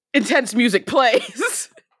intense music plays.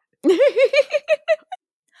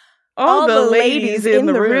 All the ladies in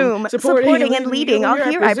the room supporting and leading, all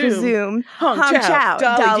here, I presume. Hong Chow,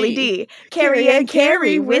 Dolly D, Carrie and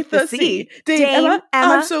Carrie with the C. Dame Emma,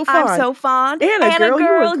 I'm so fond. Anna,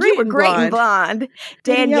 girl, you were great and blonde.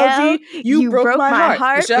 Danielle G, you broke my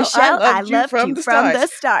heart. Michelle, I loved you from the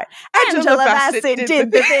start. Angela Bassett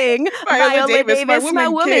did the thing. Viola Davis, my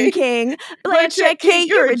woman king. Blanchett Kate,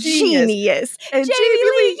 you're a genius. And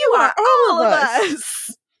Jamie Lee, you are all of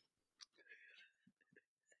us.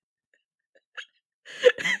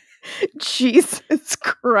 Jesus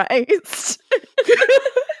Christ.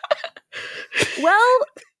 Well,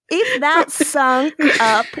 if that sunk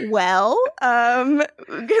up well,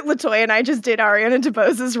 LaToya and I just did Ariana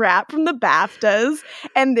DeBose's rap from the BAFTAs,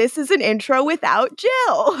 and this is an intro without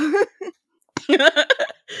Jill.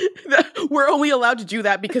 We're only allowed to do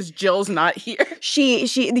that because Jill's not here.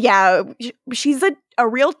 She's a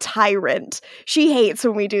real tyrant. She hates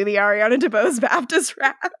when we do the Ariana DeBose BAFTAs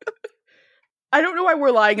rap. I don't know why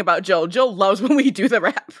we're lying about Jill. Jill loves when we do the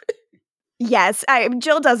rap. Yes,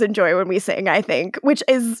 Jill does enjoy when we sing, I think, which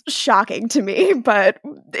is shocking to me, but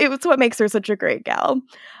it's what makes her such a great gal.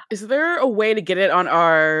 Is there a way to get it on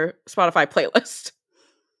our Spotify playlist?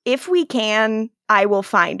 If we can, I will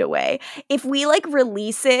find a way. If we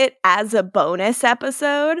release it as a bonus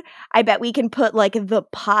episode, I bet we can put the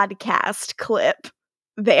podcast clip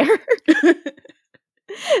there.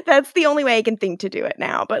 That's the only way I can think to do it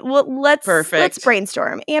now. But let's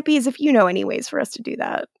brainstorm. Ampies, if you know any ways for us to do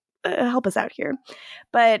that, help us out here.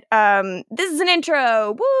 But this is an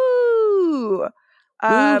intro. Woo!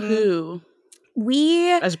 Woohoo.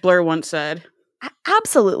 As Blur once said.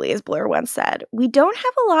 Absolutely, as Blur once said. We don't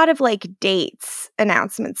have a lot of dates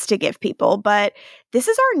announcements to give people, but this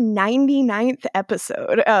is our 99th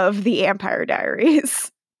episode of The Ampire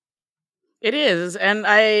Diaries. It is, and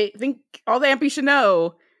I think all the Ampies should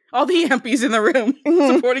know, all the Ampies in the room,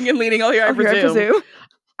 supporting and leading all here, I presume.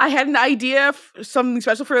 I had an idea, something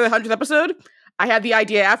special for the 100th episode. I had the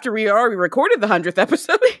idea after we already recorded the 100th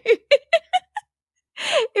episode. It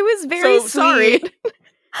was very sweet. Sorry.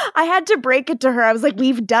 I had to break it to her. I was like,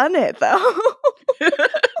 we've done it, though.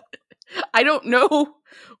 I don't know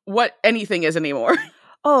what anything is anymore.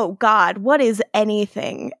 Oh, God, what is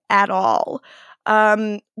anything at all?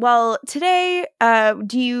 Well, today,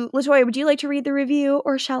 LaToya, would you like to read the review,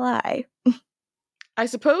 or shall I? I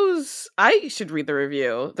suppose I should read the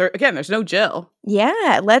review. There's no Jill.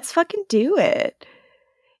 Yeah, let's fucking do it.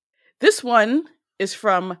 This one is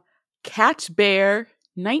from Cat Bear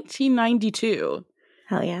 1992.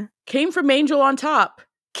 Hell yeah. Came from Angel on Top.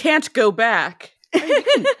 Can't go back. You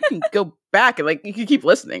can go back and you can keep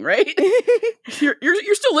listening, right?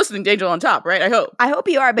 You're still listening to Angel on Top, right? I hope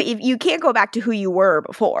you are, but you can't go back to who you were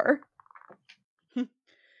before.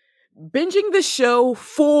 Binging the show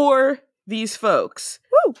for these folks.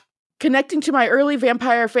 Woo! Connecting to my early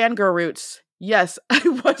vampire fangirl roots. Yes,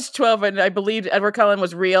 I was 12 and I believed Edward Cullen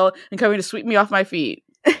was real and coming to sweep me off my feet.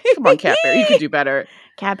 Come on, Cat Bear, you can do better.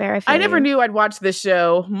 Cat Bear, I never knew I'd watch this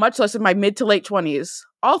show, much less in my mid to late 20s.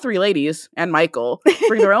 All three ladies, and Michael,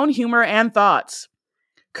 bring their own humor and thoughts.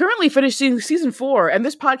 Currently finishing season 4, and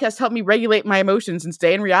this podcast helped me regulate my emotions and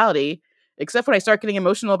stay in reality, except when I start getting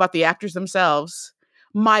emotional about the actors themselves.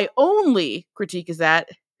 My only critique is that,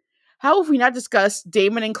 how have we not discussed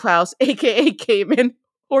Damon and Klaus, aka Cayman,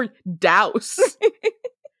 or Douse?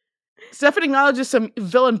 Stefan acknowledges some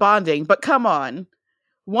villain bonding, but come on.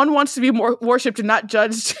 One wants to be more worshipped and not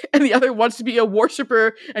judged, and the other wants to be a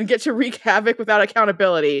worshiper and get to wreak havoc without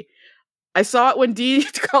accountability. I saw it when D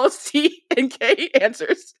calls T and K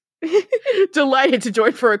answers. Delighted to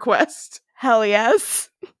join for a quest. Hell yes.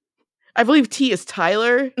 I believe T is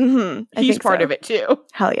Tyler. Mm-hmm. He's part of it too.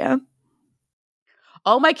 Hell yeah.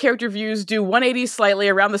 All my character views do 180 slightly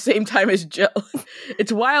around the same time as Jill.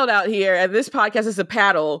 It's wild out here, and this podcast is a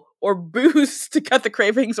paddle or booze to cut the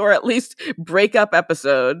cravings or at least break up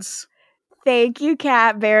episodes. Thank you,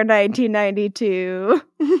 Cat Bear 1992.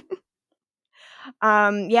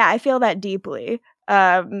 Yeah, I feel that deeply.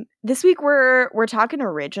 This week we're talking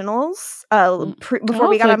originals. Before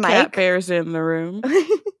we got a mic, Cat Bear's in the room.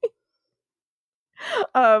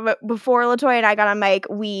 Before LaToya and I got on mic,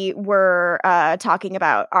 we were talking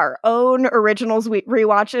about our own originals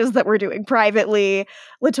rewatches that we're doing privately.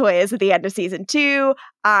 LaToya is at the end of season 2.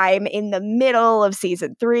 I'm in the middle of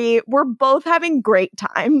season 3. We're both having great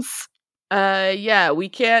times. Yeah, we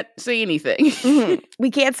can't say anything.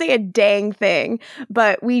 We can't say a dang thing,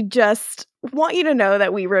 but we just want you to know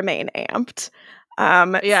that we remain amped.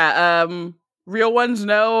 Real ones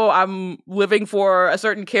know I'm living for a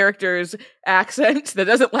certain character's accent that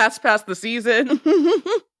doesn't last past the season.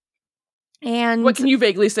 And What can you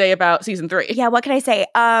vaguely say about season 3? yeah, what can I say?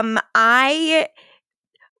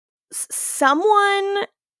 Someone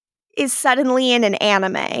is suddenly in an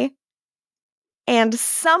anime, and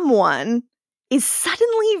someone is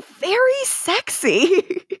suddenly very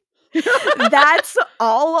sexy. That's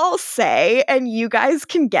all I'll say, and you guys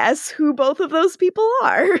can guess who both of those people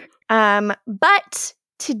are. But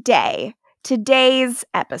today's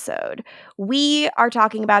episode, we are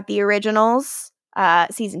talking about the originals,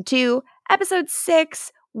 season 2, episode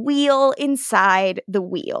 6, Wheel Inside the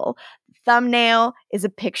Wheel. Thumbnail is a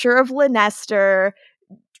picture of Lanester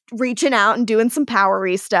reaching out and doing some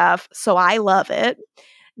powery stuff, so I love it.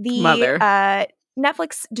 The Mother.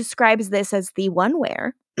 Netflix describes this as the one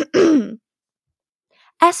where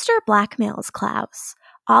Esther blackmails Klaus.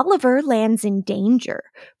 Oliver lands in danger,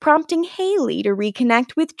 prompting Haley to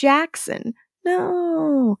reconnect with Jackson.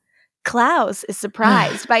 No. Klaus is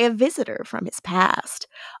surprised by a visitor from his past.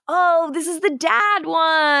 Oh, this is the dad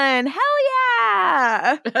one! Hell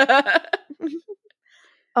yeah!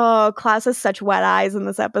 Oh, Klaus has such wet eyes in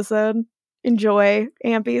this episode. Enjoy,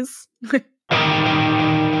 Ampies. The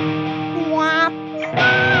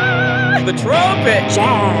trumpet!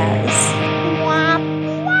 Jazz.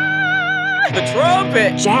 The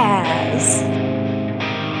trumpet! Jazz.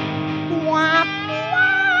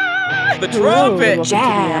 The trumpet! Ooh, Welcome to the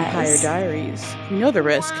Empire jazz. Diaries. We know the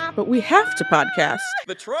risk, but we have to podcast.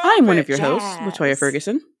 The trumpet! Oh, I'm one of your hosts, Jazz. Latoya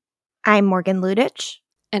Ferguson. I'm Morgan Ludich.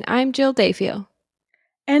 And I'm Jill Dayfield.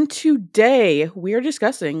 And today we are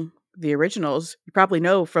discussing the originals. You probably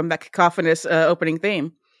know from that cacophonous opening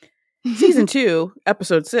theme. Season 2,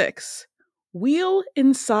 Episode 6, Wheel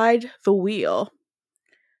Inside the Wheel.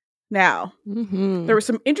 Now, there were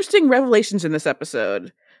some interesting revelations in this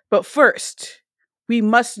episode, but first, we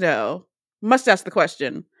must ask the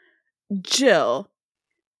question, Jill,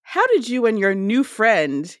 how did you and your new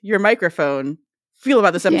friend, your microphone, feel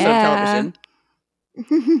about this episode of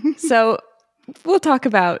television? So we'll talk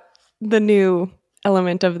about the new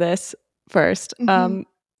element of this first.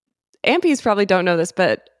 Ampies probably don't know this,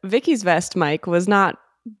 but Vicky's vest mic was not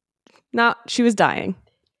she was dying.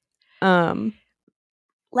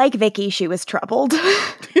 Like Vicky, she was troubled.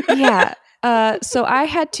 Yeah. So I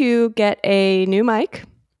had to get a new mic.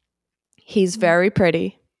 He's very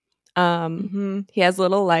pretty. He has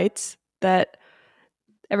little lights that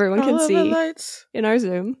everyone can see Lights. in our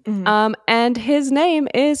Zoom. And his name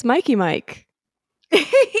is Mikey Mike.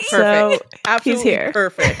 Perfect. So Absolutely he's here.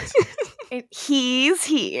 Perfect. He's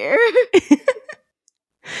here.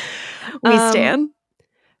 We stand.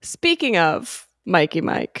 Speaking of Mikey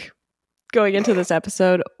Mike, going into this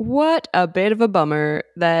episode, what a bit of a bummer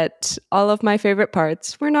that all of my favorite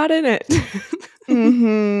parts were not in it.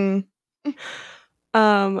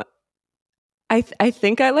 I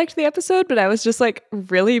think I liked the episode, but I was just like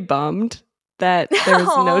really bummed that there was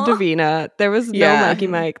no Davina, there was no Mikey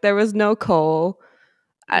Mike, there was no Cole.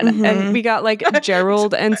 And we got like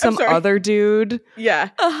Gerald and some other dude. Yeah.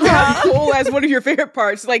 Cole as one of your favorite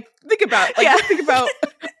parts. Like, think about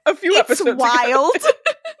a few episodes It's wild. ago.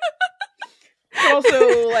 But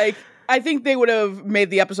also, like, I think they would have made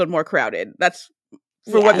the episode more crowded. That's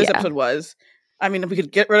for what this episode was. I mean, we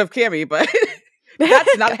could get rid of Cammy, but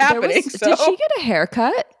that's not happening. Did she get a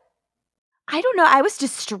haircut? I don't know. I was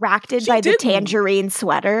distracted by the tangerine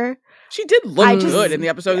sweater. She did look good in the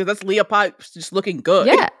episode. That's Leah Pipes just looking good.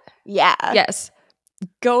 Yeah. Yeah. Yes.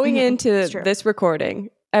 Going into this recording,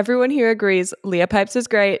 everyone here agrees Leah Pipes is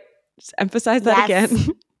great. Just emphasize that again.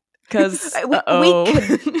 Because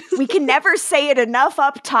we can never say it enough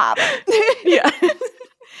up top. Yeah.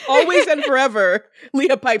 Always and forever,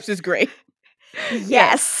 Leah Pipes is great.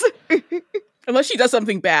 Yes. Unless she does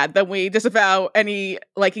something bad, then we disavow any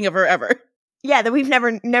liking of her ever. Yeah, that we've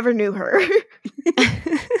never knew her.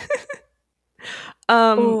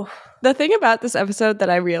 The thing about this episode that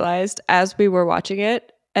I realized as we were watching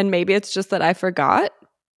it, and maybe it's just that I forgot,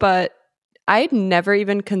 but I had never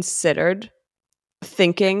even considered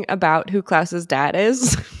thinking about who Klaus's dad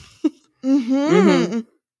is.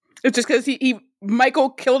 It's just because Michael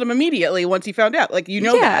killed him immediately once he found out. Like,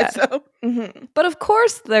 that. So. But of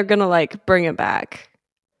course they're gonna like bring him back,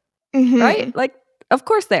 right? Like, of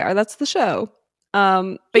course they are. That's the show.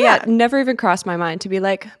 But yeah, never even crossed my mind to be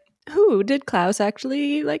like, who did Klaus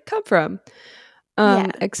actually like come from?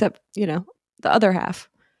 Except, the other half.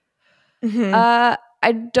 I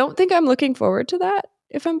don't think I'm looking forward to that,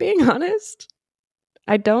 if I'm being honest.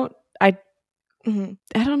 I don't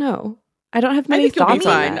know. I don't have many thoughts. You'll be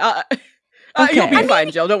fine. You'll be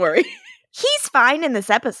fine, Jill. Don't worry. He's fine in this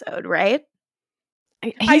episode, right?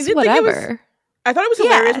 He's whatever. I thought it was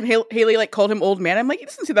hilarious when Haley like called him old man. I'm like, he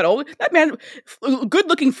doesn't seem that old. That man, good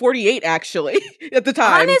looking 48 actually at the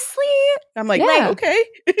time. Honestly, I'm like, okay.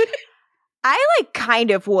 I like kind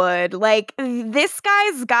of would. Like, this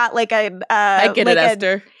guy's got like a I get like it,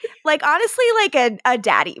 Esther. Like, honestly, like a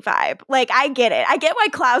daddy vibe. Like, I get it. I get why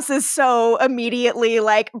Klaus is so immediately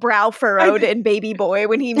like brow furrowed and baby boy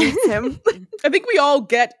when he meets him. I think we all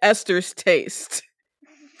get Esther's taste.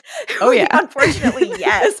 Oh yeah. Unfortunately,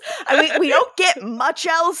 yes. I mean, we don't get much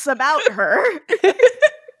else about her.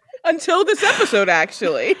 Until this episode,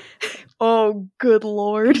 actually. Oh, good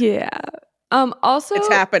Lord. Yeah. Also, it's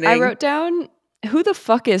happening. I wrote down, who the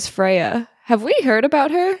fuck is Freya? Have we heard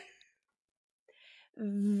about her?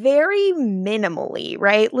 Very minimally,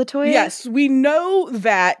 right, LaToya? Yes, we know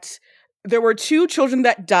that there were 2 children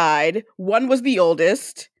that died. One was the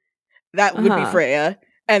oldest. That would be Freya.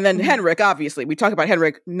 And then Henrik, obviously. We talk about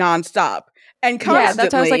Henrik nonstop. And constantly... Yeah,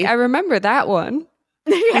 that's why I was like, I remember that one.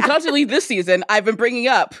 And constantly this season, I've been bringing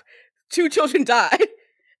up 2 children died.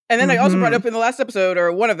 And then I also brought up in the last episode,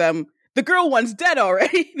 or one of them, the girl one's dead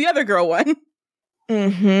already. The other girl one.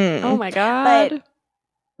 Oh my God.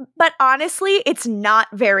 But honestly, it's not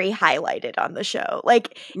very highlighted on the show.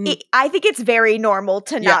 Like, I think it's very normal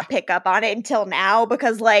to not pick up on it until now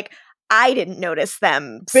because, like, I didn't notice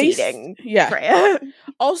them seating Freya.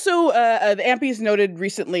 Also, the Ampies noted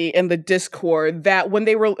recently in the Discord that when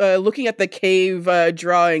they were looking at the cave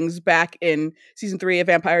drawings back in season 3 of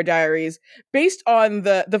Vampire Diaries, based on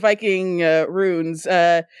the Viking runes,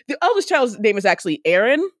 the eldest child's name is actually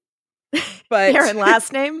Aaron. But Aaron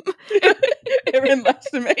last name? Aaron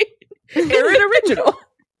last name. Aaron original.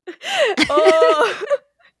 Oh.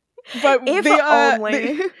 But if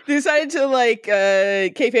they decided to like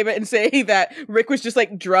kayfabe it and say that Rick was just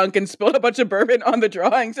like drunk and spilled a bunch of bourbon on the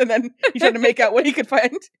drawings, and then he tried to make out what he could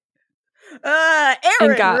find.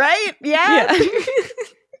 Aaron, right? Yeah. There's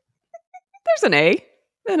an A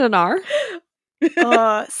and an R.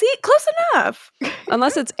 See, close enough.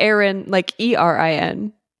 Unless it's Aaron, like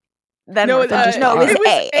ERIN. Then no, it was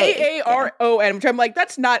AARON, which I'm like,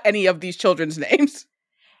 that's not any of these children's names.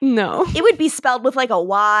 No. It would be spelled with like a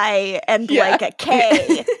Y and like a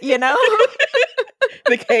K, you know?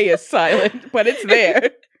 The K is silent, but it's there.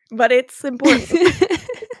 But it's important.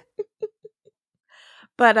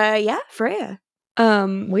 But yeah, Freya.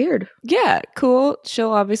 Weird. Yeah, cool.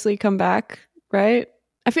 She'll obviously come back, right?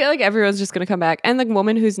 I feel like everyone's just gonna come back. And the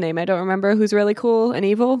woman whose name I don't remember, who's really cool and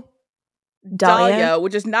evil. Dahlia,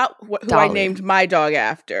 which is not who I named my dog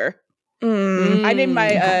after. I named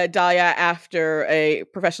my Dahlia after a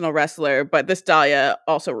professional wrestler, but this Dahlia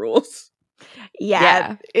also rules.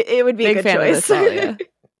 Yeah. It would be big a good fan choice. Of this Dahlia.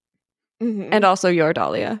 And also your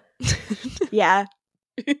Dahlia. Yeah.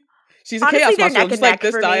 She's a chaos monster, just like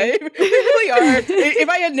this Dahlia. They really are. If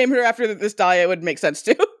I had named her after this Dahlia, it would make sense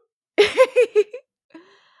too.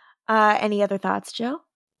 Any other thoughts, Joe?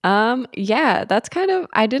 Yeah, that's kind of,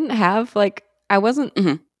 I didn't have like, I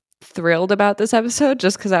wasn't thrilled about this episode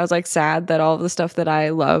just because I was like sad that all of the stuff that I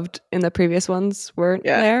loved in the previous ones weren't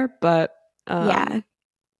there, but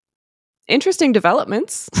interesting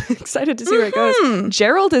developments. Excited to see where it goes.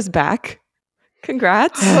 Gerald is back.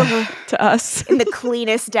 Congrats to us. In the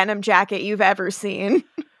cleanest denim jacket you've ever seen.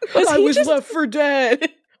 I was left for dead.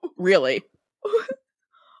 Really?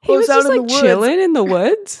 He was just like chilling in the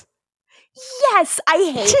woods. Yes,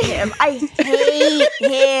 I hate him. I hate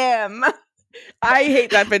him. I hate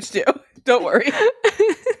that bitch too. Don't worry.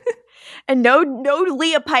 And no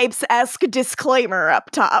Leah Pipes-esque disclaimer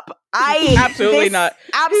up top. Absolutely not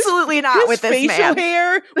with this facial man.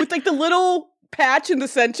 Hair with like the little patch in the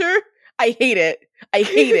center. I hate it.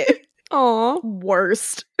 Aw.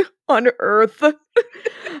 Worst on earth.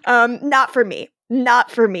 Not for me. Not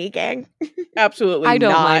for me, gang. Absolutely not. I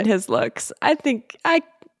don't mind his looks. I think I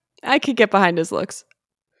could get behind his looks.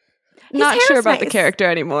 Not sure about the character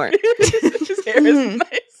anymore. His hair is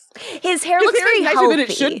nice. His hair looks very nicer healthy. than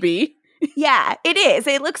it should be. Yeah, it is.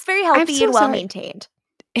 It looks very healthy and well maintained.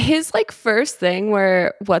 His like first thing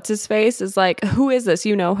where what's his face is like, who is this?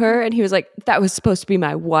 You know her? And he was like, that was supposed to be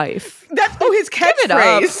my wife. That's his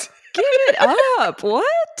catchphrase. Give it up.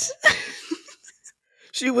 What?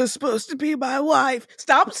 She was supposed to be my wife.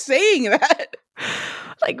 Stop saying that.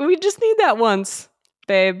 Like, we just need that once,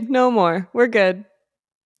 babe. No more. We're good.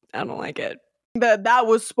 I don't like it. That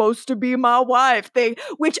was supposed to be my wife thing,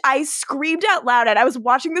 which I screamed out loud at. I was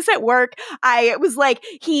watching this at work. I was like,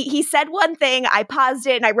 he said one thing, I paused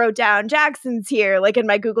it and I wrote down Jackson's here, like in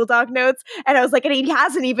my Google Doc notes. And I was like, and he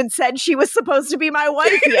hasn't even said she was supposed to be my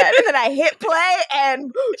wife yet. And then I hit play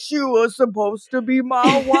and she was supposed to be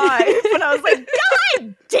my wife. And I was like,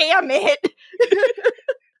 God damn it.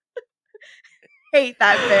 hate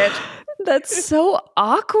that bitch. That's so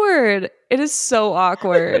awkward. It is so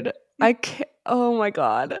awkward. I can't. Oh my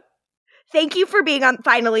God. Thank you for being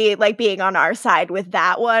finally being on our side with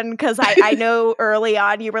that one, because I know early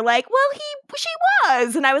on you were like, well, she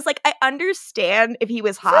was, and I was like, I understand if he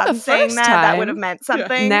was hot saying that would have meant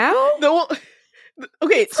something. Now,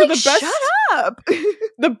 okay, it's so the best. Shut up.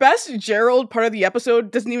 The best Gerald part of the episode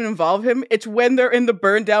doesn't even involve him. It's when they're in the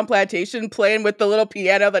burned down plantation playing with the little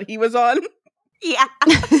piano that he was on. Yeah.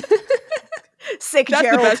 Sick That's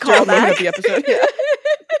Gerald the best Gerald moment of the episode. Yeah.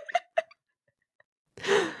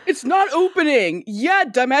 It's not opening. Yeah,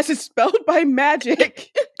 dumbass, is spelled by magic.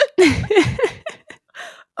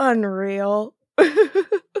 Unreal.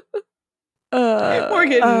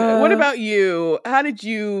 Morgan, what about you? How did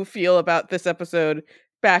you feel about this episode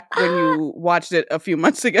back when you watched it a few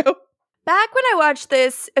months ago? Back when I watched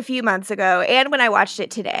this a few months ago and when I watched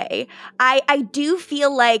it today, I do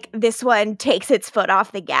feel like this one takes its foot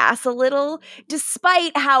off the gas a little,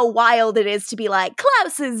 despite how wild it is to be like,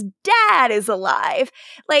 Klaus's dad is alive.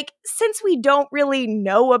 Since we don't really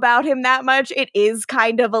know about him that much, it is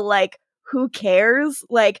kind of a who cares?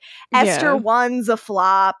 Esther 1's a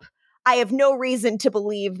flop. I have no reason to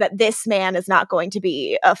believe that this man is not going to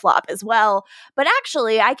be a flop as well. But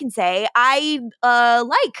actually, I can say I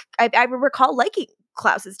recall liking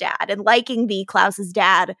Klaus's dad and liking the Klaus's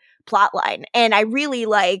dad plotline. And I really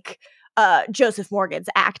like Joseph Morgan's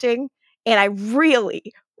acting. And I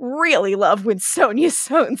really, really love when Sonia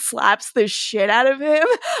Sohn slaps the shit out of him.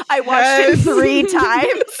 I watched it 3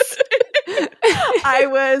 times. I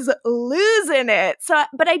was losing it. So,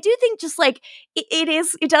 but I do think just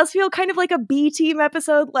it does feel kind of like a B team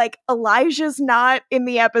episode. Elijah's not in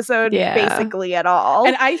the episode basically at all.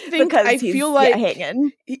 And I feel like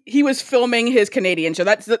hanging. He was filming his Canadian show.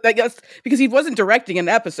 That's because he wasn't directing an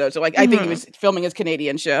episode. So I think he was filming his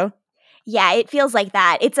Canadian show. Yeah, it feels like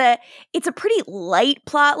that. It's a pretty light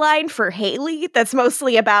plot line for Haley that's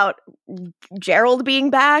mostly about Gerald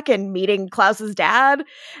being back and meeting Klaus's dad.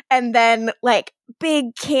 And then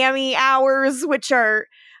big Cammy hours, which are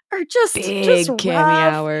just Cammy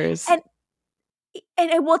rough. Hours.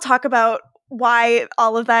 And we'll talk about why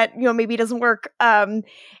all of that, maybe doesn't work. So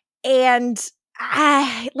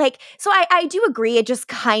I do agree. It just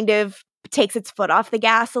kind of takes its foot off the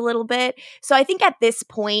gas a little bit. So I think at this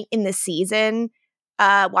point in the season,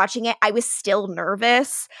 watching it, I was still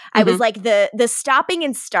nervous. Mm-hmm. I was the stopping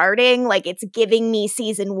and starting, it's giving me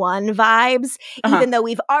season 1 vibes, even though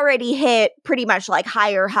we've already hit pretty much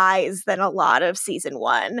higher highs than a lot of season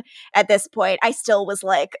 1 at this point. I still was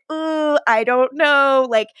ooh, I don't know.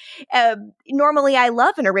 Normally I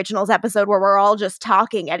love an originals episode where we're all just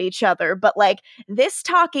talking at each other, but this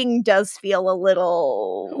talking does feel a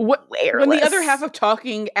little airless. When the other half of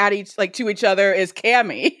talking at to each other is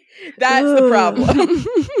Cammy. That's the problem.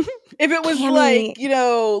 If it was Cammy.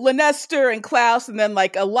 Lanester and Klaus and then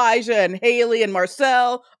Elijah and Haley and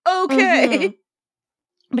Marcel, okay.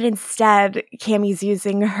 Mm-hmm. But instead, Cammy's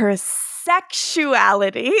using her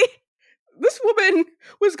sexuality. This woman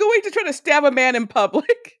was going to try to stab a man in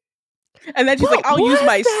public. And then she's I'll use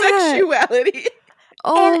my sexuality.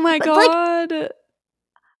 Oh my God.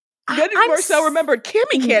 Then Marcel remembered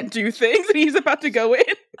Cammy can't do things and he's about to go in.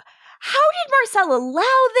 How did Marcel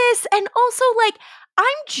allow this? And also, I'm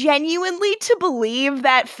genuinely to believe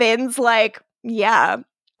that Finn's yeah,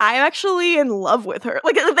 I'm actually in love with her.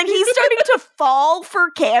 He's starting to fall for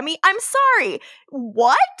Cammy. I'm sorry.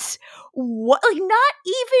 What? Not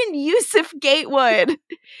even Yusuf Gatewood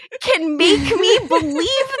can make me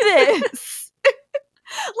believe this.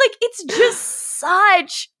 It's just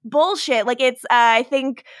such bullshit. It's, I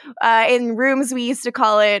think, in rooms we used to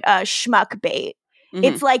call it schmuck bait. Mm-hmm.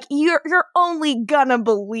 It's you're only gonna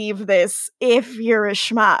believe this if you're a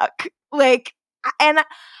schmuck. And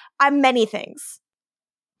I'm many things,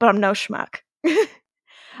 but I'm no schmuck.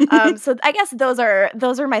 So I guess those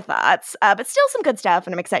are my thoughts. But still some good stuff,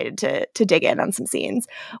 and I'm excited to dig in on some scenes.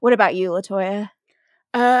 What about you, LaToya?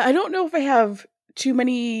 I don't know if I have too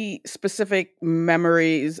many specific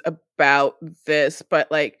memories about this, but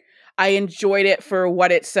I enjoyed it for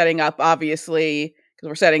what it's setting up, obviously.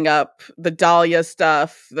 We're setting up the Dahlia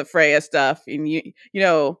stuff, the Freya stuff, and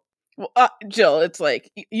Jill. It's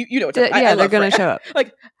you know. Yeah, they're gonna show up.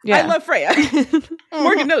 I love Freya.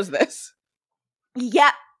 Morgan knows this. Yeah.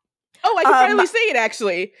 Oh, I can finally say it.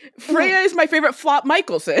 Actually, Freya is my favorite flop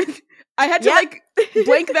Michelson. I had to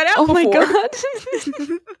blank that out. Oh before. My God.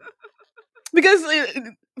 Because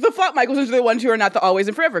the flop Michelsons are the ones who are not the always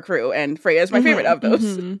and forever crew, and Freya is my favorite of those.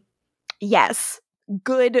 Mm-hmm. Yes,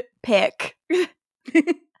 good pick.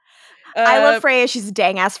 I love Freya. She's a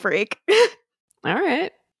dang ass freak. All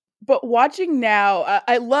right. But watching now,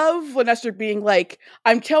 I love when Esther being like,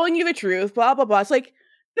 I'm telling you the truth, blah, blah, blah. It's like,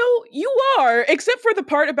 no, you are, except for the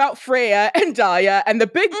part about Freya and Dahlia and the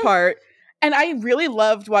big part. And I really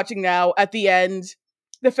loved watching now at the end,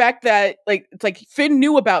 the fact that like it's like Finn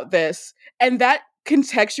knew about this, and that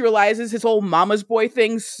contextualizes his whole mama's boy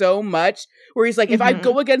thing so much, where he's like, if I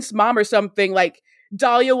go against mom or something, like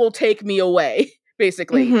Dahlia will take me away,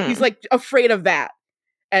 basically. He's like afraid of that.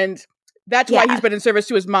 And that's why he's been in service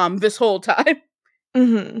to his mom this whole time.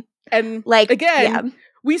 And like again,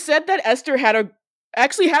 we said that Esther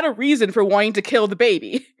actually had a reason for wanting to kill the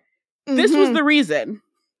baby. This was the reason.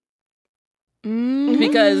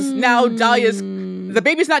 Because now the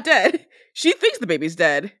baby's not dead. She thinks the baby's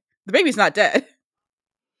dead. The baby's not dead.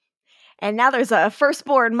 And now there's a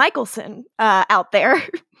firstborn Mikaelson out there.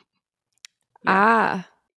 Yeah.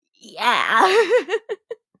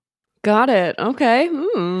 Got it. Okay.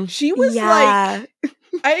 She was like,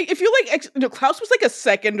 I feel like Klaus was like a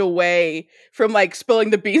second away from like spilling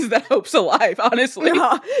the beans that Hope's alive, honestly.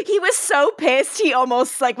 No, he was so pissed, he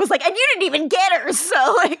almost like was like, and you didn't even get her,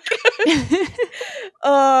 so like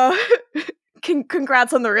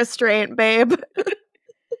congrats on the restraint, babe.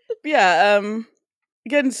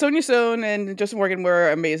 Again, Sonia Sohn and Justin Morgan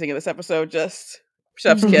were amazing in this episode, just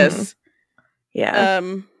chef's kiss.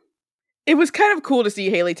 It was kind of cool to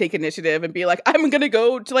see Haley take initiative and be like, I'm gonna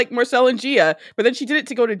go to like Marcel and Gia, but then she did it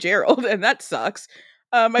to go to Gerald, and that sucks.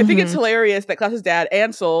 I think it's hilarious that Klaus's dad,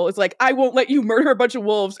 Ansel, is like, I won't let you murder a bunch of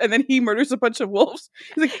wolves, and then he murders a bunch of wolves.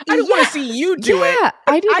 He's like, I don't want to see you do it.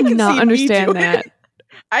 I did not understand that.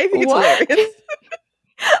 I think it's hilarious.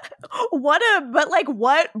 What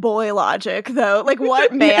boy logic though? Like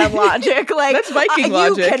what man logic? Like that's Viking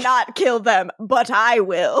logic. You cannot kill them, but I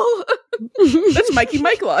will. That's Mikey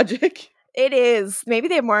Mike logic. It is. Maybe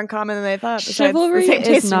they have more in common than they thought. Chivalry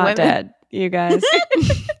is not dead, you guys.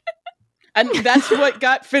 And that's what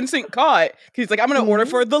got Vincent caught. He's like, I'm going to order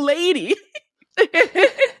for the lady.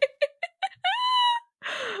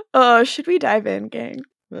 Oh, should we dive in, gang?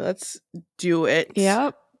 Let's do it.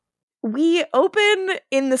 Yep. We open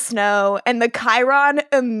in the snow, and the Chiron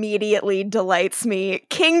immediately delights me.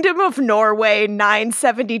 Kingdom of Norway,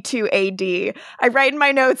 972 AD. I write in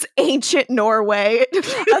my notes, ancient Norway,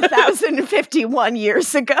 1,051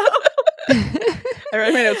 years ago. I write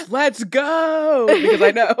in my notes, let's go! Because I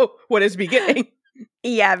know what is beginning.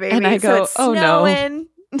 Yeah, baby. And I go, it's snowing.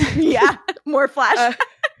 Yeah, more flashbacks.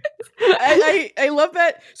 I love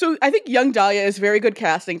that. So I think young Dahlia is very good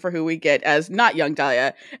casting for who we get as not young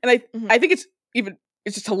Dahlia. And I think it's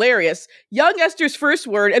just hilarious. Young Esther's first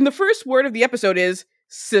word, and the first word of the episode is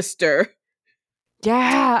sister.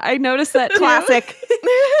 Yeah, I noticed that. Classic.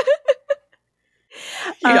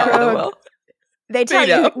 They tell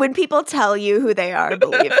you, when people tell you who they are,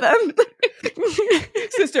 believe them.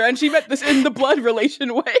 Sister, and she meant this in the blood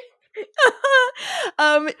relation way.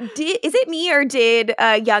 Is it me or did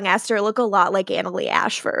young Esther look a lot like Annalee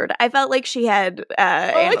Ashford? I felt like she had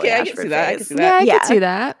I can see that. I can see that. Yeah, I can see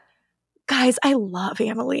that. Guys, I love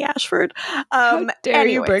Annalee Ashford. How dare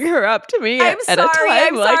you bring her up to me I'm at a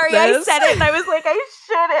time like sorry. this? I said it and I was like, I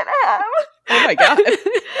shouldn't have. Oh my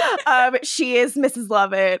god. She is Mrs.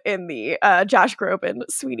 Lovett in the Josh Groban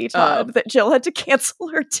Sweeney Todd that Jill had to cancel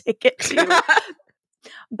her ticket to.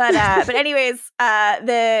 But anyways,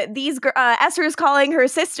 Esther is calling her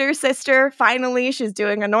sister. Finally, she's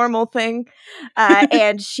doing a normal thing,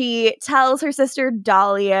 and she tells her sister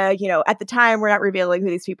Dahlia. You know, at the time, we're not revealing who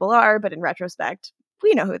these people are, but in retrospect,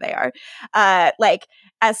 we know who they are. Like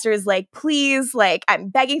Esther's like, please, like I'm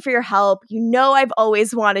begging for your help. You know, I've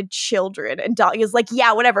always wanted children, and Dahlia's like,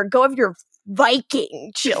 yeah, whatever. Go have your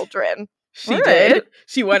Viking children. She did.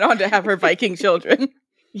 She went on to have her Viking children.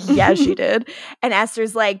 Yeah, she did. And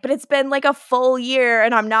Esther's like, but it's been like a full year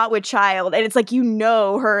and I'm not with child. And it's like, you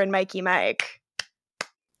know, her and Mikey Mike.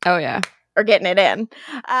 Oh, yeah. Are getting it in.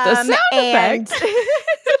 The sound effect.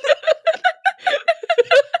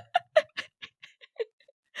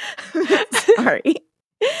 Sorry.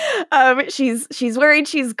 She's worried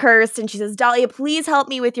she's cursed, and she says, Dahlia, please help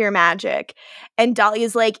me with your magic. And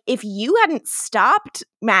Dahlia's like, if you hadn't stopped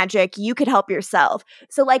magic, you could help yourself.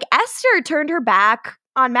 So like Esther turned her back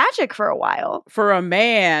on magic for a while. For a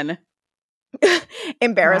man.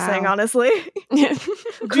 Embarrassing, honestly.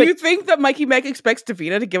 Do you think that Mikey Meg expects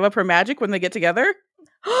Davina to give up her magic when they get together?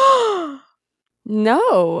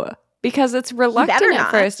 No. Because it's reluctant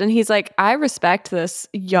at first, and he's like, I respect this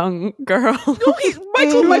young girl. No,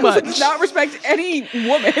 Michael does not respect any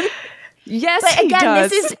woman. Yes, but again,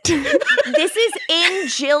 does. this is in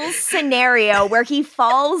Jill's scenario where he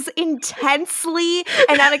falls intensely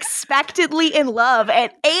and unexpectedly in love,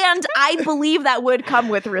 and I believe that would come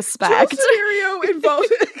with respect. Jill's scenario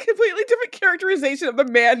involves a completely different characterization of the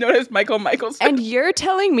man known as Michael Michelson. And you're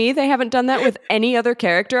telling me they haven't done that with any other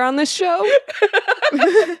character on this show?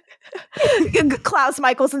 Klaus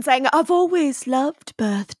Michelson saying, "I've always loved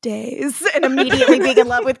birthdays," and immediately being in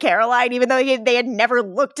love with Caroline, even though they had never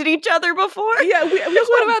looked at each other before. Yeah, we also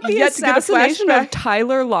what about the assassination of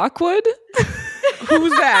Tyler Lockwood?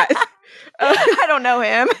 Who's that? I don't know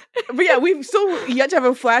him. But yeah, we've still yet to have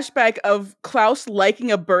a flashback of Klaus liking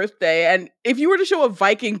a birthday. And if you were to show a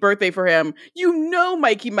Viking birthday for him, you know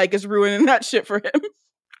Mikey Mike is ruining that shit for him.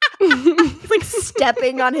 He's like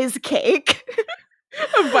stepping on his cake.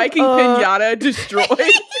 A Viking pinata destroyed.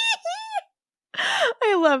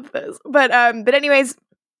 I love this. But anyways,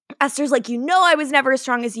 Esther's like, I was never as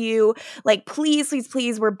strong as you. Like, please, please,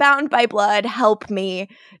 please, we're bound by blood. Help me.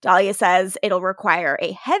 Dahlia says it'll require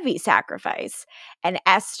a heavy sacrifice. And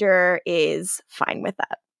Esther is fine with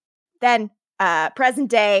that. Then, present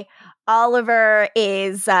day, Oliver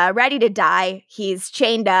is ready to die. He's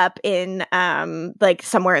chained up in like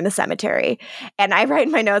somewhere in the cemetery. And I write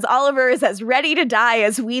in my notes, Oliver is as ready to die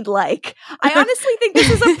as we'd like. I honestly think this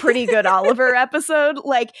is a pretty good Oliver episode.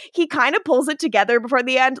 Like, he kind of pulls it together before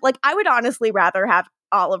the end. Like, I would honestly rather have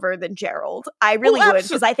Oliver than Gerald. I really would,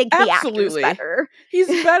 because I think the actor's better. He's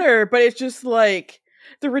better, but it's just like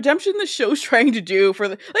the redemption the show's trying to do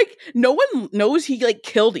for no one knows he like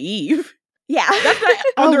killed Eve. Yeah. That's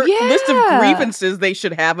not on their list of grievances they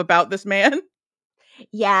should have about this man.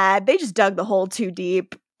 Yeah, they just dug the hole too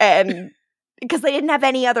deep, and because they didn't have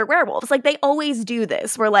any other werewolves. Like, they always do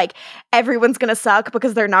this, where like everyone's gonna suck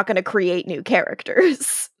because they're not gonna create new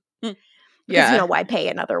characters. Yeah. Why pay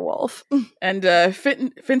another wolf? And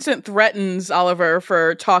Vincent threatens Oliver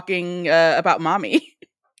for talking about mommy.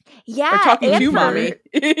 Yeah. Or talking to mommy.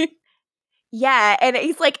 Yeah, and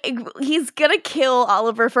he's like, he's gonna kill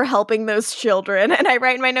Oliver for helping those children. And I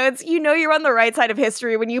write in my notes, you're on the right side of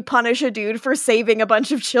history when you punish a dude for saving a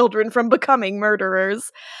bunch of children from becoming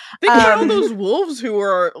murderers. Think about all those wolves who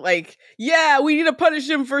are like, yeah, we need to punish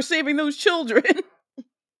him for saving those children.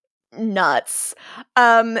 Nuts.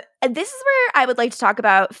 And this is where I would like to talk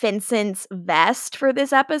about Vincent's vest for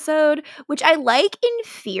this episode, which I like in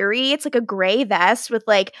theory. It's like a gray vest with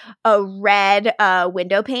like a red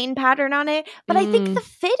window pane pattern on it, but I think the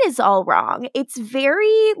fit is all wrong. It's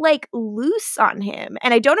very like loose on him,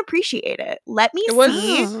 and I don't appreciate it. Let me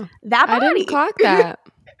see that body. I didn't clock that.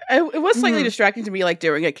 It was slightly distracting to me, like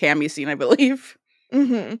during a Cammy scene, I believe.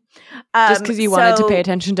 Mm-hmm. Just because you wanted to pay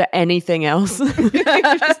attention to anything else.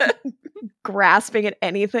 Grasping at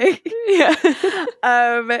anything. Yeah.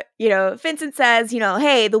 Vincent says,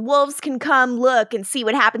 hey, the wolves can come look and see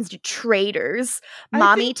what happens to traitors.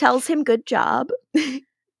 Mommy tells him good job.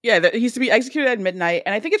 Yeah, that he's to be executed at midnight.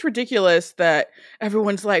 And I think it's ridiculous that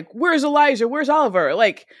everyone's like, where's Elijah? Where's Oliver?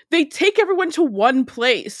 Like, they take everyone to one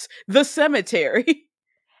place, the cemetery.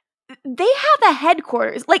 They have a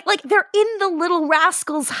headquarters. Like they're in the Little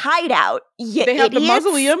Rascals hideout. They have the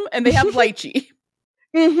mausoleum and they have Lychee.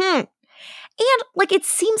 Mm-hmm. And like it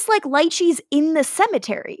seems like Lychee's in the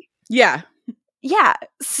cemetery. Yeah. Yeah.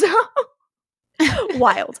 So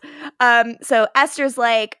wild. So Esther's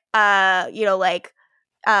like, I'm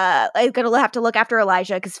gonna have to look after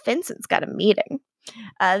Elijah because Vincent's got a meeting.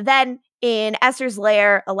 Then in Esther's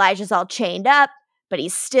lair, Elijah's all chained up. But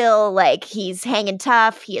he's still, he's hanging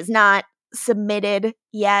tough. He is not submitted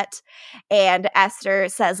yet. And Esther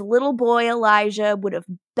says little boy Elijah would have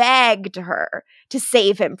begged her to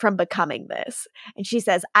save him from becoming this. And she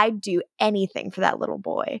says, I'd do anything for that little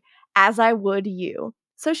boy, as I would you.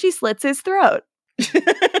 So she slits his throat.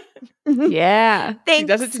 Yeah. Thanks, she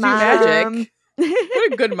does it to do Mom. magic.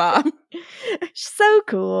 What a good mom. She's so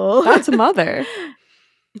cool. That's a mother.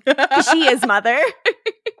 She is mother.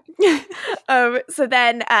 So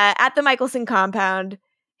then at the Michelson compound,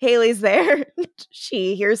 Haley's there.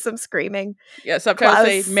 She hears some screaming. Yeah, subtitles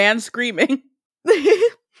say man screaming.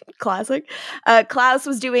 Classic. Klaus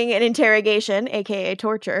was doing an interrogation, aka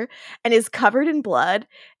torture, and is covered in blood.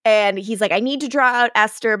 And he's like, I need to draw out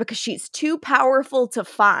Esther because she's too powerful to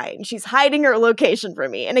find. She's hiding her location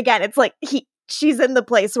from me. And again, it's like she's in the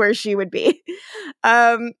place where she would be.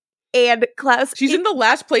 And Klaus, she's in the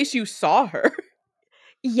last place you saw her.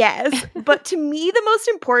 Yes, but to me, the most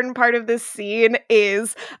important part of this scene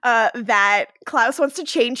is that Klaus wants to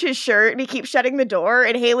change his shirt and he keeps shutting the door.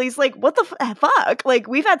 And Haley's like, what the fuck? Like,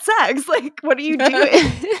 we've had sex. Like, what are you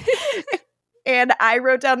doing? And I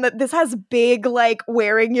wrote down that this has big, like,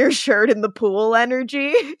 wearing your shirt in the pool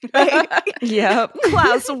energy. Like, Yep.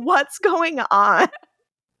 Klaus, what's going on?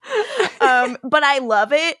 But I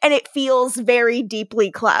love it, and it feels very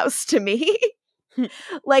deeply Klaus to me.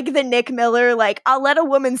 Like the Nick Miller, like, I'll let a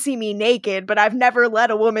woman see me naked, but I've never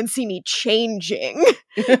let a woman see me changing.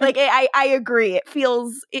 Like, I agree.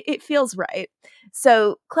 It feels right.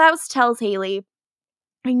 So Klaus tells Haley,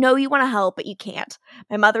 I know you want to help, but you can't.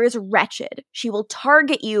 My mother is wretched. She will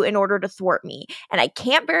target you in order to thwart me, and I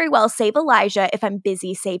can't very well save Elijah if I'm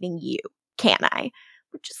busy saving you, can I?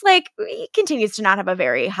 Which is like, he continues to not have a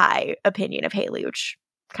very high opinion of Haley, which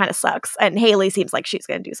kind of sucks. And Haley seems like she's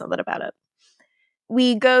going to do something about it.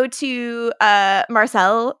 We go to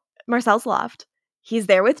Marcel's loft. He's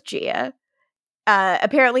there with Gia.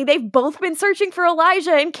 Apparently they've both been searching for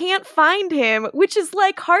Elijah and can't find him, which is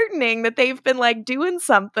like heartening that they've been like doing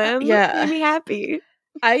something. Yeah. Made me happy.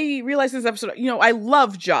 I realized this episode, I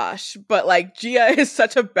love Josh, but like Gia is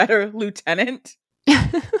such a better lieutenant.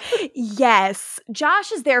 Yes,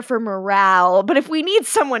 Josh is there for morale, but if we need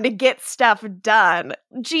someone to get stuff done,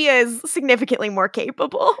 Gia is significantly more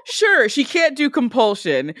capable. Sure, she can't do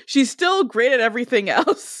compulsion. She's still great at everything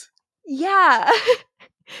else. Yeah.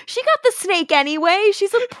 She got the snake anyway.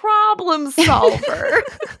 She's a problem solver.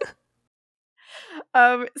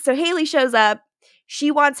 So Haley shows up.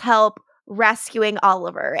 She wants help rescuing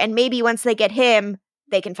Oliver, and maybe once they get him,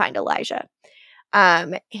 they can find Elijah.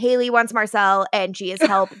 Haley wants Marcel and Gia's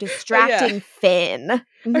help distracting Finn.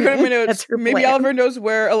 I heard in my notes, maybe Oliver knows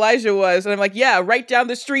where Elijah was. And I'm like, yeah, right down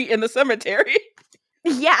the street in the cemetery.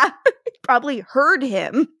 Yeah, probably heard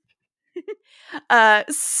him.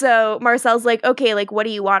 So Marcel's like, okay, like, what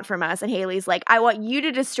do you want from us? And Haley's like, I want you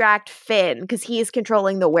to distract Finn because he is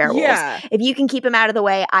controlling the werewolves. Yeah. If you can keep him out of the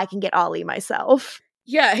way, I can get Ollie myself.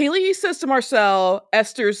 Yeah, Haley says to Marcel,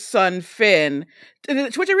 Esther's son, Finn,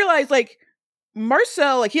 to which I realized, like,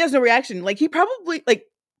 Marcel, like, he has no reaction. Like, he probably, like,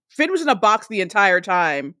 Finn was in a box the entire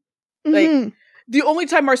time. Like, the only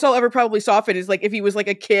time Marcel ever probably saw Finn is, like, if he was, like,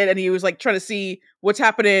 a kid and he was, like, trying to see what's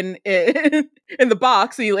happening in the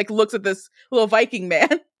box. And he, like, looks at this little Viking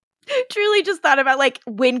man. Truly just thought about, like,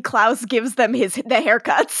 when Klaus gives them the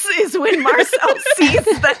haircuts is when Marcel sees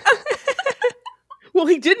them. Well,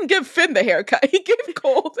 he didn't give Finn the haircut. He gave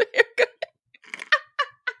Cole the haircut.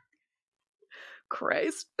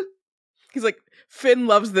 Christ. He's like, Finn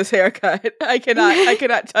loves this haircut. I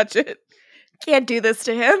cannot touch it. Can't do this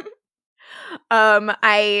to him.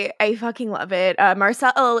 I fucking love it.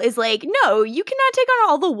 Marcel is like, no, you cannot take on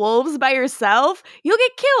all the wolves by yourself. You'll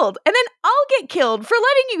get killed, and then I'll get killed for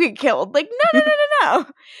letting you get killed. Like, no.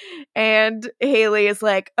 And Haley is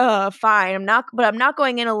like, fine, I'm not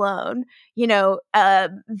going in alone. You know,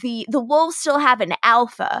 the wolves still have an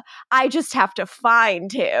alpha. I just have to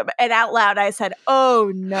find him. And out loud, I said,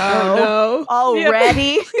 oh no,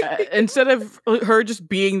 already. Instead of her just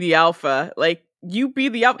being the alpha, like, you be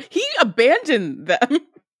the alpha. He abandoned them. Not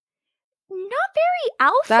very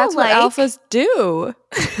alpha. That's what alphas do.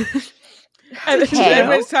 And then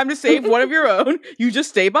when it's time to save one of your own, you just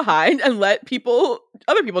stay behind and let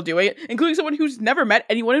other people do it, including someone who's never met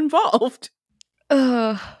anyone involved.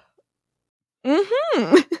 Look,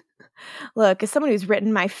 as someone who's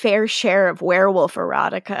written my fair share of werewolf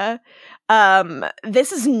erotica,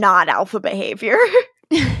 this is not alpha behavior.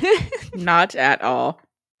 Not at all.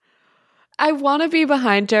 I want to be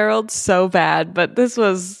behind Gerald so bad, but this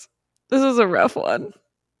was a rough one.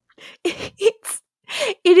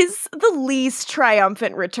 It is the least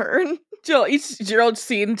triumphant return. Jill, each Gerald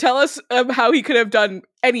scene, tell us how he could have done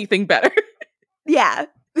anything better. Yeah.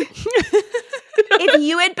 If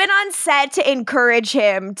you had been on set to encourage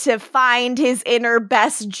him to find his inner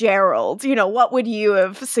best Gerald, what would you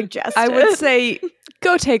have suggested? I would say,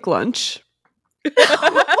 go take lunch.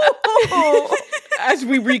 As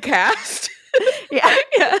we recast. Yeah.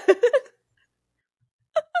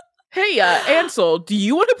 Hey, Ansel, do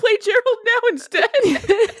you want to play Gerald now instead?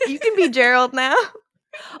 You can be Gerald now.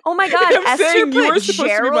 Oh my God, Esther put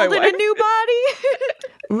Gerald in a new body?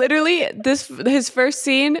 Literally, his first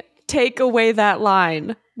scene, take away that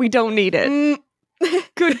line. We don't need it.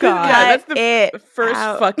 Good God. Yeah, that's the first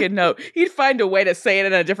fucking note. He'd find a way to say it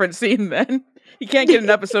in a different scene then. He can't get an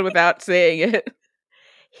episode without saying it.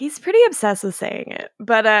 He's pretty obsessed with saying it.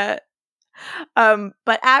 But at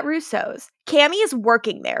Rousseau's, Cammie is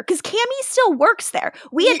working there because Cammie still works there.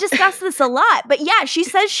 We had discussed this a lot, but yeah, she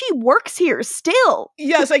says she works here still.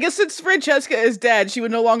 Yes, I guess since Francesca is dead, she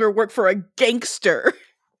would no longer work for a gangster.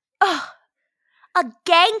 Ugh, a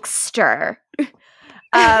gangster.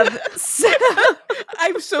 I'm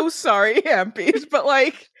so sorry, Hampies, but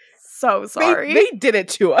like, so sorry. They did it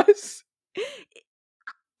to us.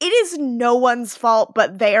 It is no one's fault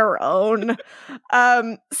but their own.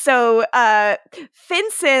 So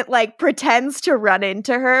Vincent like pretends to run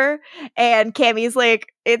into her, and Cammy's like,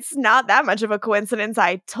 it's not that much of a coincidence.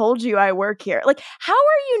 I told you I work here. Like, how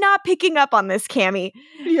are you not picking up on this, Cammy?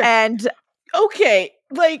 Yeah. And okay,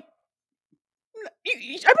 like,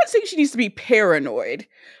 I'm not saying she needs to be paranoid,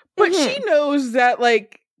 but she knows that,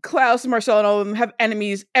 like, Klaus and Marcel and all of them have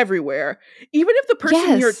enemies everywhere. Even if the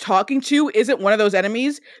person you're talking to isn't one of those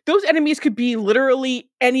enemies could be literally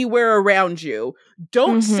anywhere around you.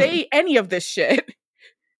 Don't say any of this shit.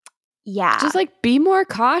 Yeah. Just, like, be more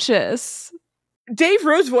cautious. Dave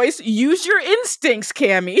Rose voice, use your instincts,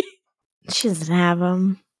 Cammy. She doesn't have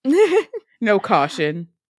them. No caution.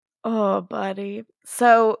 Oh, buddy.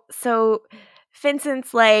 So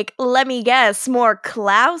Vincent's like, let me guess, more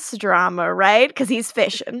Klaus drama, right? Because he's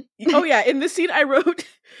fishing. Oh, yeah. In this scene, I wrote,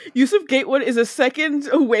 Yusuf Gatewood is a second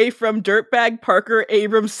away from dirtbag Parker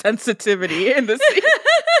Abrams sensitivity in this scene.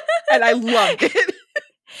 And I loved it.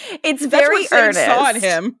 It's very earnest. That's what Sage saw in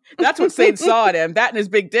him. That's what Sage saw in him. That and his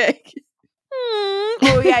big dick.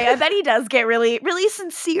 Oh, yeah. I bet he does get really, really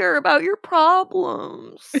sincere about your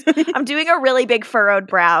problems. I'm doing a really big furrowed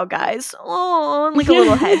brow, guys. Oh, like a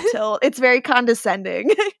little head tilt. It's very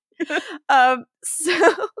condescending.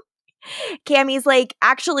 So Cammy's like,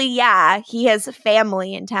 actually, yeah, he has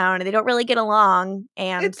family in town and they don't really get along.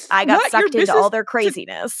 And I got sucked into all their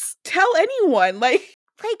craziness. Tell anyone. Like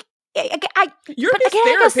you're his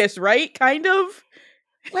therapist, right? Kind of.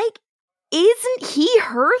 Like, isn't he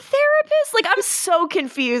her therapist? Like, I'm so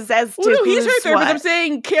confused as to no, he's her therapist. What. I'm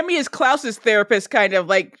saying Cammy is Klaus's therapist, kind of.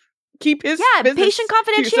 Like, keep his patient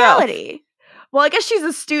confidentiality. Well, I guess she's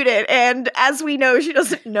a student, and as we know, she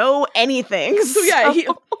doesn't know anything. So yeah,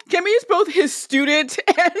 Cammy is both his student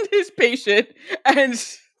and his patient, and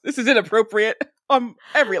this is inappropriate on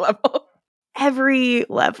every level. Every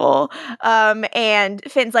level. And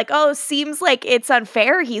Finn's like, oh, seems like it's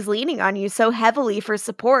unfair he's leaning on you so heavily for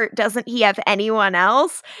support. Doesn't he have anyone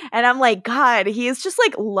else? And I'm like, God, he is just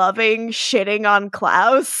like loving shitting on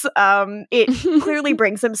Klaus. It clearly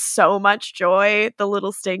brings him so much joy, the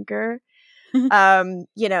little stinker.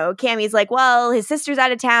 Cammy's like, well, his sister's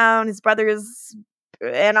out of town, his brother's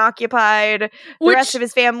unoccupied, the rest of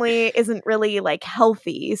his family isn't really like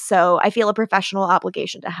healthy, so I feel a professional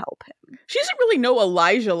obligation to help him. She doesn't really know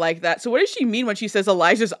Elijah like that, so what does she mean when she says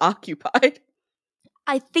Elijah's occupied?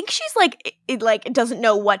 I think she's like, it doesn't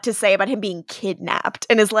know what to say about him being kidnapped,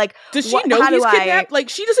 and is like, does she know he's kidnapped? Like,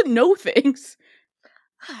 she doesn't know things.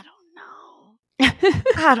 I don't know.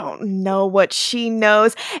 I don't know what she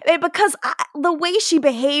knows, because the way she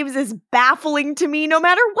behaves is baffling to me no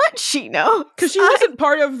matter what she knows. Because she wasn't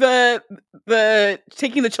part of the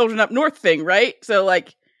taking the children up north thing, right? So,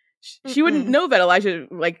 like, she wouldn't know that Elijah,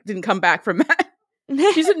 like, didn't come back from that.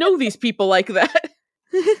 She doesn't know these people like that.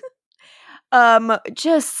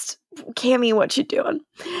 Just, Cammy, what you doing?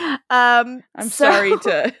 I'm sorry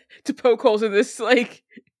to poke holes in this, like,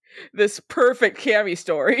 this perfect Cammy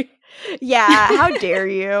story. Yeah, how dare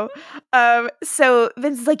you? So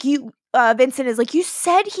Vincent is like, you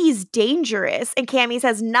said he's dangerous, and Cammy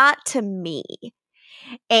says, not to me.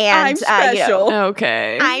 And I'm special.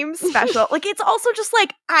 Okay. I'm special. Like, it's also just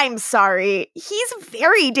like, I'm sorry. He's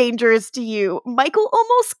very dangerous to you. Michael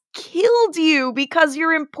almost killed you because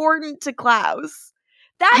you're important to Klaus.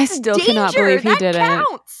 I still cannot believe he didn't.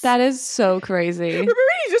 Counts. That is so crazy. Remember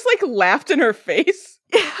he just like laughed in her face?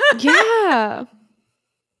 Yeah.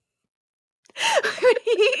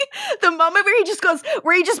 The moment where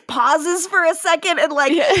he just pauses for a second and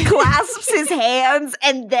like clasps his hands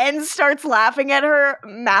and then starts laughing at her,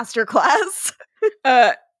 masterclass.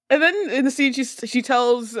 And then in the scene she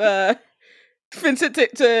tells Vincent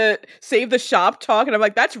to save the shop talk, and I'm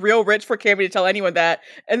like, that's real rich for Cammy to tell anyone that.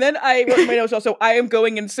 And then I wrote in my notes also, I am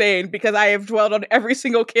going insane because I have dwelled on every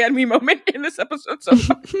single Cammy moment in this episode so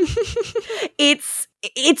far.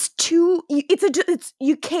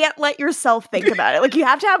 You can't let yourself think about it. Like, you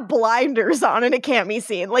have to have blinders on in a Cammy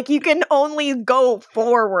scene. Like, you can only go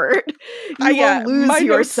forward. You will lose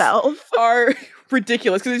yourself. Are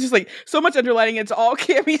ridiculous because it's just like so much underlining. It's all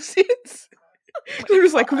Cammy scenes. They're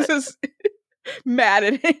just like, this is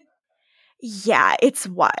maddening. Yeah, it's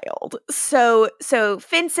wild. So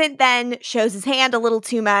Vincent then shows his hand a little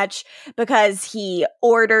too much because he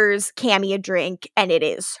orders Cammy a drink, and it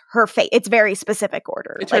is her it's very specific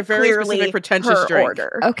order. It's like, her very specific pretentious drink.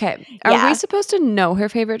 Order. Okay. Are we supposed to know her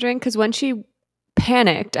favorite drink? Because when she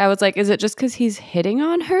panicked, I was like, is it just because he's hitting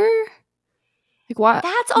on her? Like, what?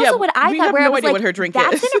 That's also what I thought. Where I have no was idea like, what her drink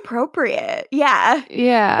that's is. inappropriate. Yeah.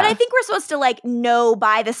 Yeah. But I think we're supposed to like know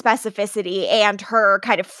by the specificity and her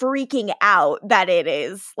kind of freaking out that it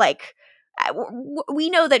is like, we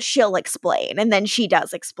know that she'll explain, and then she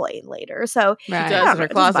does explain later. So She does in her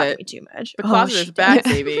closet. Me too much. The closet is back,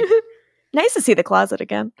 baby. Nice to see the closet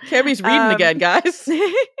again. Cammy's reading again, guys.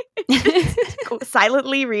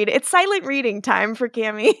 Silently read. It's silent reading time for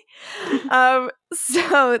Cammy.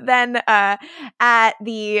 So then at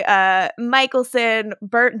the Michelson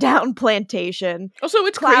burnt down plantation. Also,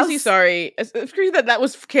 it's crazy, sorry. It's crazy that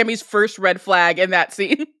was Cammy's first red flag in that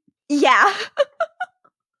scene. Yeah.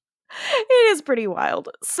 It is pretty wild.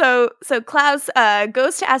 So Klaus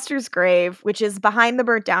goes to Esther's grave, which is behind the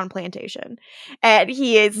burnt down plantation, and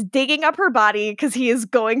he is digging up her body because he is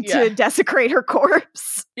going to desecrate her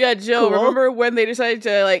corpse. Yeah, Jill, remember when they decided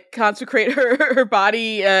to like consecrate her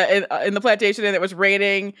body in the plantation, and it was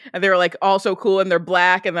raining, and they were like all so cool in their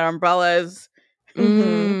black and their umbrellas.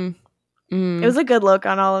 Mm-hmm. It was a good look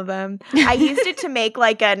on all of them. I used it to make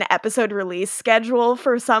like an episode release schedule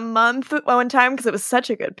for some month one time because it was such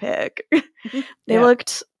a good pick. They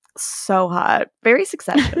looked so hot. Very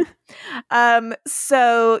Succession.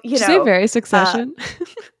 So, you know. Did you say very Succession?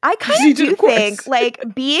 I kind of do think like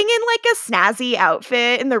being in like a snazzy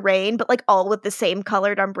outfit in the rain, but like all with the same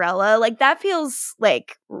colored umbrella, like that feels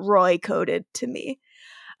like Roy coded to me.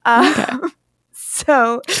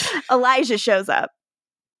 So Elijah shows up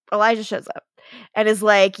and is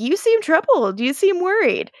like, you seem troubled. You seem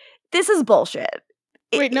worried. This is bullshit.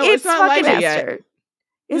 Wait, no, it's not Elijah yet.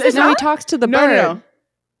 No, he talks to the bird. No.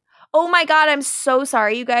 Oh my God, I'm so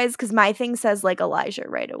sorry, you guys, because my thing says like Elijah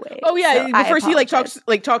right away. Oh yeah, so first he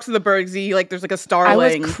talks to the birds. He like there's like a starling. I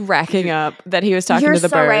was cracking up that he was talking to the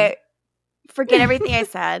bird. Right. Forget everything I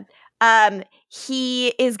said. He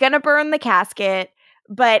is gonna burn the casket.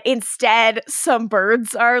 But instead, some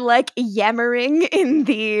birds are like yammering in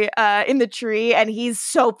the tree, and he's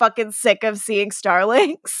so fucking sick of seeing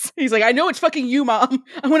starlings. He's like, I know it's fucking you, Mom.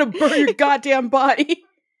 I want to burn your goddamn body.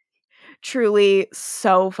 Truly,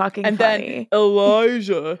 so fucking and funny. Then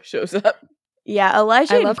Elijah shows up. Yeah,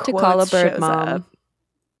 Elijah. I love to call a bird mom.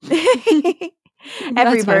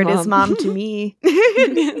 Every bird is mom to me.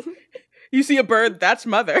 You see a bird, that's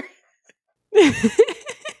mother.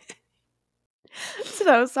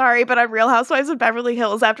 So sorry, but on Real Housewives of Beverly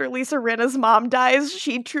Hills, after Lisa Rinna's mom dies,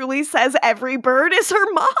 she truly says every bird is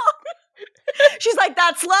her mom. She's like,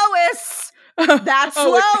 that's Lois. That's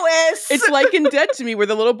Lois. It's like in Dead to Me, where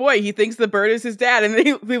the little boy, he thinks the bird is his dad, and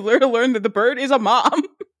they learn that the bird is a mom.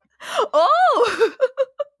 Oh.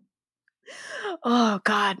 Oh,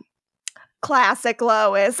 God. Classic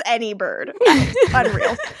Lois. Any bird.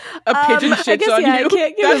 Unreal. A pigeon shits on you. I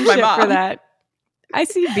can't give him my shit mom. for that. I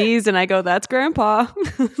see bees and I go, that's Grandpa.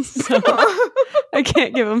 So I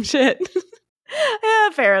can't give him shit. Yeah,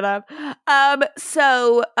 fair enough.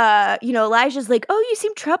 So Elijah's like, oh, you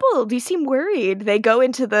seem troubled. You seem worried. They go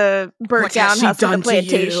into the burnt down house of the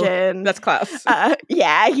plantation. That's Klaus.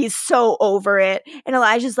 Yeah, he's so over it. And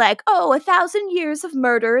Elijah's like, 1,000 years of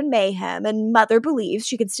murder and mayhem, and Mother believes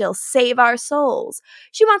she can still save our souls.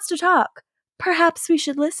 She wants to talk. Perhaps we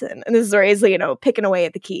should listen. And this is where he's, picking away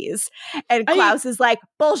at the keys. And Klaus is like,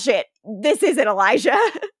 bullshit. This isn't Elijah.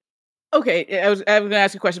 Okay, I was going to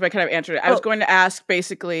ask a question, but I kind of answered it. I was going to ask,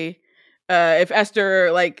 basically, if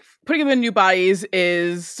Esther, putting them in new bodies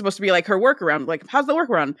is supposed to be, her workaround. How's the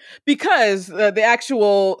workaround? Because the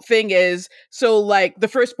actual thing is, the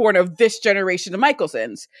firstborn of this generation of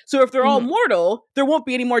Michelsons. So if they're all mortal, there won't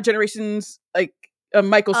be any more generations,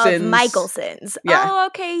 Michelsons. Of Michelsons. Yeah. Oh,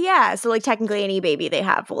 okay, yeah. So, technically any baby they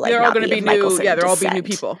have will, they're all going to be new. Michelson Yeah, they'll all descent. be new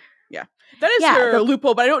people. Yeah. That is her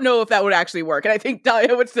loophole, but I don't know if that would actually work. And I think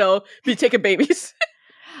Dahlia would still be taking babies.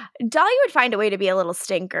 Dahlia would find a way to be a little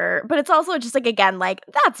stinker, but it's also just again,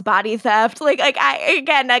 that's body theft.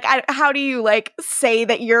 How do you say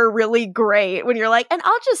that you're really great when you're and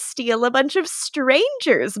I'll just steal a bunch of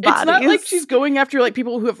strangers' bodies? It's not like she's going after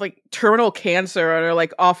people who have terminal cancer and are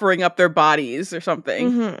offering up their bodies or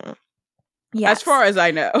something. Mm-hmm. Yes. As far as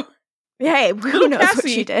I know. Hey, who knows what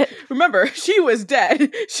she did? Remember, she was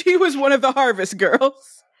dead. She was one of the Harvest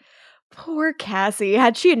Girls. Poor Cassie.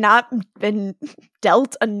 Had she not been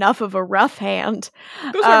dealt enough of a rough hand.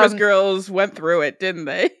 Those Harvest Girls went through it, didn't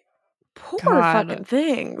they? Poor fucking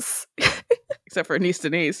things. Except for Niece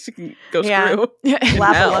Denise. She can go screw.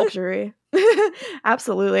 Laugh of luxury.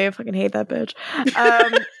 Absolutely. I fucking hate that bitch.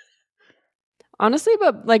 Honestly,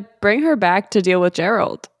 but bring her back to deal with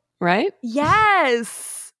Gerald, right?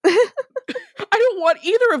 Yes. I don't want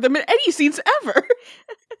either of them in any scenes ever.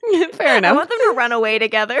 Fair enough. I want them to run away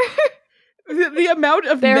together. The amount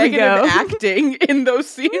of negative acting in those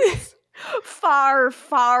scenes. Far,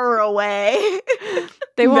 far away.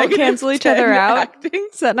 They won't cancel each other out. Acting.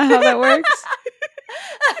 Is that not how that works?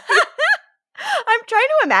 I'm trying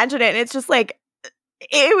to imagine it, and it's just like,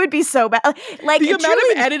 it would be so bad. Like the amount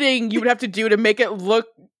of editing you would have to do to make it look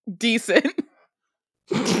decent.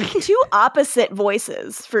 Two opposite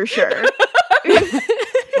voices, for sure.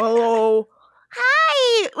 Oh,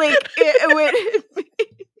 hi! Like, it would...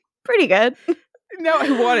 Pretty good. Now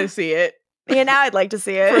I want to see it. Yeah, now I'd like to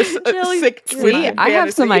see it. See, I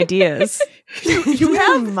have some ideas. You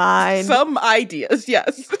have some ideas,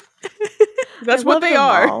 yes. That's what they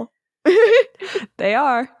are. They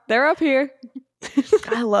are. They're up here.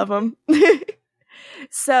 I love them.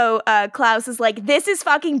 So Klaus is like, this is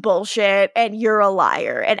fucking bullshit, and you're a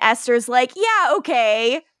liar. And Esther's like, yeah,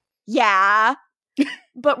 okay. Yeah.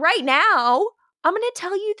 But right now, I'm going to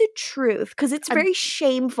tell you the truth, because it's very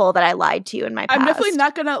shameful that I lied to you in my past. I'm definitely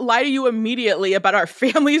not going to lie to you immediately about our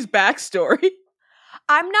family's backstory.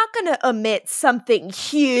 I'm not going to omit something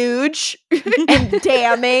huge and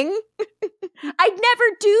damning. I'd never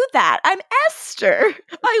do that. I'm Esther.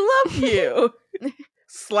 I love you.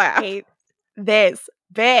 Slap. Hate this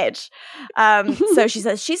bitch. So she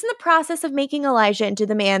says she's in the process of making Elijah into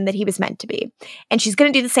the man that he was meant to be. And she's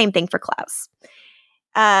going to do the same thing for Klaus.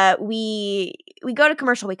 We go to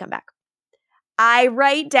commercial, we come back. I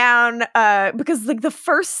write down, because like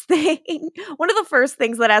one of the first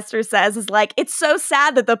things that Esther says is like, it's so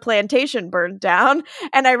sad that the plantation burned down.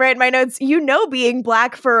 And I write in my notes, being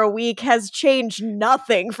black for a week has changed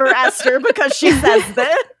nothing for Esther because she says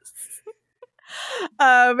this.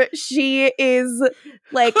 She is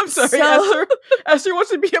like, I'm sorry, Esther wants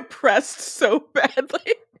to be oppressed so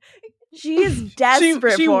badly. She is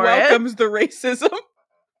desperate she for welcomes the racism.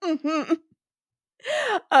 Mm-hmm.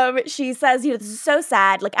 She says, this is so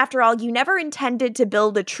sad. Like, after all, you never intended to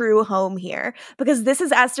build a true home here. Because this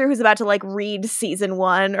is Esther who's about to, like, read season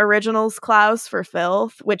 1 originals Klaus for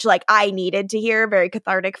Filth, which, like, I needed to hear. Very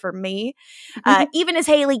cathartic for me. Even as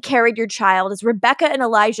Haley carried your child, as Rebecca and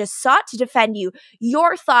Elijah sought to defend you,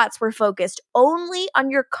 your thoughts were focused only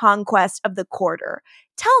on your conquest of the quarter.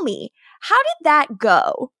 Tell me, how did that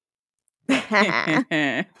go?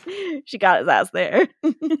 She got his ass there.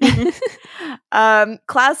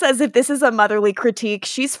 Klaus says if this is a motherly critique,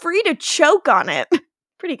 she's free to choke on it.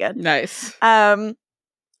 Pretty good. Nice. But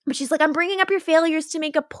she's like, I'm bringing up your failures to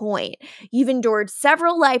make a point. You've endured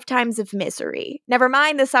several lifetimes of misery. Never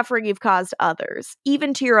mind the suffering you've caused others,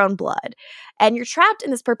 even to your own blood. And you're trapped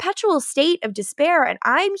in this perpetual state of despair, and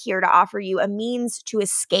I'm here to offer you a means to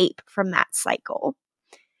escape from that cycle.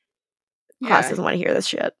 Klaus doesn't want to hear this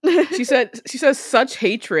shit. She says, such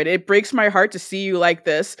hatred. It breaks my heart to see you like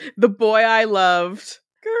this. The boy I loved.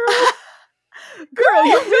 Girl,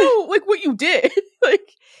 you know, like, what you did.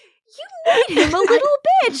 Like, you made him a little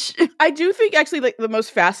bitch. I do think, actually, like, the most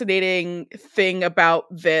fascinating thing about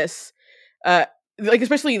this, like,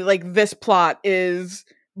 especially, like, this plot is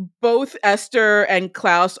both Esther and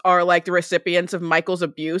Klaus are, like, the recipients of Michael's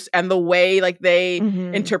abuse, and the way, like, they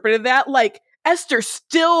interpreted that, like, Esther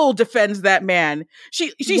still defends that man.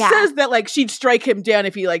 She says that, like, she'd strike him down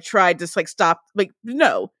if he, like, tried to, like, stop. Like,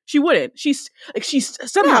 no, she wouldn't. She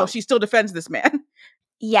still defends this man.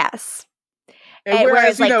 Yes. And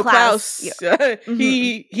whereas like, Klaus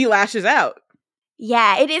he lashes out.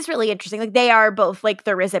 Yeah, it is really interesting. Like, they are both, like,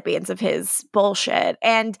 the recipients of his bullshit,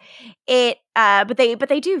 and it. But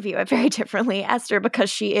they do view it very differently. Esther,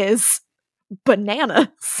 because she is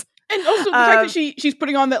bananas. And also the fact that she's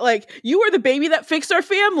putting on that, like, you are the baby that fixed our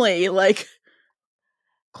family. Like,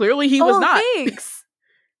 clearly he was not. Thanks.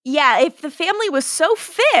 Yeah, if the family was so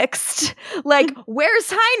fixed, like,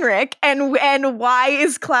 where's Heinrich and why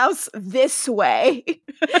is Klaus this way?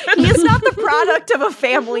 He is not the product of a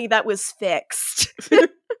family that was fixed.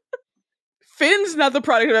 Finn's not the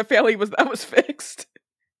product of a family that was fixed.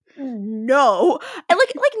 No. And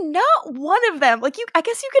like not one of them. Like, I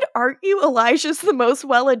guess you could argue Elijah's the most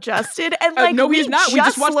well-adjusted, and like, no, he's not. We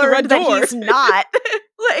just watched the Red Door. He's not.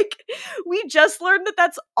 Like, we just learned that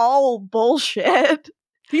that's all bullshit.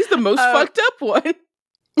 He's the most fucked up one.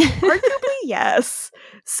 Arguably, yes.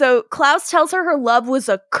 So Klaus tells her love was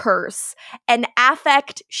a curse, an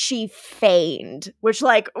affect she feigned, which,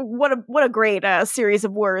 like, what a great series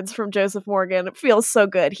of words from Joseph Morgan. It feels so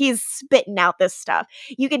good. He's spitting out this stuff.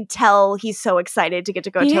 You can tell he's so excited to get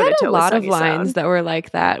to go toe to toe with Sunny Song. He had a lot of lines that were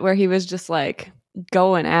like that, where he was just like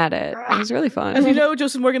going at it. It was really fun. As you know,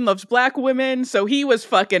 Joseph Morgan loves black women, so he was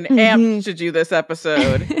fucking amped to do this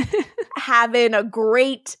episode. Having a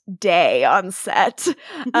great day on set.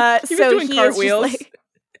 He was doing cartwheels. Is just, like,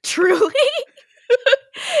 truly.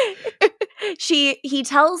 He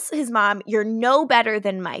tells his mom, "You're no better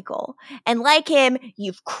than Michael. And like him,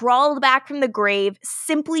 you've crawled back from the grave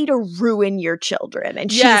simply to ruin your children."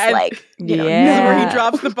 And she's like, this is where he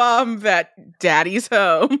drops the bomb that Daddy's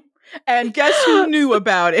home. And guess who knew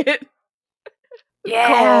about it?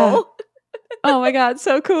 Yeah. Cole. Oh my God,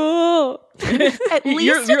 so cool. At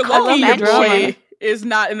least you're lucky your mention. boy is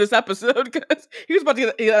not in this episode because he was about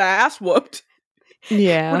to get ass whooped.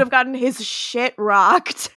 Yeah. would have gotten his shit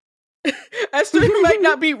rocked. Esther might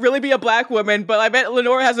not really be a black woman, but I bet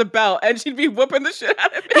Lenore has a belt and she'd be whooping the shit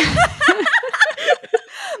out of it.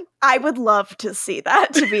 I would love to see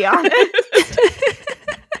that, to be honest.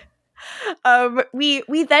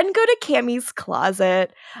 We then go to Cammie's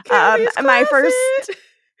closet. My first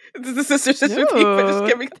This is the sister theme for just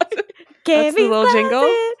Cammie closet. That's the little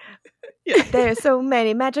jingle. Yeah. There's so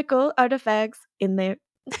many magical artifacts in there.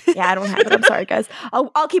 Yeah, I don't have it. I'm sorry, guys.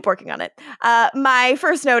 I'll keep working on it. My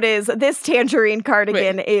first note is this tangerine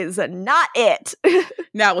cardigan is not it.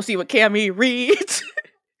 Now we'll see what Cammie reads.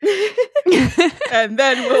 And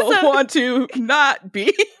then we'll want to not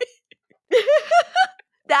be.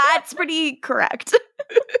 That's pretty correct.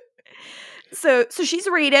 So she's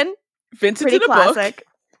reading. Vincent's Pretty in a classic. book.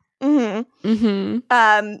 Mm-hmm.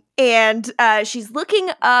 Mm-hmm. And she's looking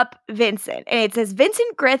up Vincent, and it says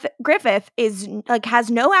Vincent Griffith is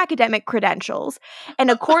has no academic credentials,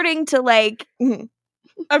 and according to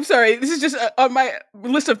I'm sorry, this is just on my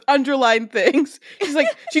list of underlined things. She's like,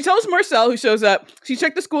 she tells Marcel, who shows up, she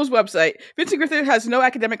checked the school's website. Vincent Griffith has no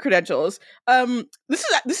academic credentials. This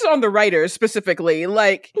is on the writers specifically.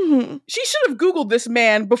 Like, she should have Googled this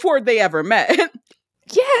man before they ever met.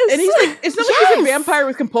 Yes. And he's like, it's not like he's a vampire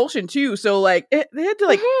with compulsion too. So like, they had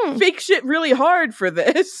to fake shit really hard for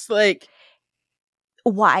this. Like,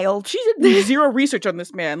 wild. She did zero research on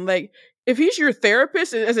this man. Like, if he's your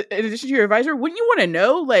therapist in addition to your advisor, wouldn't you want to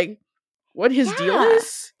know like what his deal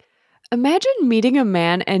is? Imagine meeting a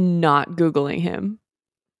man and not Googling him.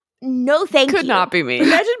 No, thank you. Could not be me.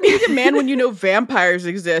 Imagine meeting a man when you know vampires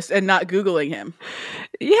exist and not Googling him.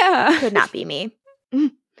 Yeah. Could not be me.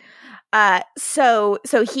 So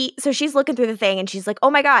she's looking through the thing and she's like, oh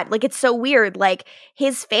my God, like it's so weird. Like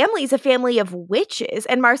his family's a family of witches.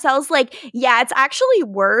 And Marcel's like, yeah, it's actually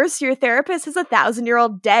worse. Your therapist has a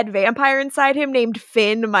 1,000-year-old dead vampire inside him named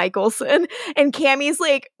Finn Michelson. And Cammie's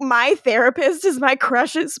like, my therapist is my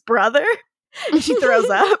crush's brother. And she throws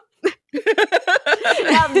up.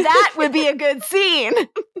 Now that would be a good scene.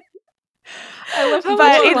 I love how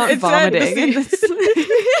much I want it's vomiting.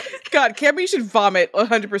 God, Cammie should vomit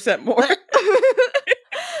 100% more. Well,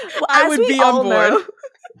 I would be on board.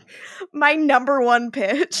 My number one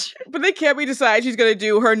pitch. But then Cammie decides she's going to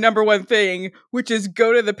do her number one thing, which is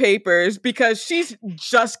go to the papers, because she's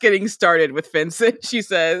just getting started with Vincent, she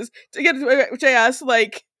says. Which I asked,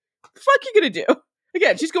 like, the fuck you going to do?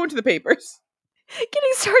 Again, she's going to the papers.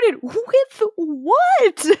 Getting started with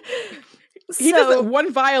what? He does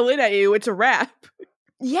one violin at you, it's a wrap.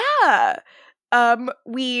 Yeah.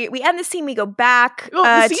 We end the scene, we go back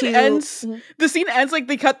the scene ends like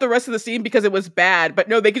they cut the rest of the scene because it was bad, but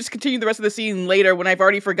no, they can just continue the rest of the scene later when I've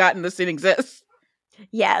already forgotten the scene exists.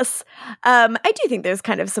 Yes. I do think there's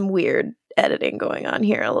kind of some weird editing going on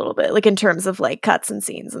here a little bit, like in terms of like cuts and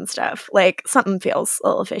scenes and stuff. Like something feels a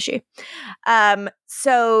little fishy.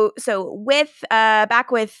 So with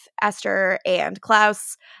back with Esther and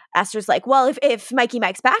Klaus, Esther's like, well, if Mikey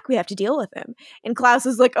Mike's back, we have to deal with him. And Klaus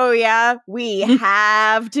is like, oh yeah, we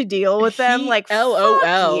have to deal with them. Like,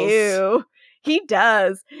 LOL. You. He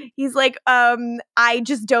does. He's like, I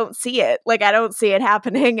just don't see it. Like, I don't see it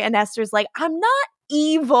happening. And Esther's like, I'm not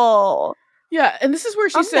evil. Yeah, and this is where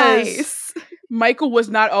she says, Michael was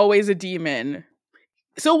not always a demon.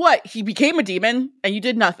 So what? He became a demon and you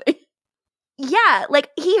did nothing. Yeah, like,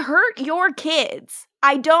 he hurt your kids.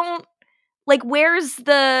 I don't, like, where's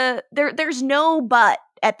the, there's no but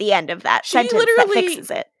at the end of that sentence that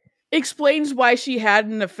fixes it. Explains why she had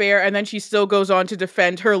an affair and then she still goes on to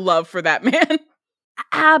defend her love for that man.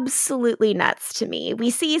 Absolutely nuts to me. We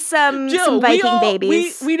see some Viking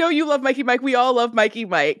babies. We know you love Mikey Mike. We all love Mikey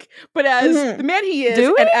Mike. But as the man he is,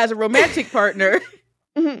 and as a romantic partner,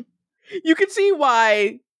 you can see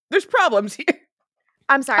why there's problems here.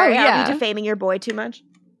 I'm sorry, are we defaming your boy too much?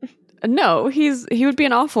 No, he would be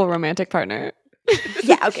an awful romantic partner.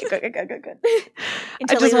 Yeah, okay, good.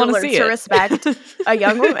 I just want to see to respect a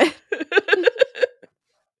young woman.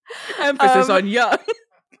 Emphasis on young.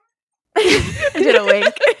 I did a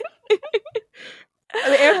wink.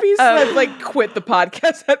 The Ampies have like quit the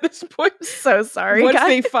podcast at this point. So sorry, once guys.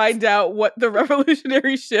 they find out what the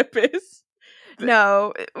revolutionary ship is.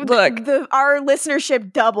 No, Look. Our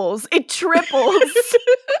listenership doubles. It triples.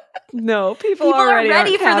 No, people are already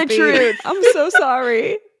ready aren't for the happy. truth. I'm so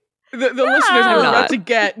sorry. The listeners I'm we're not. about to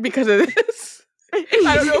get because of this.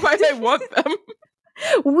 I don't know if I want them.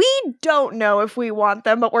 We don't know if we want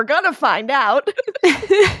them, but we're gonna find out.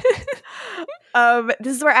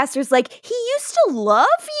 This is where Esther's like, he used to love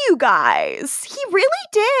you guys. He really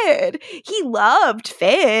did. He loved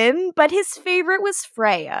Finn, but his favorite was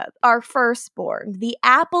Freya, our firstborn, the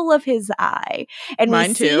apple of his eye. And Mine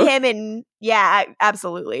we see too. him in, yeah,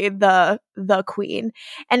 absolutely, the queen.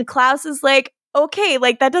 And Klaus is like, okay,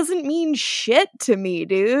 like that doesn't mean shit to me,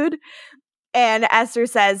 dude. And Esther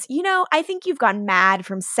says, I think you've gone mad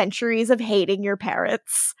from centuries of hating your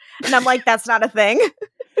parents. And I'm like, that's not a thing.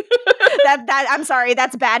 I'm sorry,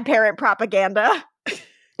 that's bad parent propaganda. I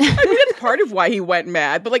mean, that's part of why he went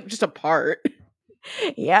mad, but like just a part.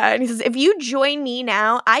 Yeah, and he says, if you join me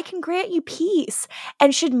now, I can grant you peace.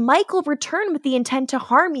 And should Michael return with the intent to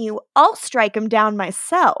harm you, I'll strike him down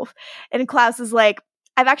myself. And Klaus is like,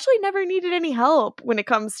 I've actually never needed any help when it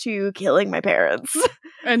comes to killing my parents.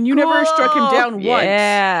 And you never struck him down once.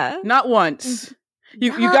 Yeah. Not once.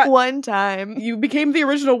 You Not got one time. You became the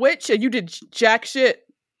original witch and you did jack shit.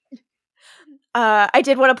 I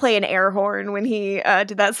did want to play an air horn when he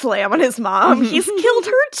did that slam on his mom. He's killed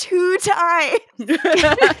her 2 times.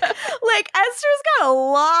 Like, Esther's got a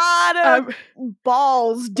lot of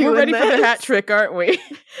balls doing We're ready this. for the hat trick, aren't we?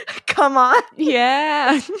 Come on.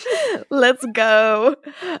 Yeah. Let's go.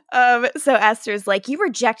 So Esther's like, you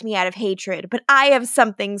reject me out of hatred, but I have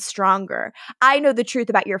something stronger. I know the truth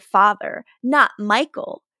about your father, not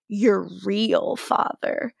Michael, your real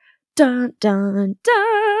father. Dun, dun,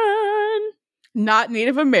 dun. Not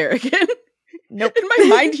Native American. Nope. In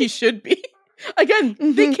my mind, he should be. Again,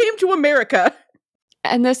 they came to America.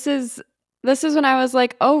 And this is when I was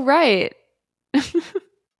like, oh, right. Look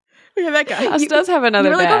at that guy. Klaus does have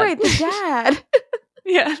another You were like, dad. all right, the dad.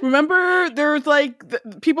 Yeah. Remember, there's like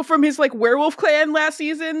people from his like werewolf clan last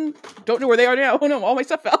season. Don't know where they are now. Oh no, all my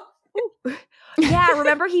stuff fell. Yeah,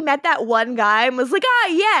 remember he met that one guy and was like,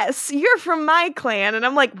 yes, you're from my clan. And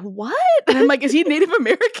I'm like, what? And I'm like, is he Native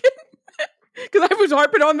American? Because I was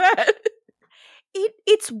harping on that.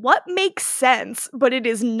 It's what makes sense, but it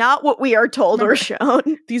is not what we are told or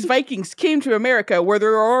shown. These Vikings came to America where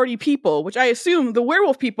there are already people, which I assume the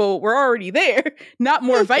werewolf people were already there, not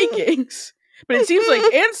more Vikings. But it seems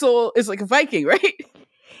like Ansel is like a Viking, right?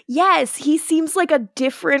 Yes, he seems like a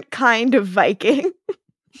different kind of Viking.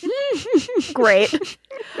 Great.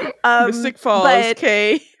 Mystic Falls, but-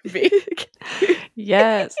 KB.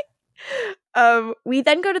 Yes. We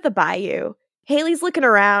then go to the bayou. Haley's looking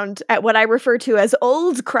around at what I refer to as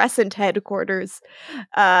Old Crescent headquarters.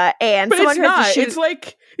 And But someone it's tries not. to shoot. It's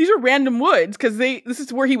like these are random woods because this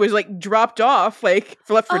is where he was like dropped off, like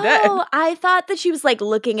for Left 4 Dead. Oh, I thought that she was like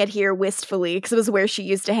looking at here wistfully because it was where she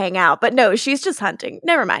used to hang out. But no, she's just hunting.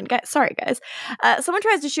 Never mind, guys. Sorry, guys. Someone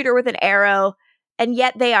tries to shoot her with an arrow, and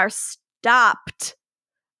yet they are stopped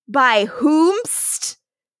by whomst?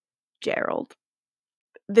 Gerald.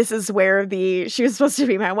 This is where the she was supposed to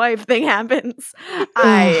be my wife thing happens.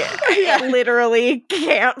 I literally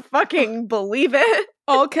can't fucking believe it.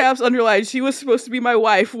 All caps underlined. She was supposed to be my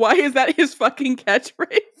wife. Why is that his fucking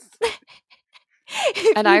catchphrase?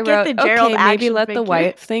 And I wrote, okay, maybe let the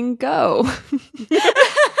wife thing go.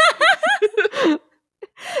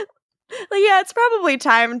 Yeah, it's probably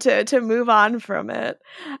time to move on from it.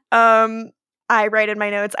 I write in my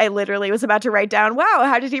notes, I literally was about to write down, wow,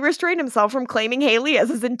 how did he restrain himself from claiming Haley as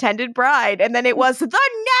his intended bride? And then it was the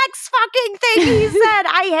next fucking thing he said.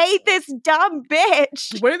 I hate this dumb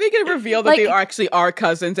bitch. When are they going to reveal that they actually are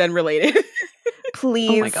cousins and related?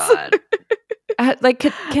 Please. Oh my god.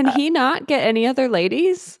 Can he not get any other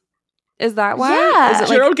ladies? Is that why? Yeah. Is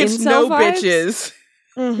it Gerald gets incel no vibes? bitches.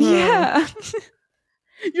 Mm-hmm. Yeah.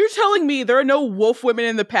 You're telling me there are no wolf women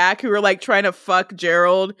in the pack who are like trying to fuck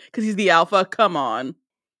Gerald because he's the alpha? Come on.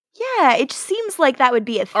 Yeah, it seems like that would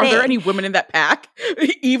be a thing. Are there any women in that pack?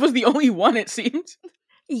 Eve was the only one, it seems.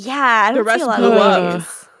 Yeah, I don't The rest see a lot blew of up.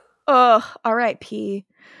 ladies. Ugh, R.I.P.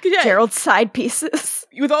 Yeah, Gerald's side pieces.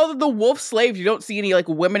 with all of the wolf slaves, you don't see any like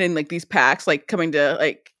women in like these packs like coming to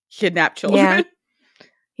like kidnap children.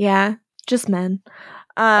 Yeah, just men.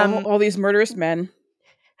 All these murderous men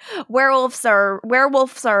Werewolves are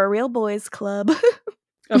a real boys club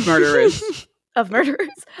of murderers. of murderers.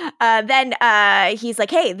 Then he's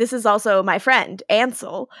like, hey, this is also my friend,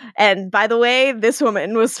 Ansel. And by the way, this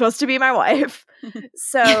woman was supposed to be my wife.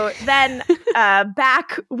 So then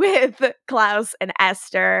back with Klaus and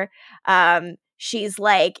Esther, she's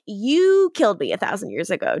like, you killed me 1,000 years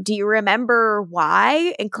ago. Do you remember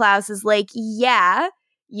why? And Klaus is like, yeah,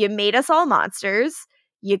 you made us all monsters.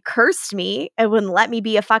 You cursed me and wouldn't let me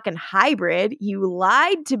be a fucking hybrid. You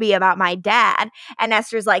lied to me about my dad. And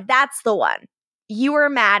Esther's like, that's the one. You were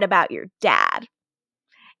mad about your dad.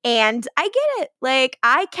 And I get it. Like,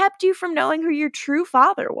 I kept you from knowing who your true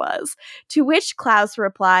father was. To which Klaus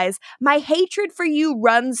replies, my hatred for you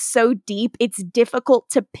runs so deep, it's difficult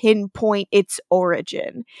to pinpoint its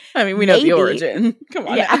origin. I mean, we know the origin. Come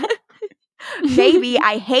on. Yeah. Maybe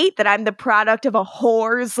I hate that I'm the product of a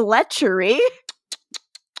whore's lechery.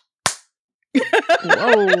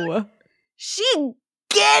 Whoa. She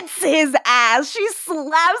gets his ass. She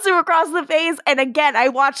slaps him across the face. And again, I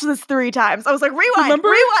watched this 3 times. I was like,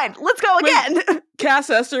 rewind. Let's go again. Cass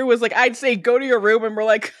Esther was like, I'd say go to your room. And we're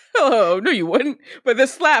like, oh, no, you wouldn't. But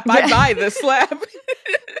this slap, I'd buy this slap.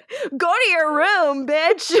 Go to your room,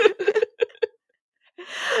 bitch.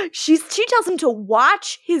 She tells him to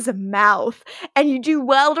watch his mouth. And you do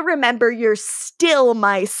well to remember you're still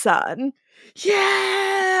my son.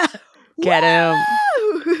 Yeah. Get him.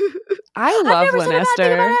 I love Lynn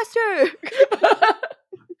Esther.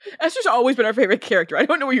 Esther's always been our favorite character. I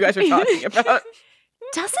don't know what you guys are talking about.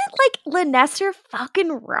 Doesn't, Lynn Esther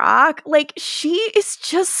fucking rock? Like, she is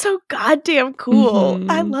just so goddamn cool.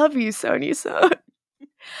 Mm-hmm. I love you, Sonia Son.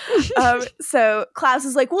 So Klaus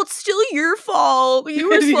is like, well, it's still your fault. You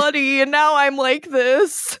were slutty, and now I'm like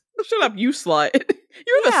this. Shut up, you slut.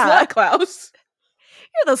 You're the slut, Klaus.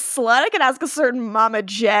 You're the slut. I can ask a certain Mama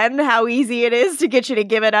Jen how easy it is to get you to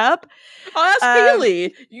give it up. I'll ask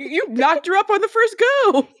Haley. You knocked her up on the first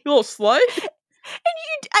go, you little slut.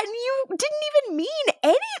 And you didn't even mean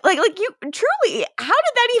any, like you truly, how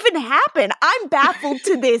did that even happen? I'm baffled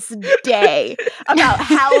to this day about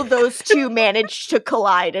how those two managed to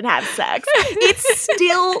collide and have sex. It's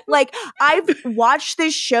still, I've watched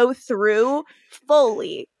this show through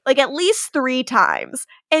fully, at least 3 times.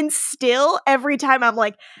 And still, every time I'm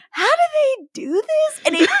like, how do they do this?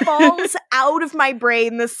 And it falls out of my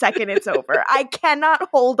brain the second it's over. I cannot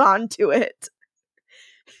hold on to it.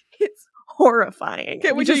 It's horrifying.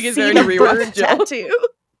 Can't wait till you get there and rewatch tattoo.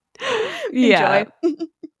 Yeah.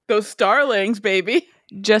 Those starlings, baby.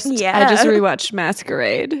 I just rewatched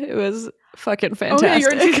Masquerade. It was fucking fantastic. Oh, yeah,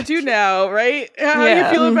 you're in season 2 now, right? How do you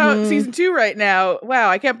feel about season 2 right now? Wow,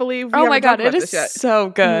 I can't believe we haven't talked about this yet. It is so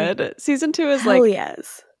good. Mm-hmm. Season 2 is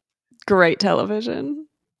great television.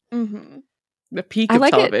 Mm-hmm. The peak of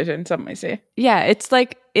television, some might say. Yeah, it's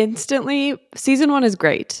instantly, season 1 is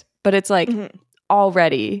great, but it's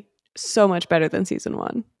already so much better than season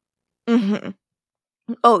 1. Mm-hmm.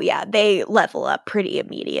 Oh yeah, they level up pretty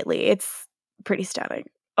immediately. It's pretty stunning.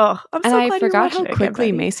 Oh, I'm so glad I forgot how quickly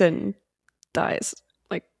again, Mason dies.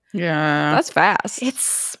 Yeah, that's fast.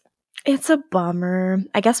 It's a bummer.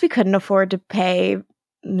 I guess we couldn't afford to pay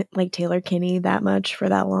Taylor Kinney that much for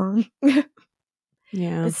that long.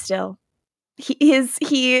 Yeah, but still, he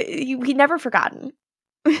never forgotten.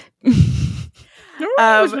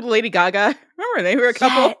 Remember was with Lady Gaga? Remember they were a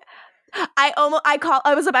couple? Yeah.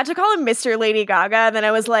 I was about to call him Mr. Lady Gaga, and then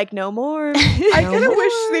I was like, no more. I kind of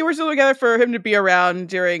wish they were still together for him to be around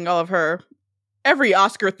during all of every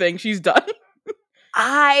Oscar thing she's done.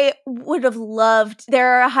 I would have loved.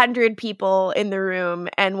 There are 100 people in the room,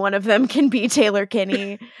 and one of them can be Taylor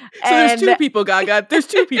Kinney. So there's 2 people, Gaga. There's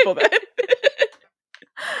 2 people then.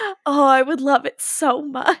 Oh, I would love it so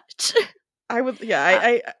much. I would. Yeah,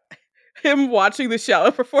 I him watching the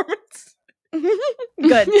Shallow performance.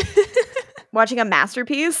 Good. Watching a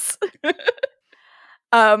masterpiece.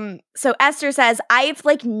 So Esther says, I've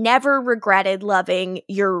never regretted loving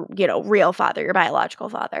your, real father, your biological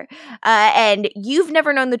father. And you've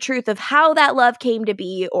never known the truth of how that love came to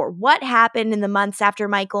be or what happened in the months after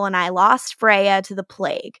Michael and I lost Freya to the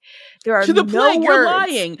plague. There are no plague.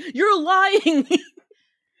 words. You're lying.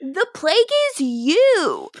 The plague is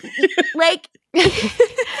you.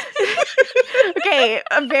 Okay,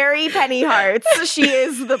 very Penny Hearts. She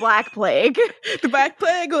is the Black Plague. The Black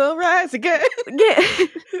Plague will rise again.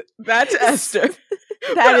 That's Esther.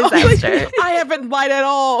 That is Esther. I haven't lied at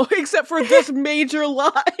all, except for this major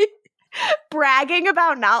lie. Bragging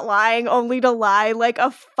about not lying, only to lie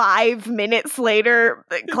 5 minutes later.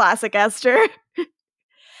 Classic Esther.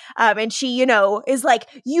 And she, is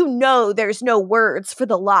there's no words for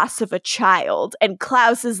the loss of a child. And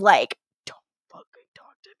Klaus is like, don't fucking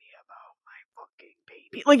talk to me about my fucking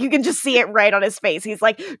baby. You can just see it right on his face. He's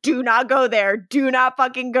like, do not go there. Do not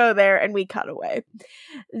fucking go there. And we cut away.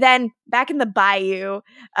 Then back in the bayou,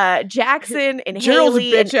 Jackson and Gerald's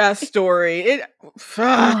Haley. bitch-ass story.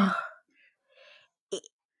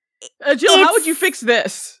 Jill, how would you fix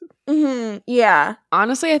this? Yeah.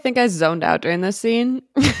 Honestly, I think I zoned out during this scene.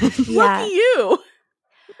 Lucky you.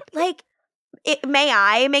 Like, may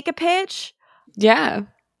I make a pitch? Yeah.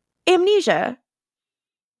 Amnesia.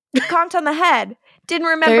 Conked on the head. Didn't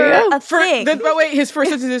remember a thing. But wait, his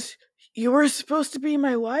first sentence is, "You were supposed to be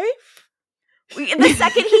my wife?" The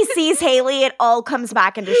second he sees Haley, it all comes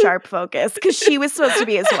back into sharp focus because she was supposed to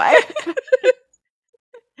be his wife.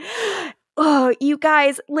 Oh, you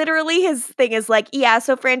guys, literally his thing is like, yeah,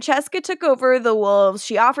 so Francesca took over the wolves.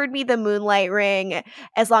 She offered me the moonlight ring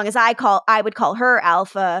as long as I would call her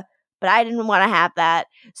Alpha, but I didn't want to have that.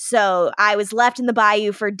 So I was left in the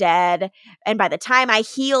bayou for dead. And by the time I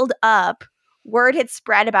healed up, word had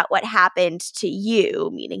spread about what happened to you,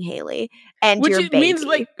 meaning Haley, and your baby. Which means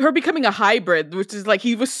like her becoming a hybrid, which is like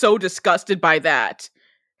he was so disgusted by that.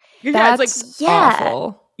 That's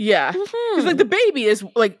awful. Yeah. Because like the baby is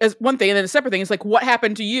like as one thing, and then a separate thing is like what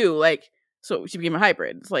happened to you? Like, so she became a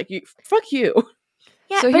hybrid. It's like fuck you.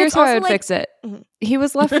 Yeah, so here's how I would fix it. He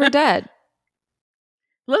was left for dead.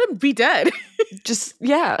 Let him be dead. Just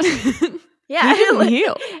yeah. Yeah. He didn't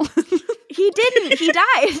heal. He didn't. He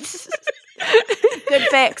died. Good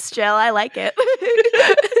fix, Jill. I like it.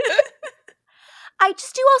 I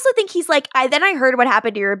just do also think he's like, I heard what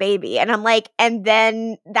happened to your baby. And I'm like, and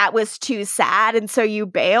then that was too sad. And so you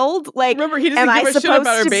bailed? Like, remember, he doesn't give a shit about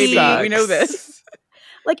our baby. We know this.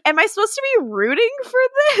 Like, am I supposed to be rooting for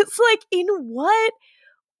this? Like, in what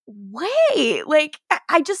way? Like,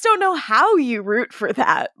 I just don't know how you root for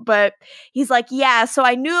that. But he's like, yeah, so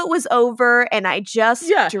I knew it was over and I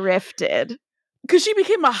just drifted. Because she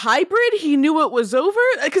became a hybrid, he knew it was over.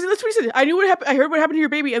 Because that's what he said. I knew what happened. I heard what happened to your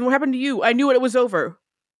baby, and what happened to you. I knew it was over.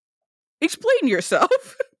 Explain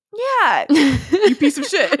yourself. Yeah, you piece of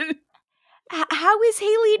shit. How is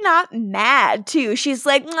Haley not mad too? She's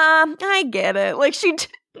like, nah, I get it. Like she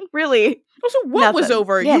really. Also, what was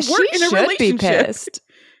over? Yeah, you weren't in a relationship. Be pissed.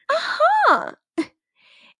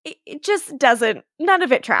 It just doesn't, none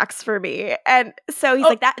of it tracks for me. And so he's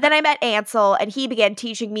like that. Then I met Ansel and he began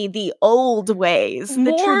teaching me the old ways,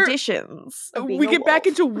 the traditions. We get back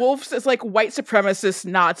into wolves as like white supremacist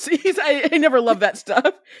Nazis. I never love that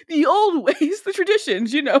stuff. The old ways, the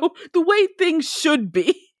traditions, you know, the way things should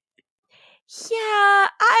be. Yeah,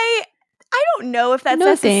 I don't know if that's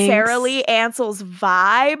necessarily Ansel's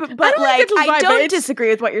vibe, but I don't disagree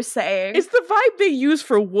with what you're saying. It's the vibe they use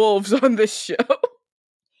for wolves on this show.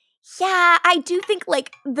 Yeah, I do think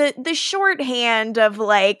like the shorthand of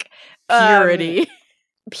like purity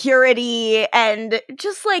and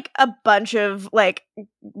just like a bunch of like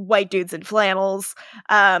white dudes in flannels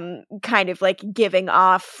kind of like giving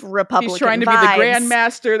off Republican He's trying to vibes. be the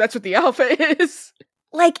grandmaster. That's what the alpha is.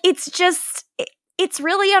 Like it's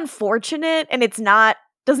really unfortunate and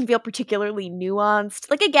doesn't feel particularly nuanced.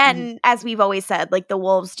 Like again, as we've always said, like the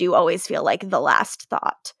wolves do always feel like the last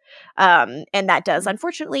thought. And that does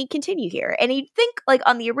unfortunately continue here. And you'd think like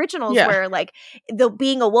on the originals where like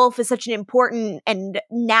being a wolf is such an important and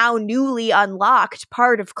now newly unlocked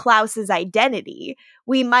part of Klaus's identity,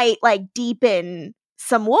 we might like deepen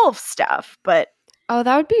some wolf stuff, but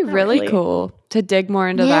that would be really cool to dig more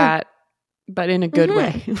into that, but in a good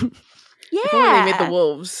way. Yeah. If only they made the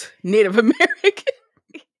wolves Native American.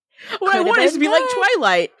 What I want is to be like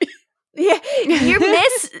Twilight. Yeah,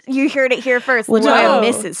 you heard it here first. LaToya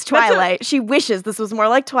misses Twilight. She wishes this was more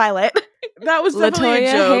like Twilight. That was definitely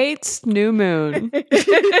a joke. LaToya hates New Moon.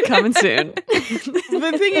 Coming soon.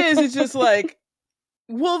 The thing is, it's just like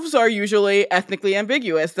wolves are usually ethnically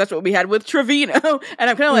ambiguous. That's what we had with Trevino. And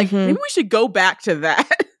I'm kind of like, maybe we should go back to that.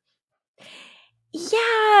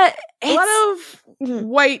 Yeah. A lot of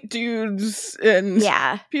white dudes and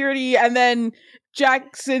purity, and then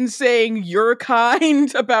Jackson saying you're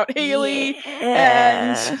kind about Haley.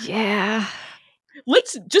 And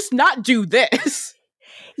let's just not do this.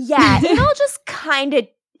 Yeah, it all just kind of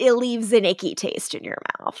leaves an icky taste in your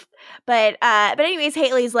mouth. But anyways,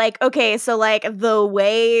 Haley's like, okay, so like the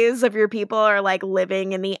ways of your people are like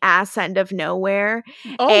living in the ass end of nowhere.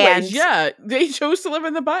 Always, they chose to live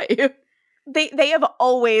in the bayou. They have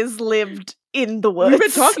always lived in the woods. We've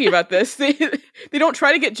been talking about this. They don't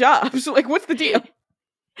try to get jobs. Like, what's the deal?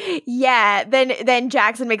 Yeah, then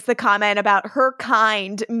Jackson makes the comment about her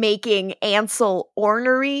kind making Ansel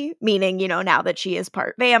ornery, meaning, you know, now that she is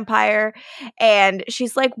part vampire. And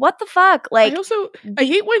she's like, what the fuck? Like, I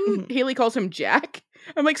hate when Haley calls him Jack.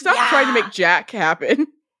 I'm like, stop trying to make Jack happen.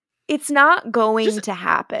 It's not going to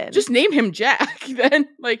happen. Just name him Jack, then.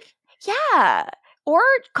 Like, yeah. Or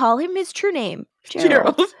call him his true name,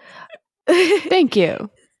 Gerald. Thank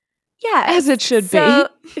you. Yeah. As it should be.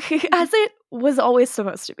 As it was always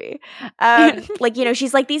supposed to be. Like, you know,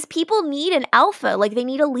 she's like, these people need an alpha. Like, they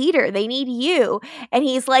need a leader. They need you. And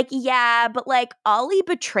he's like, yeah, but like, Ollie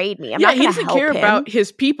betrayed me. I'm not going to help him. He doesn't care about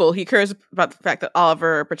his people. He cares about the fact that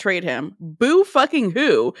Oliver betrayed him. Boo fucking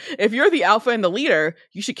who? If you're the alpha and the leader,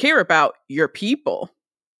 you should care about your people.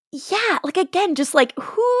 Yeah, like, again, just like,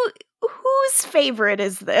 whose favorite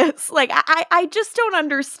is this? Like, I just don't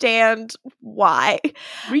understand why.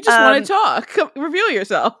 We just want to talk. Come, reveal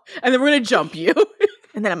yourself. And then we're going to jump you.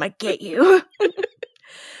 And then I'm going to get you.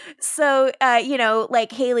 So, you know,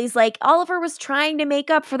 like, Haley's like, Oliver was trying to make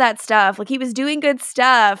up for that stuff. Like, he was doing good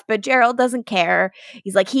stuff, but Gerald doesn't care.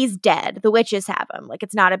 He's like, he's dead. The witches have him. Like,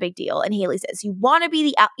 it's not a big deal. And Haley says, you don't want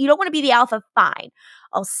to be the alpha? Fine.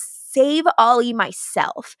 I'll save Ollie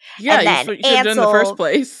myself. Yeah, and then you should have done in the first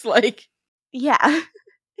place. Like, yeah.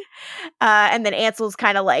 And then Ansel's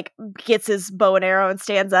kind of like gets his bow and arrow and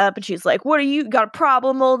stands up, and she's like, what are you, got a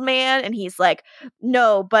problem, old man? And he's like,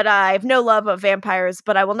 no, but I've no love of vampires,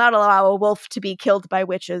 but I will not allow a wolf to be killed by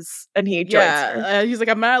witches. And he joins her. He's like,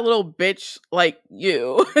 I'm not a little bitch like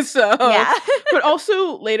you. So, yeah. But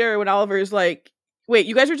also later when Oliver's like, wait,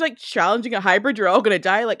 you guys are like challenging a hybrid, you're all gonna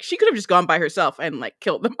die? Like, she could have just gone by herself and like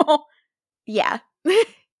killed them all. Yeah.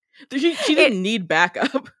 She didn't need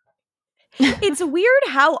backup. It's weird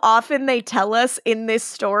how often they tell us in this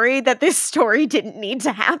story that this story didn't need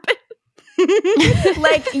to happen.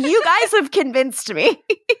 Like, you guys have convinced me.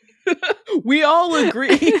 We all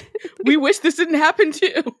agree. We wish this didn't happen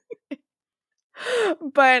too.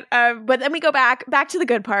 But then we go back to the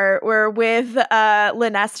good part. We're with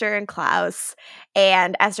Lynn, Esther, and Klaus,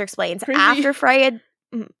 and Esther explains crazy. After Freya.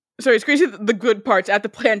 Sorry, it's crazy. The good parts at the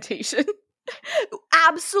plantation.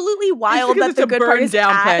 Absolutely wild that the good part is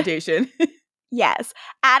down plantation. Yes,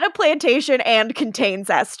 at a plantation and contains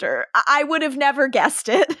Esther. I would have never guessed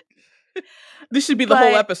it. This should be the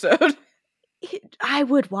whole episode. I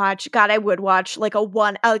would watch like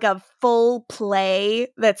a full play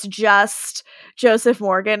that's just Joseph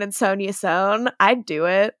Morgan and Sonia Sohn. I'd do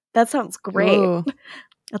it. That sounds great. Ooh.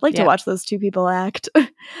 I'd like to watch those two people act.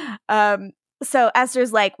 So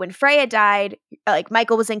Esther's like, when Freya died, like,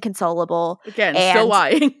 Michael was inconsolable. Again, still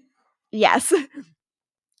lying. Yes.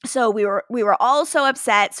 So we were all so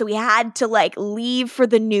upset, so we had to like leave for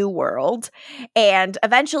the new world. And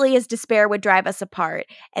eventually his despair would drive us apart.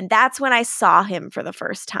 And that's when I saw him for the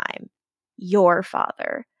first time. Your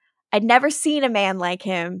father. I'd never seen a man like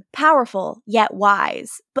him, powerful yet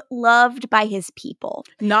wise, but loved by his people.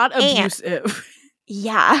 Not abusive.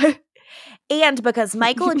 Yeah. And because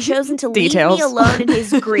Michael had chosen to leave me alone in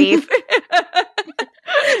his grief.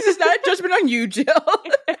 This is not a judgment on you, Jill.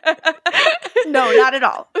 No, not at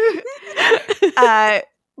all.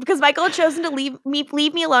 Because Michael had chosen to leave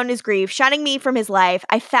me alone in his grief, shunning me from his life,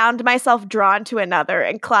 I found myself drawn to another.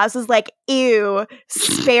 And Klaus is like, ew,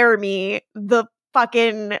 spare me the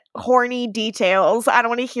fucking horny details. I don't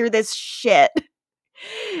want to hear this shit.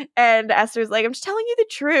 And Esther's like, I'm just telling you the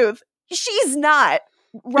truth. She's not.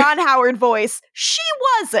 Ron Howard voice. She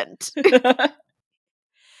wasn't.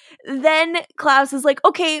 Then Klaus is like,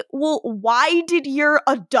 okay, well, why did your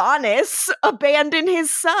Adonis abandon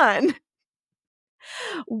his son?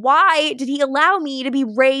 Why did he allow me to be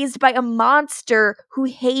raised by a monster who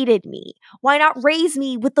hated me? Why not raise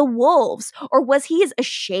me with the wolves? Or was he as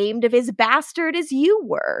ashamed of his bastard as you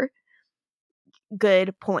were?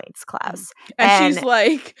 Good points, Klaus. And she's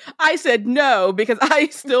like, I said no because I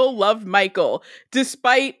still loved Michael,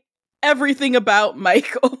 despite everything about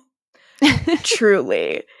Michael.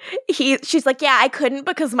 Truly. She's like, yeah, I couldn't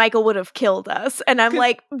because Michael would have killed us. And I'm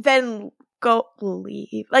like, then go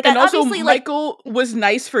leave. Like, and also Michael was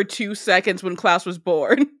nice for 2 seconds when Klaus was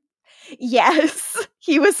born. Yes.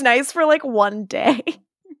 He was nice for like 1 day.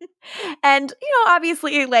 And, you know,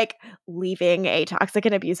 obviously, like, leaving a toxic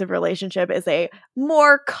and abusive relationship is a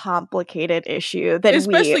more complicated issue than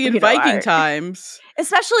especially in Viking times.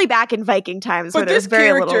 Especially back in Viking times where there's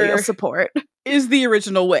very little real support. Is the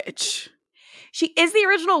original witch. She is the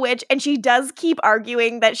original witch, and she does keep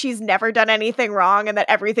arguing that she's never done anything wrong and that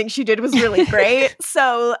everything she did was really great.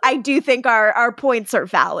 So I do think our points are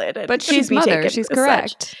valid. But she's mother. She's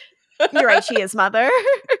correct. You're right. She is mother.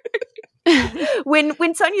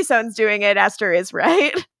 When Sonia Sohn's doing it, Esther is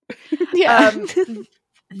right. Yeah.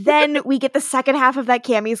 Then we get the second half of that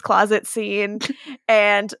Cammy's closet scene,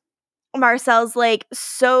 and Marcel's like,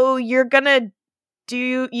 so you're gonna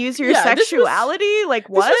use your sexuality? Like,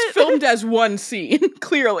 what? This was filmed as one scene,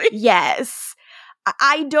 clearly. Yes.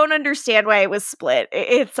 I don't understand why it was split.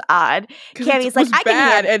 It's odd. Cammy's like, I can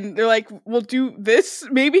bad, and they're like, we'll do this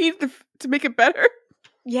maybe to make it better.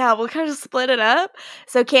 Yeah, we'll kind of split it up.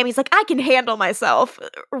 So Cammy's like, I can handle myself.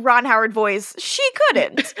 Ron Howard voice, she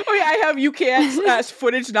couldn't. Oh yeah, I have you can't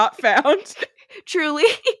footage not found. Truly.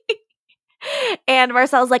 And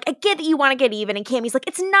Marcel's like, I get that you want to get even. And Cammy's like,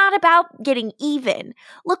 it's not about getting even.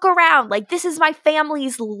 Look around. Like, this is my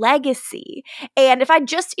family's legacy. And if I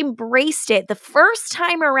just embraced it the first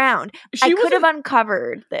time around, I could have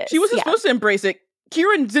uncovered this. She wasn't supposed to embrace it.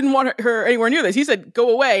 Kieran didn't want her anywhere near this. He said, go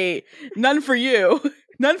away. None for you.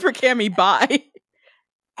 None for Cammy. Bye.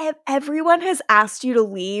 Everyone has asked you to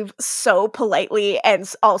leave so politely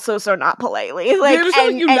and also so not politely. Like, they're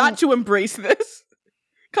telling you not to embrace this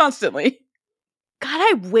constantly. God,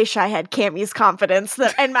 I wish I had Cammy's confidence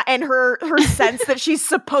that and her sense that she's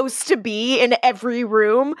supposed to be in every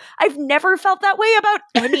room. I've never felt that way about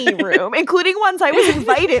any room, including ones I was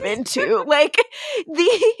invited into. Like,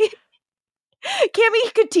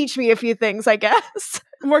 Cammy could teach me a few things, I guess.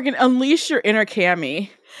 Morgan, unleash your inner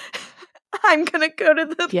Cammy. I'm gonna go to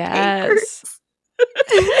the papers.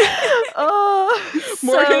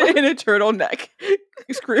 Morgan in a turtleneck,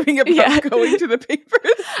 screaming about going to the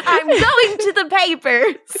papers. I'm going to the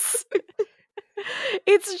papers.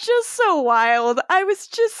 It's just so wild. I was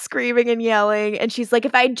just screaming and yelling, and she's like,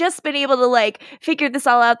 if I'd just been able to, like, figure this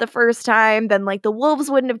all out the first time, then, like, the wolves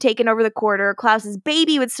wouldn't have taken over the quarter. Klaus's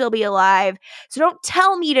baby would still be alive. So don't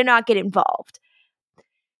tell me to not get involved.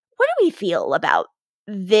 What do we feel about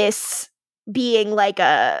this being like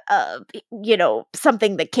a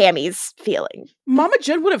something that Cammy's feeling? Mama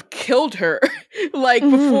Jen would have killed her, like,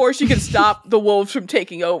 before she could stop the wolves from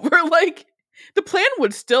taking over. Like, the plan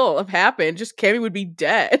would still have happened, just Cammy would be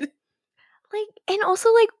dead. Like, and also,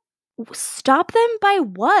 like, stop them by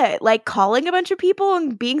what? Like, calling a bunch of people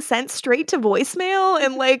and being sent straight to voicemail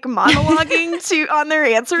and, like, monologuing on their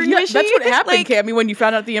answering machine? That's what happened, like, Cammy, when you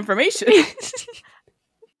found out the information.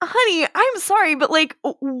 Honey, I'm sorry, but, like,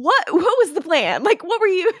 what was the plan? Like, what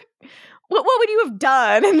would you have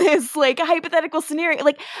done in this, like, hypothetical scenario?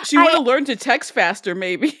 Like, she would have learned to text faster,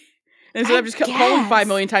 maybe, instead of just calling 5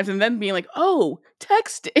 million times and then being like, oh,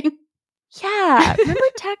 texting. Yeah, remember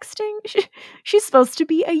texting? She's supposed to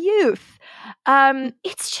be a youth.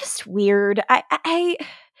 It's just weird. I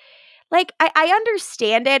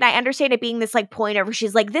understand it. I understand it being this, like, point over.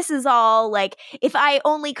 She's like, this is all, like, if I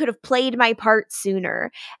only could have played my part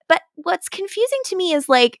sooner. But what's confusing to me is,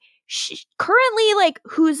 like, currently, like,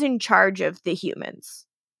 who's in charge of the humans?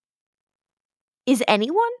 Is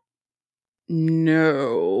anyone?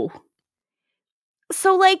 No.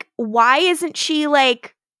 So, like, why isn't she,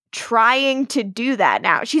 like, trying to do that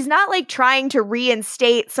now? She's not, like, trying to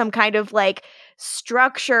reinstate some kind of, like,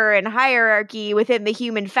 structure and hierarchy within the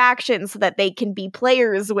human faction so that they can be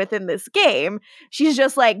players within this game. She's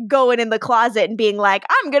just, like, going in the closet and being like,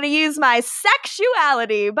 I'm gonna use my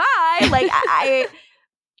sexuality, bye. Like,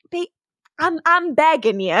 I'm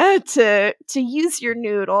begging you to use your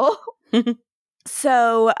noodle.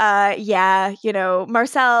 So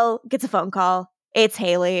Marcel gets a phone call. It's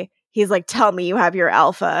Haley. He's like, tell me you have your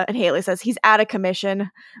alpha. And Haley says, he's out of commission,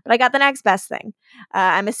 but I got the next best thing.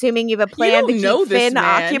 I'm assuming you have a plan to keep Finn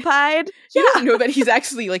occupied. You don't know that he's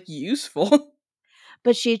actually, like, useful.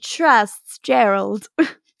 But she trusts Gerald.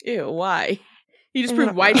 Ew, why? He just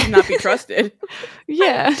proved why he should not be trusted.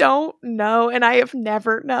 Yeah. I don't know, and I have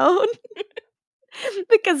never known.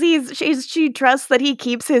 Because she trusts that he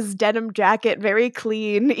keeps his denim jacket very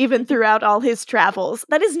clean even throughout all his travels.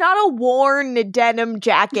 That is not a worn denim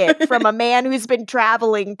jacket from a man who's been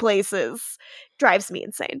traveling places. Drives me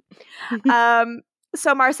insane.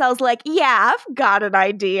 So Marcel's like, yeah, I've got an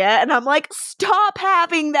idea. And I'm like, stop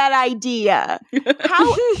having that idea.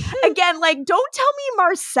 How, again, like, don't tell me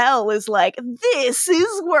Marcel is like, this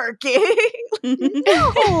is working.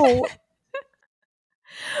 No.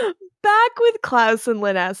 Back with Klaus and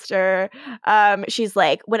Lynester, she's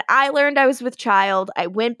like, when I learned I was with child, I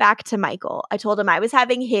went back to Michael. I told him I was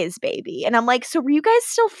having his baby. And I'm like, so were you guys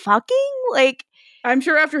still fucking? Like, I'm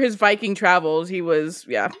sure after his Viking travels, he was,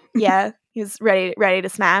 yeah. Yeah, he was ready to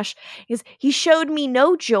smash. He showed me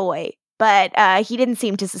no joy, but he didn't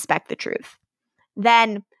seem to suspect the truth.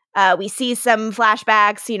 Then we see some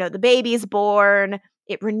flashbacks, the baby's born.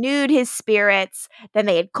 It renewed his spirits. Then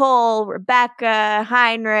they had Cole, Rebecca,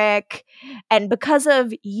 Heinrich. And because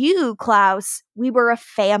of you, Klaus, we were a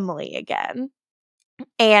family again.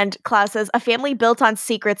 And Klaus says, a family built on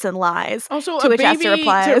secrets and lies. Also, to a which baby Esther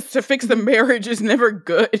replies, to fix the marriage is never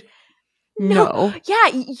good. No. Yeah,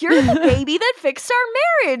 you're the baby that fixed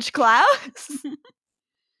our marriage, Klaus.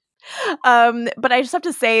 But I just have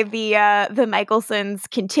to say the Michelsons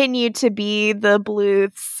continue to be the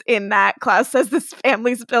Bluths in that Klaus says this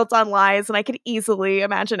family's built on lies, and I could easily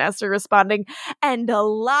imagine Esther responding, and a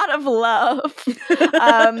lot of love.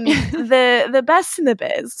 The best in the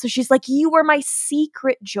biz. So she's like, you were my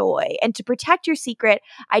secret joy, and to protect your secret,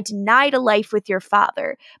 I denied a life with your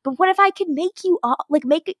father. But what if I could make you all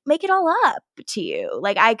make it all up to you?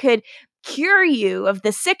 Like I could cure you of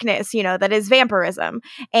the sickness, that is vampirism.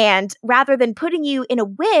 And rather than putting you in a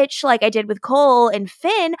witch like I did with Cole and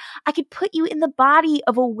Finn, I could put you in the body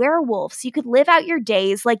of a werewolf so you could live out your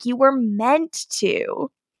days like you were meant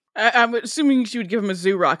to. I'm assuming she would give him a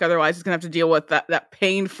zoo rock, otherwise he's gonna have to deal with that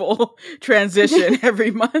painful transition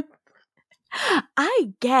every month.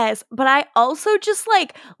 I guess, but I also just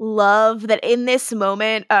love that in this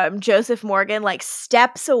moment, Joseph Morgan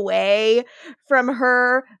steps away from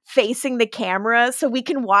her facing the camera so we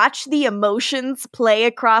can watch the emotions play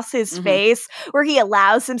across his face, where he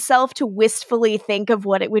allows himself to wistfully think of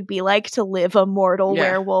what it would be like to live a mortal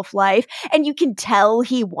werewolf life. And you can tell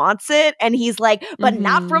he wants it, and he's like, but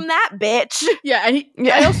not from that bitch. Yeah, and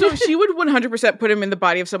she would 100% put him in the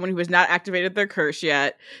body of someone who has not activated their curse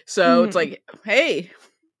yet. So it's like, hey,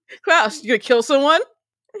 Klaus, you gonna kill someone?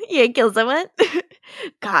 Yeah, kill someone.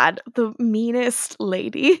 God, the meanest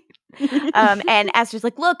lady. And Esther's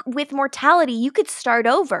like, look, with mortality, you could start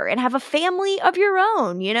over and have a family of your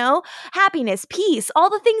own, happiness, peace, all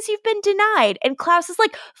the things you've been denied. And Klaus is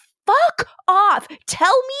like, fuck off.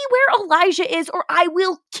 Tell me where Elijah is or I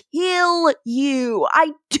will kill you.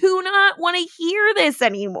 I do not want to hear this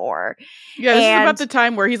anymore. Yeah, this is about the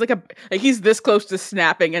time where he's he's this close to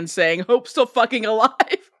snapping and saying, Hope's still fucking alive.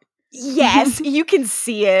 Yes, you can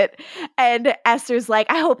see it. And Esther's like,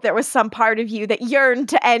 I hope there was some part of you that yearned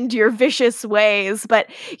to end your vicious ways, but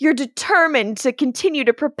you're determined to continue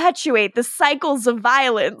to perpetuate the cycles of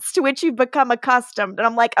violence to which you've become accustomed. And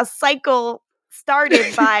I'm like, a cycle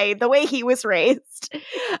started by the way he was raised.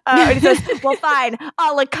 And he says, well, fine,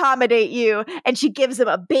 I'll accommodate you. And she gives him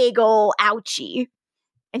a big ol' ouchie.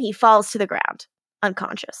 And he falls to the ground,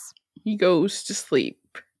 unconscious. He goes to sleep.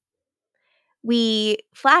 We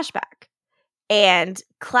flashback, and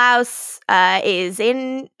Klaus is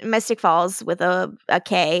in Mystic Falls with a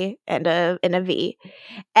K and a V,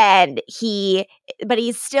 and but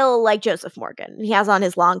he's still like Joseph Morgan. He has on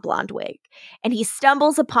his long blonde wig, and he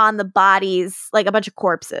stumbles upon the bodies, like a bunch of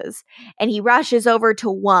corpses, and he rushes over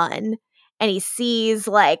to one, and he sees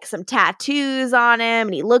some tattoos on him,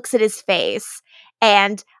 and he looks at his face,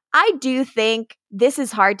 and I do think this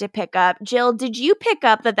is hard to pick up. Jill, did you pick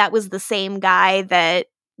up that was the same guy that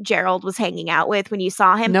Gerald was hanging out with when you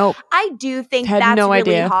saw him? Nope. I do think that's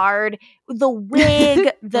really hard. The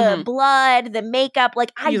wig, the blood, the makeup,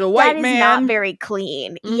 he's a white man. Is not very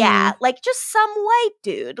clean. Yeah, just some white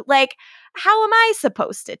dude. How am I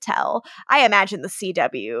supposed to tell? I imagine the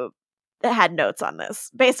CW had notes on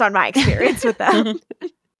this based on my experience with them.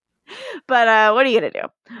 But what are you going to do?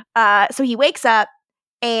 So he wakes up.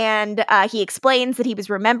 And he explains that he was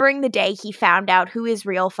remembering the day he found out who his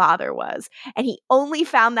real father was. And he only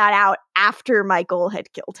found that out after Michael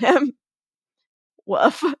had killed him.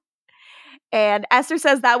 Woof. And Esther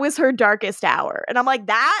says that was her darkest hour. And I'm like,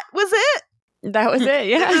 that was it? That was it,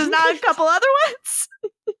 yeah. There's not a couple other ones?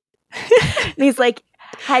 And he's like,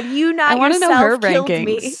 had you not I yourself know her killed rankings.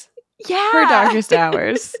 Me? Yeah. Her darkest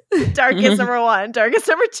hours. Darkest number 1, darkest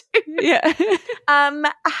number 2. Yeah.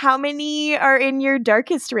 How many are in your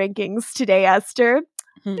darkest rankings today, Esther?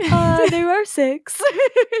 There are 6.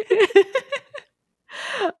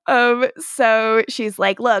 So she's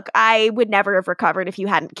like, look, I would never have recovered if you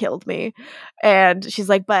hadn't killed me. And she's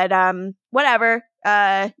like, but whatever.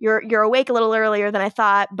 You're awake a little earlier than I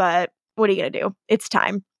thought, but what are you gonna do? It's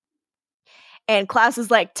time. And Klaus is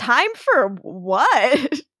like, time for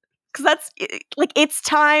what? Because that's it's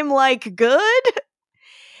time good.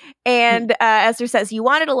 And Esther says, you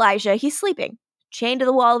wanted Elijah. He's sleeping, chained to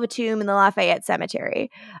the wall of a tomb in the Lafayette Cemetery.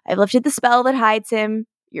 I've lifted the spell that hides him.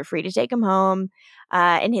 You're free to take him home.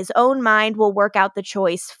 And his own mind will work out the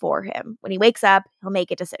choice for him. When he wakes up, he'll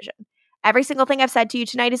make a decision. Every single thing I've said to you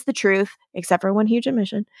tonight is the truth, except for one huge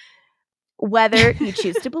omission. Whether you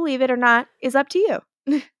choose to believe it or not is up to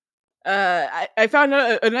you. I found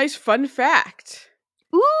a nice fun fact.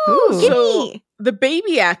 Ooh, so the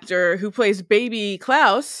baby actor who plays baby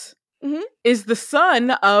Klaus is the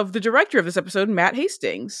son of the director of this episode, Matt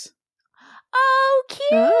Hastings. Oh,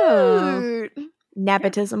 cute. Oh.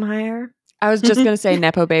 Nepotism hire. I was just going to say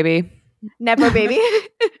Nepo baby. Nepo baby?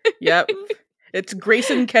 Yep. It's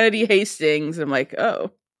Grayson Kennedy Hastings. I'm like,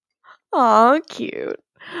 oh. Aw, cute.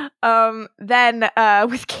 Then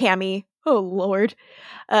with Cammy, Oh, Lord.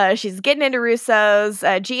 She's getting into Russo's.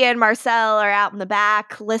 Gia and Marcel are out in the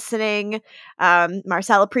back listening.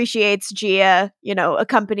 Marcel appreciates Gia,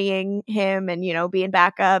 accompanying him and, being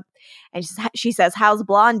back up. And she says, how's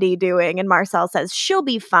Blondie doing? And Marcel says, she'll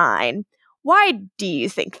be fine. Why do you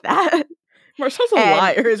think that? Marcel's a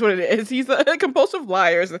liar is what it is. He's a compulsive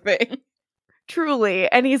liar is the thing. Truly.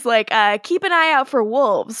 And he's like, keep an eye out for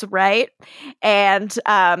wolves, right? And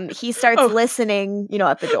he starts listening,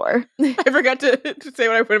 at the door. I forgot to say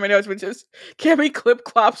what I put in my notes, which is Cammy clip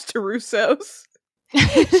clops to Russo's.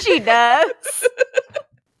 She does.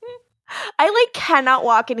 I cannot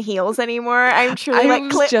walk in heels anymore. I'm truly I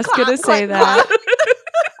was just gonna say that.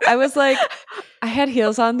 I was like, I had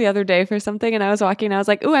heels on the other day for something, and I was walking, and I was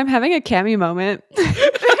like, ooh, I'm having a Cammy moment.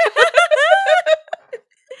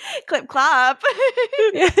 Clip clop.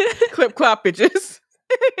 Clip clop, bitches.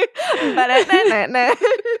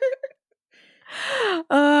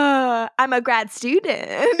 I'm a grad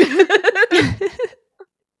student.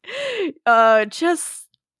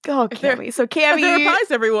 Cammy. So Cammy. There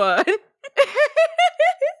applies, everyone.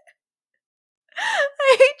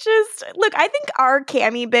 I think our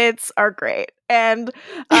Cammy bits are great. And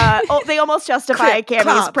they almost justify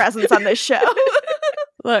Cammy's presence on this show.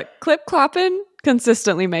 Look, clip clopping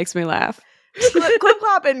consistently makes me laugh. Clip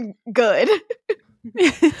clopping good.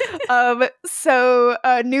 So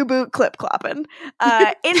new boot clip clopping.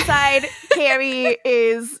 Inside, Cammy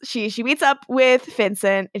she meets up with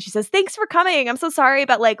Vincent and she says, thanks for coming. I'm so sorry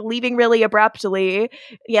about leaving really abruptly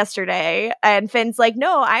yesterday. And Finn's like,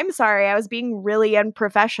 no, I'm sorry. I was being really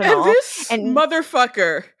unprofessional. And this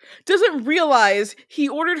motherfucker doesn't realize he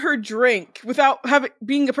ordered her drink without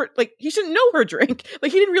being he shouldn't know her drink. He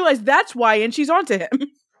didn't realize that's why, and she's onto him.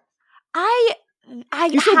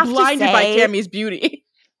 He's so blinded by Cammy's beauty.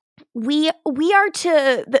 We are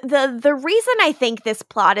to the reason I think this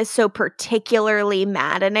plot is so particularly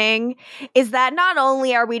maddening is that not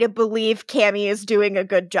only are we to believe Cammy is doing a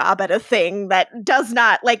good job at a thing that does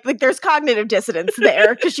not there's cognitive dissonance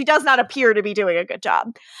there because she does not appear to be doing a good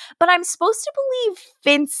job, but I'm supposed to believe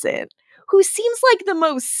Vincent, who seems like the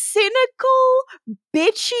most cynical,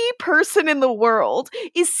 bitchy person in the world,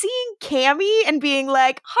 is seeing Cammy and being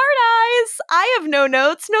like, hard eyes, I have no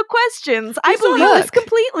notes, no questions. I believe this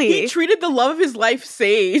completely. He treated the love of his life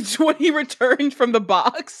sage when he returned from the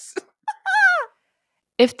box.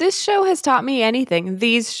 If this show has taught me anything,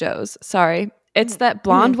 these shows, it's that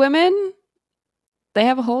blonde women, they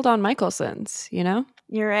have a hold on Michelsons,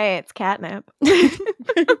 You're right, it's catnip.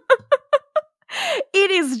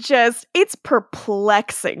 It's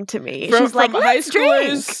perplexing to me. She's from high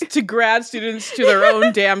schoolers to grad students to their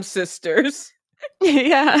own damn sisters.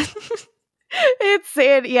 Yeah.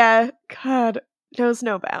 God, knows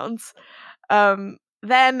no bounds.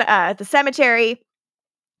 Then at the cemetery,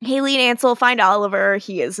 Haley and Ansel find Oliver.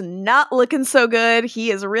 He is not looking so good.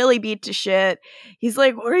 He is really beat to shit. He's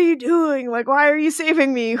like, what are you doing? Why are you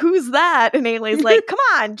saving me? Who's that? And Haley's like, come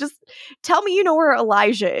on, just tell me you know where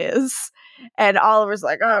Elijah is. And Oliver's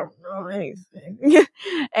like, I don't know anything.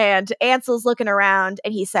 And Ansel's looking around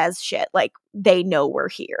and he says shit they know we're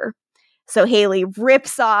here. So Haley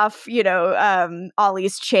rips off,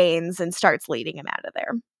 Ollie's chains and starts leading him out of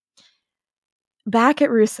there. Back at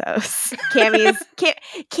Russo's, Cammy's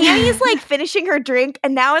finishing her drink,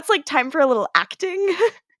 and now it's time for a little acting.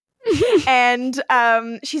 And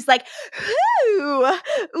she's like, ooh,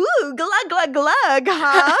 glug, glug, glug,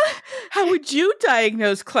 huh? How would you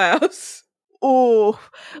diagnose Klaus? Ooh,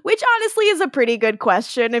 which honestly is a pretty good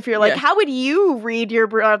question. If you're how would you read your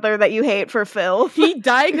brother that you hate for filth? He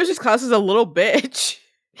diagnoses Klaus as a little bitch.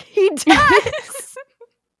 He does.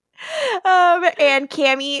 And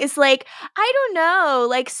Cammy is like, I don't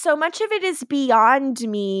know, so much of it is beyond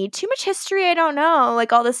me. Too much history I don't know,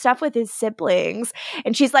 all this stuff with his siblings.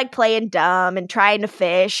 And she's playing dumb and trying to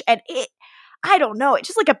fish. And I don't know, it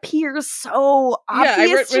just appears so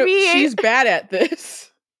obvious to me. She's bad at this.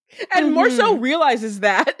 And more so realizes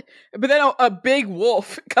that, but then a big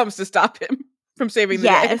wolf comes to stop him from saving the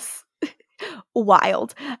day.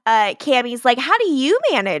 Wild. Cammy's like, how do you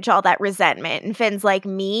manage all that resentment? And Finn's like,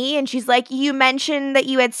 me? And she's like, you mentioned that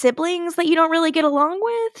you had siblings that you don't really get along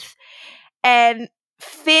with? And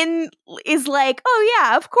Finn is like, oh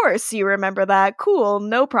yeah, of course you remember that. Cool,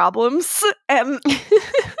 no problems. I'm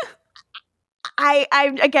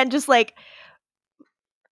again just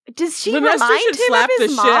does she Lannester remind should him slap of his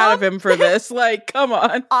the mom? shit out of him for this. Come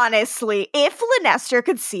on. Honestly, if Lannester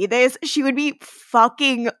could see this, she would be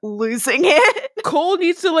fucking losing it. Cole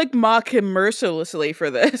needs to mock him mercilessly for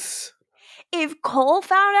this. if Cole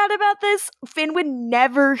found out about this, Finn would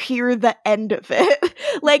never hear the end of it.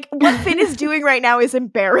 Like, what Finn is doing right now is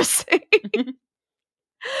embarrassing.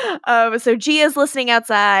 So Gia's listening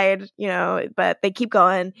outside, but they keep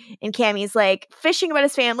going. And Cammie's like fishing about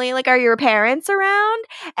his family. Like, are your parents around?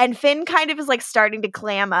 And Finn kind of is like starting to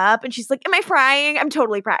clam up. And she's like, am I prying? I'm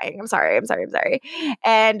totally prying. I'm sorry.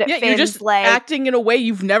 And yeah, Finn's you're just like acting in a way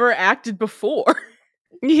you've never acted before.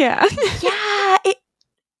 Yeah. Yeah.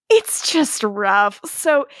 It's just rough.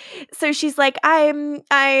 So she's like, I'm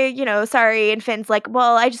sorry. And Finn's like,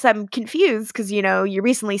 well, I'm confused because, you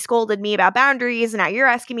recently scolded me about boundaries and now you're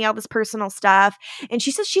asking me all this personal stuff. And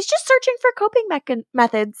she says she's just searching for coping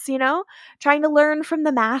methods, trying to learn from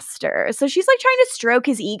the master. So she's like trying to stroke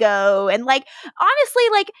his ego. And like, honestly,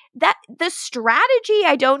 like that, the strategy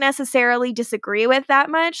I don't necessarily disagree with that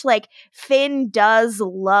much. Like Finn does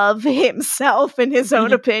love himself and his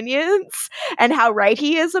own opinions and how right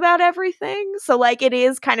he is about everything, so like it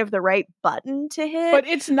is kind of the right button to hit. But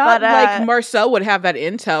it's not like Marcel would have that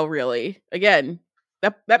intel, really. Again,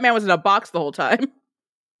 that man was in a box the whole time.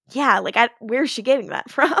 Yeah, like where's she getting that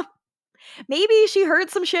from? Maybe she heard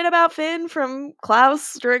some shit about Finn from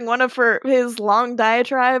Klaus during one of his long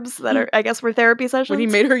diatribes that are, I guess, were therapy sessions. When he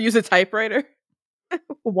made her use a typewriter.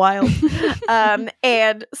 Wild.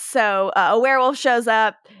 And so a werewolf shows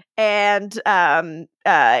up and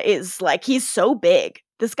is like, he's so big.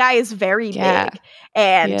 This guy is very big,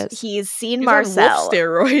 and he's seen Marcel. On wolf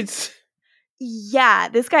steroids. Yeah,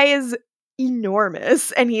 this guy is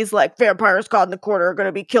enormous, and he's like, vampires caught in the corner are going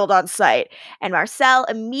to be killed on sight. And Marcel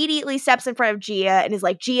immediately steps in front of Gia and is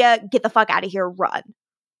like, Gia, get the fuck out of here, run.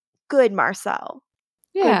 Good, Marcel.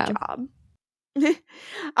 Yeah. Good job.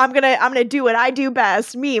 I'm gonna do what I do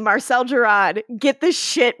best. Me, Marcel Gerard, get the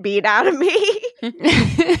shit beat out of me.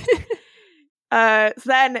 So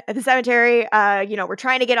then at the cemetery, we're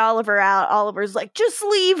trying to get Oliver out. Oliver's like, just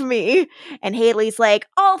leave me. And Haley's like,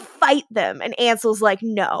 I'll fight them. And Ansel's like,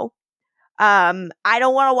 no. I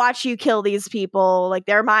don't want to watch you kill these people. Like,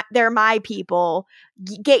 they're my people.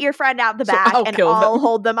 Get your friend out the back and I'll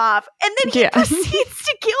hold them off. And then he proceeds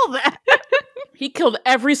to kill them. He killed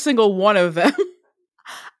every single one of them.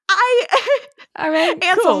 All right,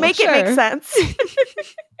 Ansel, make it make sense.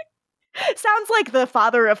 Sounds like the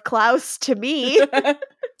father of Klaus to me.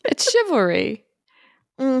 It's chivalry.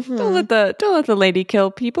 Mm-hmm. Don't let the lady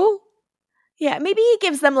kill people. Yeah, maybe he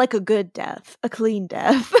gives them like a good death, a clean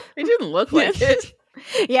death. It didn't look like it.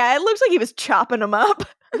 Yeah, it looks like he was chopping them up.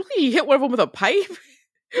 He hit one of them with a pipe.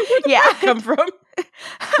 Where'd the pipe come from?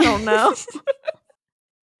 I don't know.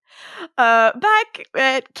 Back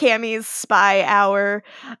at Cammie's spy hour,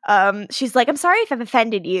 she's like, I'm sorry if I've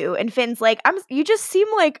offended you. And Finn's like, you just seem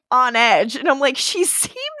like on edge. And I'm like, she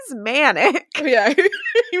seems manic. Yeah,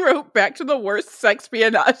 he wrote back to the worst sex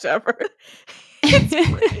espionage ever. It's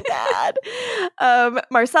pretty bad.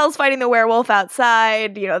 Marcel's fighting the werewolf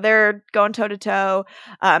outside. They're going toe to toe.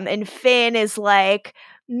 And Finn is like,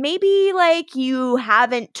 maybe like you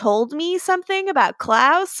haven't told me something about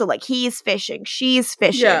Klaus. So like he's fishing, she's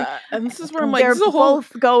fishing. Yeah, and this is where I'm like, they're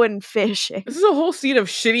both going fishing. This is a whole scene of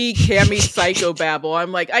shitty Cammie psychobabble.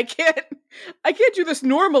 I'm like, I can't do this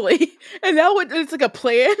normally. And now it's like a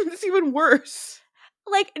plan. It's even worse.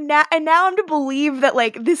 Like now I'm to believe that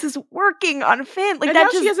like this is working on Finn. Like and that now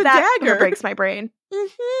just she has a dagger. Breaks my brain.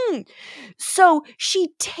 Mm-hmm. So she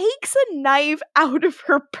takes a knife out of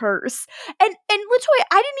her purse, and LaToya,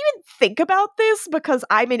 I didn't even think about this because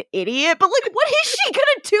I'm an idiot. But like, what is she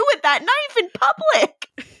gonna do with that knife in public?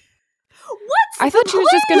 I thought she was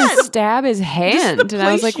just gonna stab his hand, and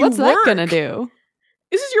I was like, what's that gonna do?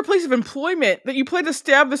 This is your place of employment that you plan to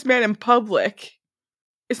stab this man in public.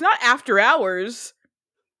 It's not after hours.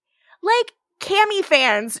 Like, Cammie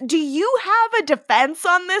fans, do you have a defense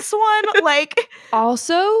on this one? Like,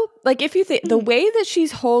 also, like if you think the way that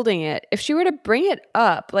she's holding it, if she were to bring it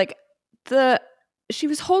up, like she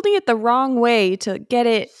was holding it the wrong way to get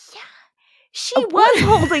it. Yeah, she was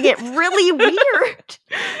holding it really weird.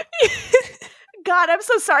 God, I'm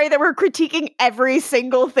so sorry that we're critiquing every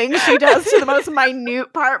single thing she does to the most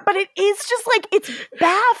minute part, but it is just like, it's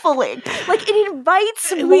baffling. Like, it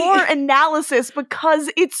invites more analysis because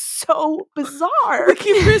it's so bizarre. We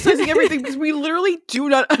keep criticizing everything because we literally do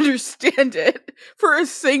not understand it for a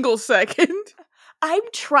single second. I'm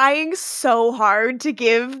trying so hard to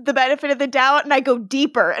give the benefit of the doubt, and I go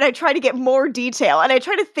deeper, and I try to get more detail, and I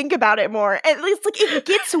try to think about it more. And it's like, it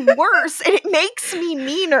gets worse, and it makes me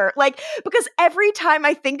meaner. Like, because every time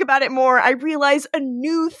I think about it more, I realize a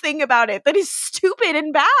new thing about it that is stupid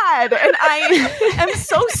and bad. And I am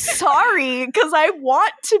so sorry, because I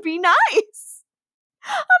want to be nice.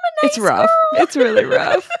 I'm a nice It's rough. girl. It's really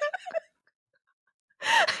rough.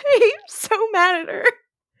 I'm so mad at her.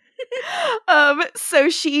 So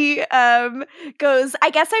she goes, I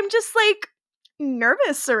guess I'm just like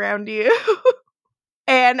nervous around you.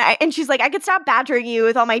 And she's like, I could stop badgering you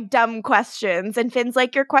with all my dumb questions. And Finn's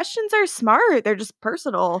like, your questions are smart. They're just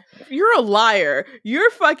personal. You're a liar.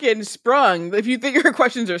 You're fucking sprung if you think your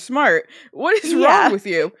questions are smart. What is wrong with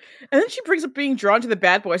you? And then she brings up being drawn to the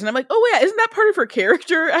bad boys. And I'm like, oh, yeah, isn't that part of her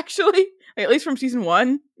character, actually? Like, at least from season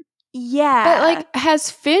 1? Yeah. But, like,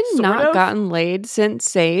 has Finn not gotten laid since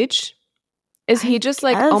Sage? Is he just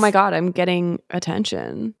like, oh my God, I'm getting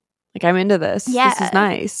attention. Like, I'm into this. Yeah. This is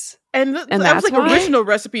nice. And that was like original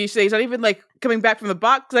recipe Sage, not even like coming back from the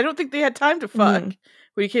box. Because I don't think they had time to fuck when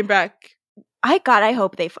he came back. I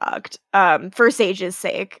hope they fucked. For Sage's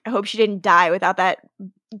sake. I hope she didn't die without that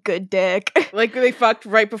good dick. Like they fucked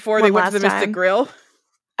right before they went to the Mystic Grill.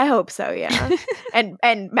 I hope so, yeah.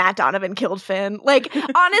 and Matt Donovan killed Finn. Like,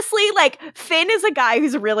 honestly, like, Finn is a guy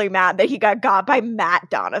who's really mad that he got by Matt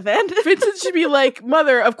Donovan. Vincent should be like,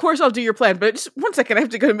 Mother, of course I'll do your plan, but just 1 second, I have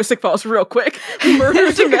to go to Mystic Falls real quick.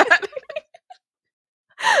 Murder to Matt.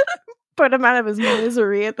 Put him out of his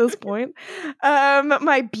misery at this point.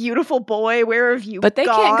 My beautiful boy, where have you gone? But they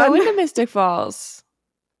can't go into Mystic Falls.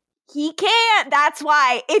 He can't. That's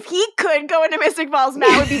why. If he could go into Mystic Falls,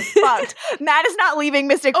 Matt would be fucked. Matt is not leaving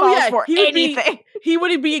Mystic Falls for anything. He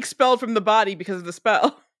wouldn't be expelled from the body because of the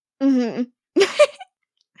spell. Mm-hmm.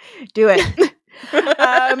 Do it.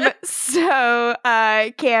 So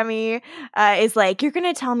Cammy is like, you're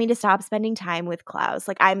gonna tell me to stop spending time with Klaus.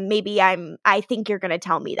 Like, I think you're gonna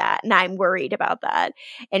tell me that, and I'm worried about that.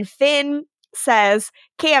 And Finn says,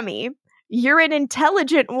 Cammy, you're an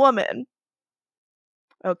intelligent woman.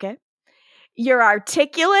 Okay. You're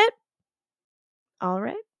articulate. All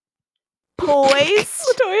right. Poised.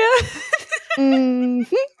 Latoya.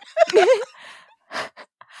 Mm-hmm.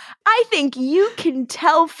 I think you can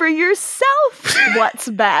tell for yourself what's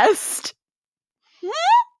best.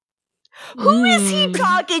 Who is he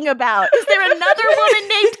talking about? Is there another woman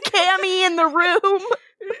named Cammy in the room?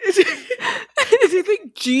 Does he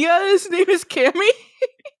think Gia's name is Cammy?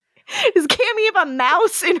 Is Cammy have a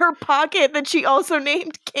mouse in her pocket that she also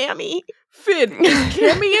named Cammy? Finn, is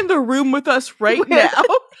Cammy in the room with us right now?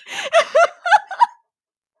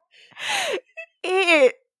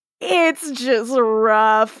 It's just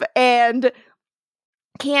rough. And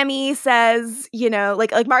Cammy says,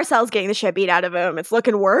 like Marcel's getting the shit beat out of him. It's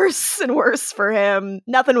looking worse and worse for him.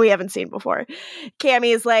 Nothing we haven't seen before.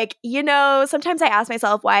 Cammy is like, sometimes I ask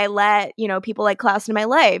myself why I let, people like Klaus in my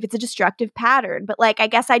life. It's a destructive pattern. But like, I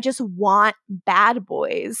guess I just want bad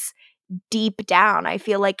boys deep down. I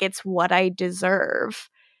feel like it's what I deserve.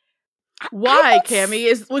 Why, Cammy?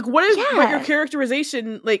 Is like, what is what your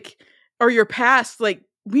characterization, like, or your past, like,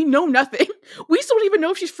 we know nothing. We still don't even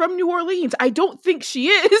know if she's from New Orleans. I don't think she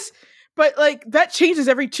is. But, like, that changes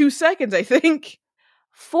every 2 seconds, I think.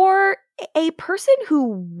 For a person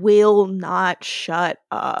who will not shut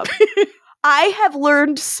up, I have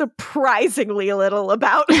learned surprisingly little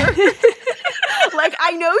about her. Like,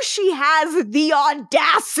 I know she has the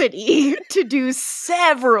audacity to do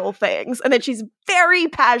several things and that she's very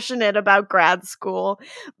passionate about grad school.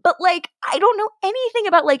 But, like, I don't know anything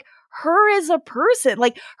about, like, her as a person.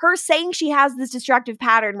 Like, her saying she has this destructive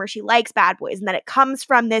pattern where she likes bad boys and that it comes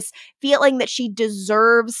from this feeling that she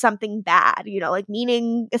deserves something bad, like,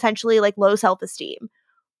 meaning essentially, like, low self-esteem.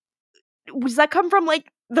 Does that come from,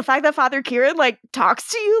 like, the fact that Father Kieran, like, talks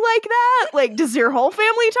to you like that? Like, does your whole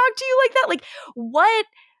family talk to you like that? Like, what?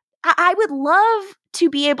 I would love to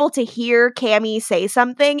be able to hear Cammy say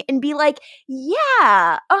something and be like,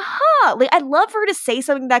 yeah, Like, I'd love for her to say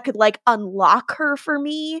something that could, like, unlock her for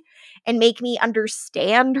me and make me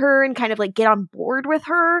understand her and kind of, like, get on board with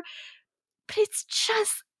her. But it's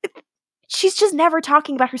just, she's just never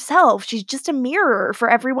talking about herself. She's just a mirror for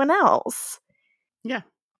everyone else. Yeah.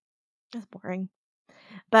 That's boring.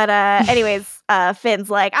 But anyways, Finn's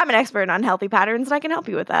like, I'm an expert on healthy patterns and I can help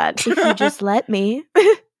you with that if you just let me.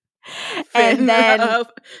 And then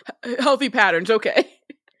healthy patterns, okay.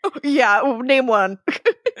 Yeah, name one.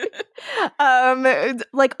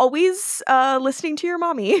 Like, always listening to your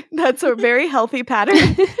mommy. That's a very healthy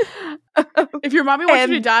pattern. If your mommy wants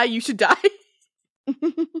you to die, you should die.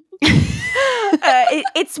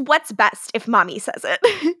 It's what's best if mommy says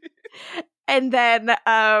it. And then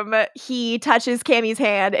he touches Cammy's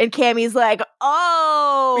hand, and Cammy's like,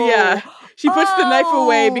 oh. Yeah. She puts the knife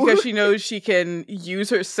away because she knows she can use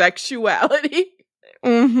her sexuality.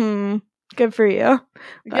 Mm-hmm. Good for you.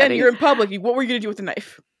 Again, you're in public. What were you going to do with the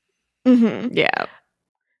knife? Mm-hmm. Yeah.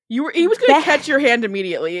 He was going to catch your hand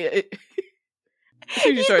immediately.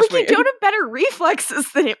 You don't have better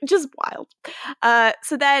reflexes than him. Just wild.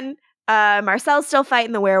 So then Marcel's still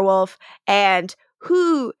fighting the werewolf, and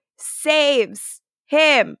who saves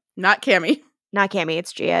him? Not Cammy. Not Cammy,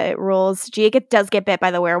 it's Gia. It rules. Gia does get bit by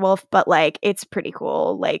the werewolf, but like it's pretty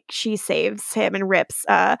cool. Like she saves him and rips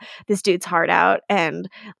this dude's heart out. And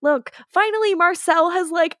look, finally Marcel has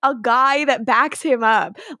like a guy that backs him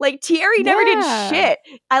up. Like Thierry never did shit.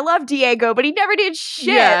 I love Diego, but he never did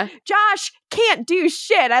shit. Yeah. Josh can't do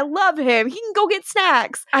shit. I love him. He can go get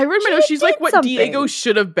snacks. I remember she's like what something. Diego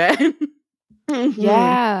should have been. Mm-hmm.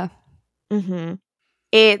 Yeah. Mm-hmm.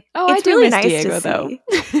 It's I do really miss nice Diego, though.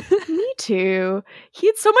 Me too. He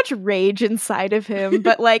had so much rage inside of him,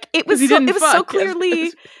 but like it was so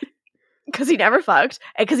clearly because he never fucked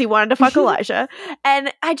and because he wanted to fuck Elijah,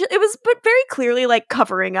 and it was very clearly like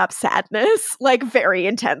covering up sadness, like very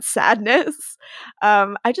intense sadness.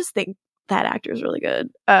 I just think that actor is really good.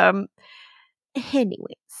 Anyways,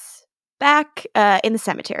 back in the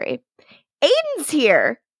cemetery, Aiden's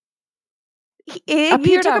here. He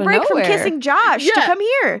took a break from kissing Josh to come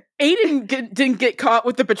here. Aiden didn't get caught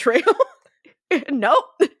with the betrayal. Nope.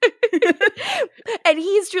 And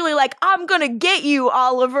he's truly like, I'm gonna get you,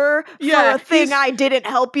 Oliver, for a thing I didn't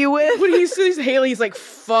help you with. When he sees Haley, he's like,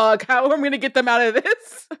 fuck, how am I gonna get them out of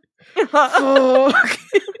this?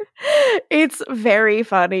 It's very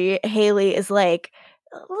funny. Haley is like,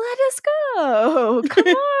 let us go. Come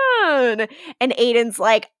on. And Aiden's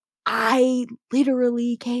like, I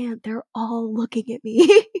literally can't. They're all looking at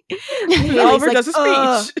me. Oliver does a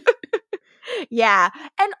speech. Yeah.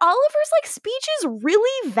 And Oliver's like speech is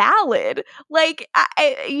really valid. Like,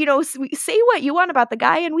 say what you want about the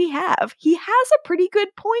guy, and we have. He has a pretty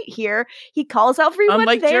good point here. He calls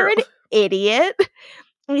everyone there an idiot.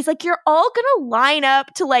 And he's like, you're all gonna line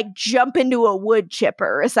up to like jump into a wood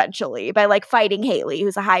chipper, essentially, by like fighting Haley,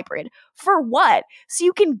 who's a hybrid. For what? So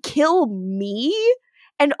you can kill me?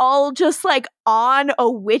 And all just like on a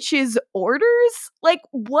witch's orders? Like,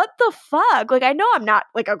 what the fuck? Like, I know I'm not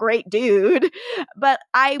like a great dude, but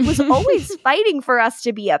I was always fighting for us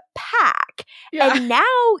to be a pack. Yeah. And now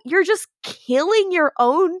you're just killing your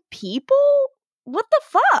own people? What the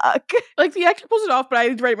fuck? Like, the actor pulls it off, but I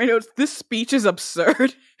write my notes, this speech is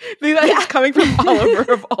absurd. It's coming from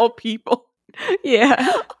Oliver of all people. Yeah.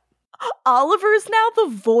 Oliver's now the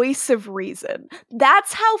voice of reason.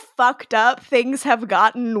 That's how fucked up things have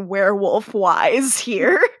gotten werewolf-wise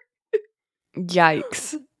here.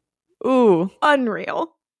 Yikes. Ooh.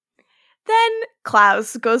 Unreal. Then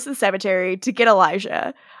Klaus goes to the cemetery to get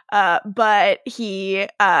Elijah, but he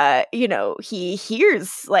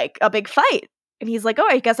hears, like, a big fight. And he's like, oh,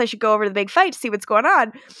 I guess I should go over to the big fight to see what's going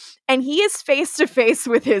on. And he is face-to-face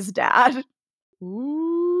with his dad.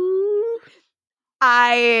 Ooh.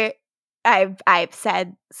 I've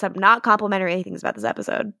said some not complimentary things about this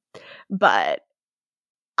episode, but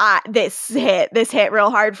this hit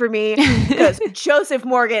real hard for me because Joseph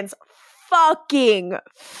Morgan's fucking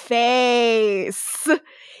face.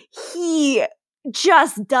 He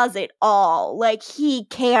just does it all. Like, he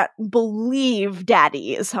can't believe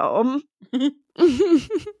Daddy is home.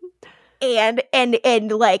 And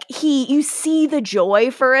like you see the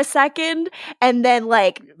joy for a second, and then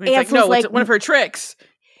like Ansel's no, like, it's one of her tricks.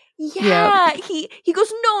 Yeah, he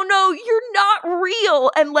goes, no, you're not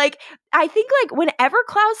real. And like, I think like whenever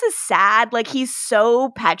Klaus is sad, like he's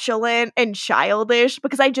so petulant and childish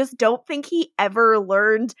because I just don't think he ever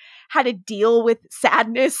learned how to deal with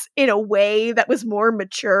sadness in a way that was more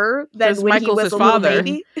mature than when Michael's he was his a father. Little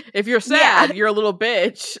baby. If you're sad, you're a little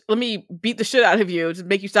bitch. Let me beat the shit out of you to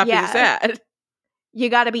make you stop being sad. You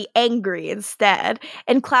gotta be angry instead.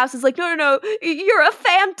 And Klaus is like, no, you're a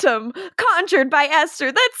phantom conjured by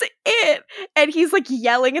Esther. That's it. And he's like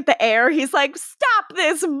yelling at the air. He's like, stop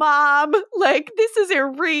this, Mom. Like, this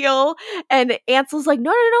isn't real. And Ansel's like,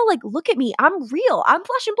 no, like, look at me. I'm real. I'm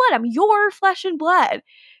flesh and blood. I'm your flesh and blood.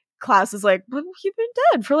 Klaus is like, well, you've been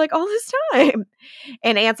dead for like all this time.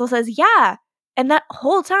 And Ansel says, yeah. And that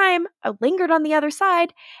whole time I lingered on the other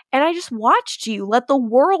side and I just watched you let the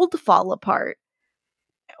world fall apart.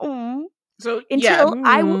 So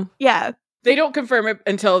until they don't confirm it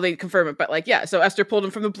until they confirm it, but like so Esther pulled him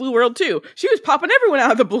from the blue world too. She was popping everyone out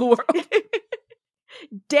of the blue world.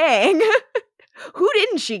 Dang. Who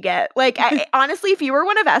didn't she get? Like, honestly, if you were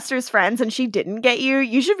one of Esther's friends and she didn't get you,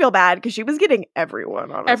 you should feel bad because she was getting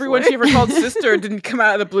everyone, honestly. Everyone she ever called sister didn't come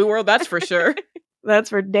out of the blue world, that's for sure.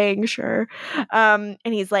 That's for dang sure. And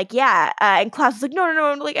he's like, yeah. And Klaus is like,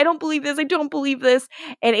 no. Like, I don't believe this. I don't believe this.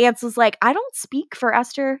 And Ansel's like, I don't speak for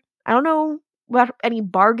Esther. I don't know about any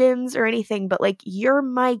bargains or anything, but like, you're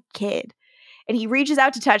my kid. And he reaches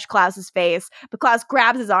out to touch Klaus's face, but Klaus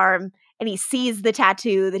grabs his arm and he sees the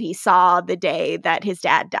tattoo that he saw the day that his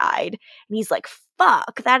dad died. And he's like,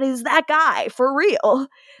 fuck, that is that guy for real.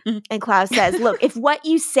 And Klaus says, look, if what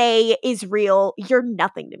you say is real, you're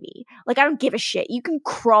nothing to me. Like, I don't give a shit. You can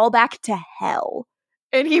crawl back to hell.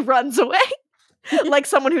 And he runs away like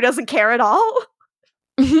someone who doesn't care at all.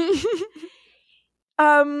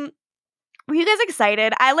 Were you guys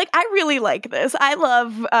excited? I really like this. I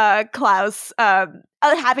love Klaus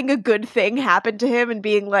having a good thing happen to him and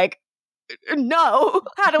being like, no,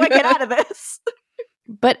 how do I get out of this?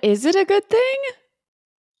 But is it a good thing?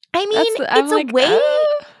 I mean, it's a way.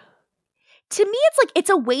 To me, it's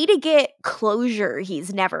a way to get closure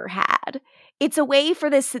he's never had. It's a way for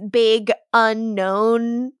this big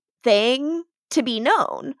unknown thing to be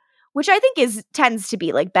known, which I think tends to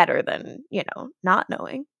be like better than, not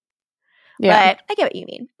knowing. Yeah. But I get what you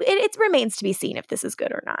mean. It remains to be seen if this is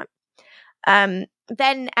good or not.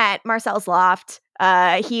 Then at Marcel's loft,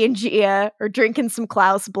 he and Gia are drinking some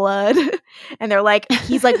Klaus blood. And they're like,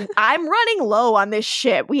 he's like, I'm running low on this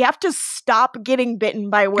shit. We have to stop getting bitten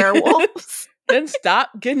by werewolves. Then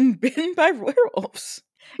stop getting bitten by werewolves.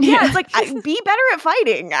 Yeah, it's like, be better at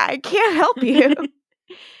fighting. I can't help you.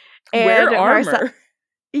 And wear armor.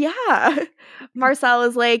 Yeah. Marcel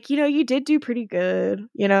is like, you did do pretty good.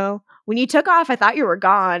 When you took off, I thought you were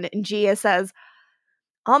gone. And Gia says,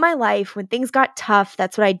 all my life, when things got tough,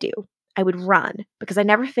 that's what I do. I would run because I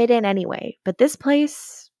never fit in anyway. But this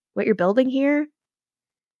place, what you're building here,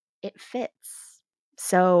 it fits.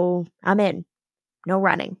 So I'm in. No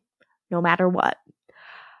running, no matter what.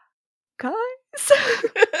 Guys.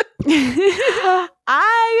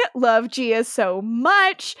 I love Gia so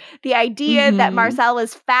much. The idea that Marcel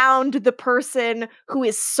has found the person who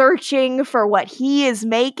is searching for what he is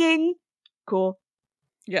making. Cool.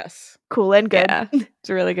 Yes. Cool and good. Yeah, it's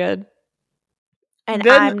really good. And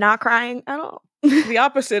then, I'm not crying at all. The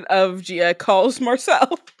opposite of Gia calls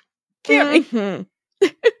Marcel Cammy.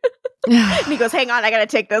 And he goes, hang on, I gotta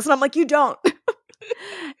take this. And I'm like, you don't.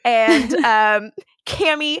 And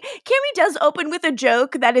Cammy does open with a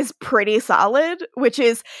joke that is pretty solid, which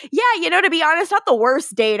is, to be honest, not the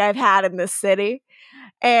worst date I've had in this city.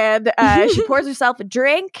 And she pours herself a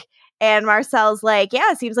drink. And Marcel's like,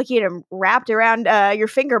 yeah, it seems like you had him wrapped around your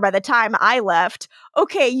finger by the time I left.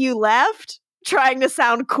 Okay, you left? Trying to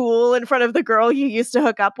sound cool in front of the girl you used to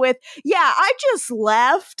hook up with. Yeah, I just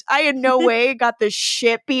left. I in no way got the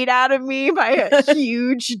shit beat out of me by a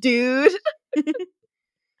huge dude.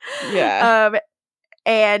 Yeah.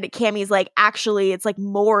 And Cammy's like, actually, it's like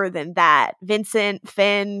more than that. Vincent,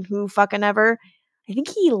 Finn, who fucking ever. I think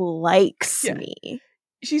he likes me.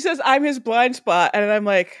 She says, I'm his blind spot. And I'm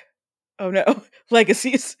like, oh no,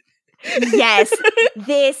 legacies. Yes,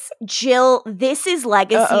 this is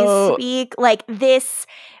legacies speak. Like this,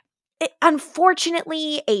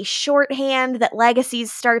 unfortunately, a shorthand that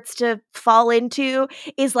legacies starts to fall into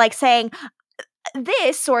is like saying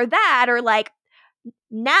this or that, or like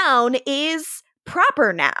noun is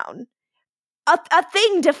proper noun. A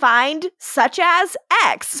thing defined such as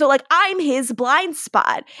X. So like I'm his blind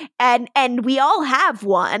spot and we all have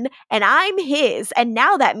one and I'm his. And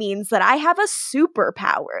now that means that I have a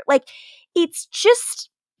superpower. Like it's just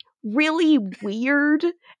really weird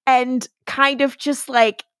and kind of just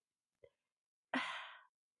like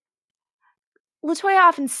LaToya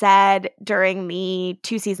often said during the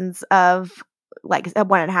 2 seasons of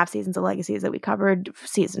 1.5 seasons of Legacies that we covered,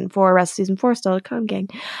 season 4, rest of season 4 still to come, gang,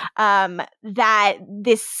 that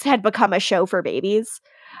this had become a show for babies.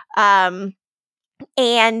 And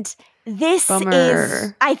this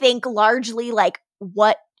is, I think, largely like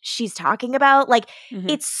what she's talking about. Like,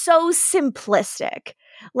 it's so simplistic.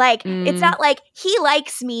 Like, it's not like he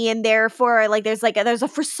likes me and therefore like there's a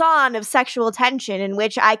frisson of sexual tension in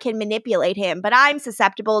which I can manipulate him, but I'm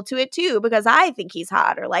susceptible to it too because I think he's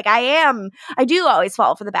hot, or like I do always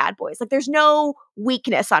fall for the bad boys. Like there's no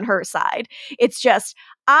weakness on her side. It's just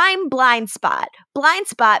I'm blind spot. Blind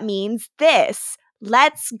spot means this.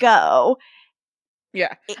 Let's go.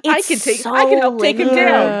 Yeah. I can help take him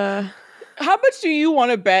down. How much do you want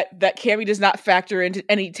to bet that Cammy does not factor into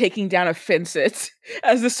any taking down of Vincent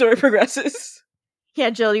as the story progresses? Yeah,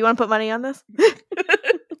 Jill, you want to put money on this?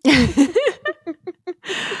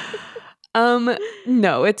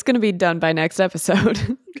 No, it's going to be done by next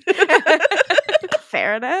episode.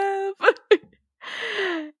 Fair enough.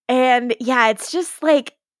 And yeah, it's just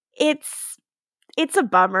like, it's a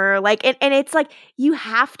bummer. Like, and it's like, you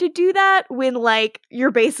have to do that when like,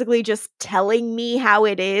 you're basically just telling me how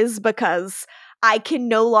it is because I can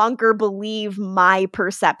no longer believe my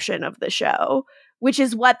perception of the show, which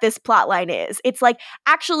is what this plotline is. It's like,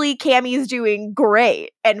 actually, Cammie's doing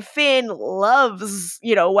great, and Finn loves,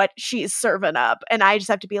 what she's serving up. And I just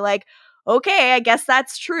have to be like, okay, I guess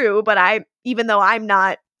that's true, but even though I'm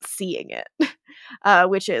not seeing it,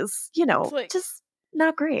 which is, just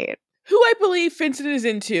not great. Who I believe Vincent is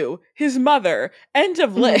into, his mother, end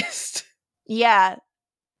of list. Yeah,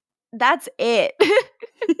 that's it.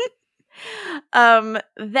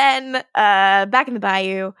 Then back in the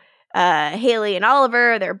bayou, Haley and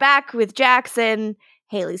Oliver, they're back with Jackson.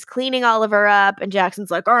 Haley's cleaning Oliver up, and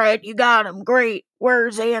Jackson's like, all right, you got him. Great.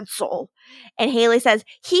 Where's Ansel? And Haley says,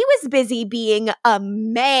 he was busy being a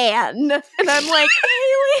man. And I'm like,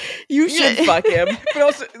 Haley, you should fuck him. But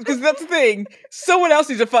also, because that's the thing, someone else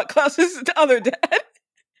needs to fuck Klaus's other dad.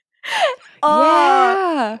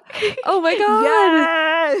 Yeah. Oh my god.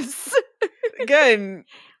 Yes. Again,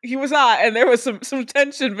 he was hot, and there was some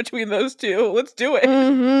tension between those two. Let's do it.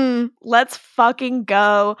 Mm-hmm. Let's fucking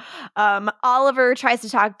go. Oliver tries to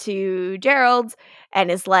talk to Gerald and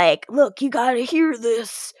is like, look, you gotta hear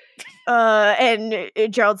this. And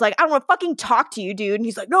Gerald's like, I don't want to fucking talk to you, dude. And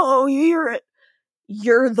he's like, no, you hear it.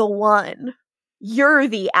 You're the one. You're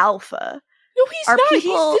the alpha. No, he's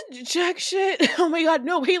not. He's jack shit. Oh my god,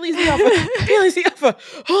 no, Haley's the alpha. Haley's the alpha.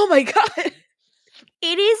 Oh my god.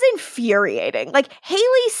 It is infuriating. Like,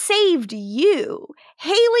 Haley saved you.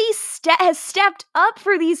 Haley has stepped up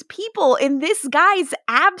for these people in this guy's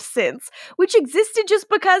absence, which existed just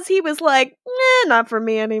because he was like, not for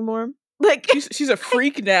me anymore. Like, she's a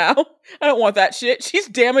freak now. I don't want that shit. She's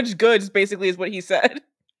damaged goods, basically, is what he said.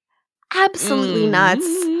 Absolutely nuts.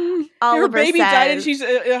 Oliver her baby says, died and she's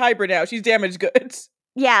a hybrid now. She's damaged goods.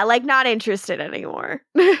 Yeah, like, not interested anymore.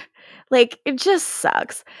 Like, it just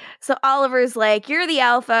sucks. So Oliver's like, you're the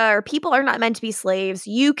alpha, or people are not meant to be slaves.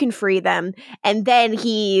 You can free them. And then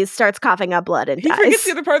he starts coughing up blood and dies. He forgets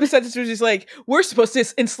the other part of the sentence where he's like, we're supposed to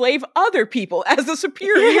enslave other people as the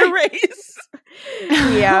superior race.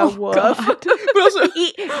 Yeah, woof. But also,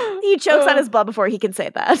 he chokes on his blood before he can say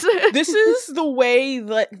that. This is the way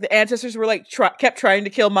that the ancestors were like kept trying to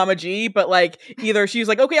kill Mama G, but like either she's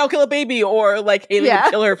like, okay, I'll kill a baby, or like Haley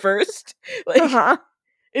would kill her first. Like,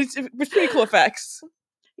 it's pretty cool effects.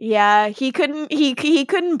 Yeah, he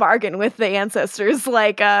couldn't bargain with the ancestors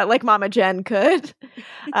like Mama Jen could.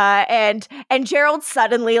 And Gerald's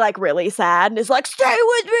suddenly like really sad and is like, stay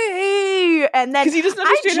with me. And then because he doesn't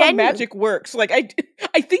understand how magic works. Like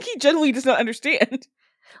I think he genuinely does not understand.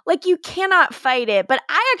 Like, you cannot fight it. But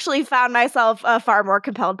I actually found myself far more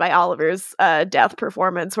compelled by Oliver's death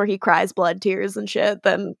performance, where he cries blood tears and shit,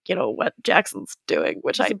 than what Jackson's doing,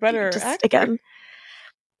 which He's a better just actor. Again.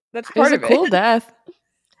 That's part of it. Cool death.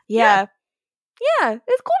 Yeah,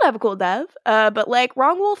 it's cool to have a cool death. But like,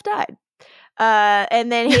 wrong wolf died.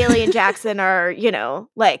 And then Haley and Jackson are,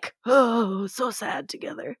 like, oh, so sad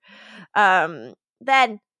together.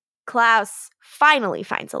 Then Klaus finally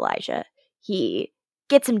finds Elijah. He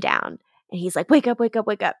gets him down, and he's like, wake up, wake up,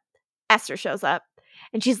 wake up. Esther shows up,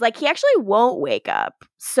 and she's like, he actually won't wake up.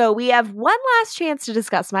 So we have one last chance to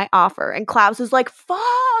discuss my offer. And Klaus is like, fuck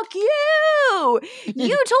you! You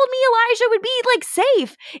told me Elijah would be, like,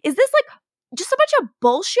 safe. Is this, like, just a bunch of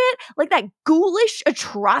bullshit? Like that ghoulish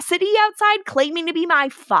atrocity outside claiming to be my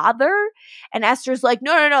father? And Esther's like,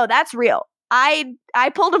 no, that's real. I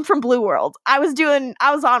pulled him from Blue World. I was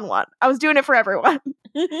on one. I was doing it for everyone.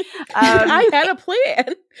 I had a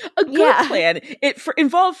plan. A good plan. It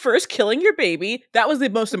involved first killing your baby. That was the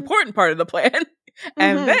most important part of the plan.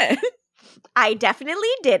 And then I definitely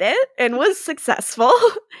did it and was successful.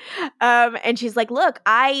 And she's like, look,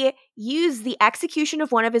 I used the execution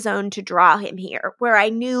of one of his own to draw him here, where I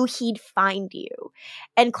knew he'd find you.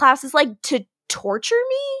 And Klaus is like, to torture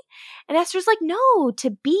me? And Esther's like, no, to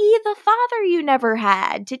be the father you never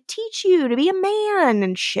had, to teach you to be a man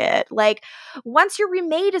and shit. Like, once you're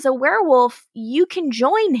remade as a werewolf, you can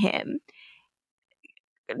join him.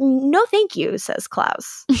 No, thank you, says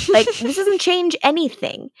Klaus. Like, this doesn't change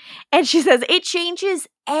anything. And she says, it changes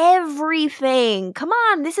everything. Come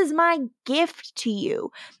on, this is my gift to you.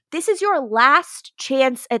 This is your last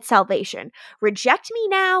chance at salvation. Reject me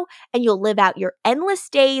now, and you'll live out your endless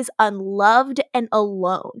days unloved and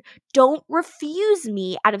alone. Don't refuse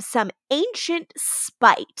me out of some ancient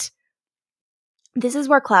spite. This is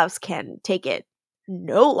where Klaus can take it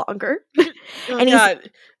no longer. And God.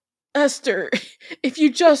 Esther, if you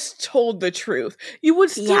just told the truth, you would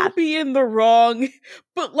still be in the wrong,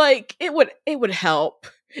 but like it would help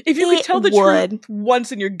if you could tell the truth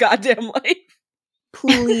once in your goddamn life.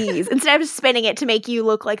 Please, instead of spinning it to make you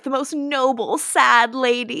look like the most noble, sad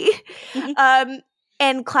lady.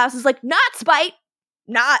 And Klaus is like, not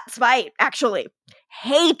spite, actually.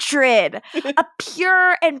 hatred, a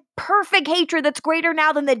pure and perfect hatred that's greater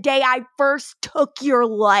now than the day I first took your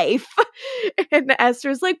life. And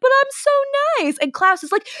Esther's like, but I'm so nice. And Klaus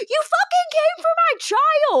is like, you fucking came for my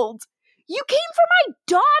child. You came for my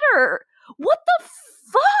daughter. What the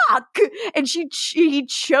fuck? And he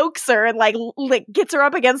chokes her and like gets her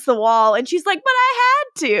up against the wall. And she's like, but I had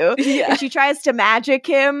to. Yeah. And she tries to magic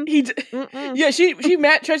him. She tries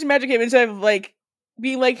to magic him instead of like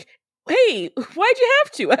being like, hey, why'd you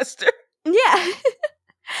have to, Esther? Yeah.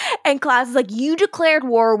 And Klaus is like, you declared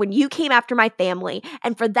war when you came after my family.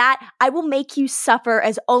 And for that, I will make you suffer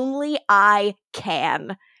as only I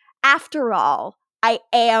can. After all, I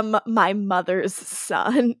am my mother's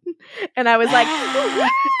son. And I was like,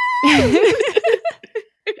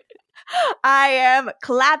 I am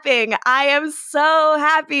clapping. I am so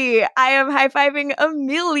happy. I am high-fiving a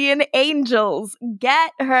million angels.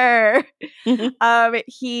 Get her.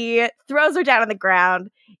 He throws her down on the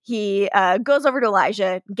ground. He goes over to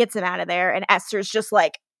Elijah, gets him out of there, and Esther's just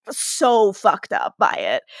like so fucked up by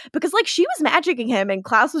it. Because like she was magicking him and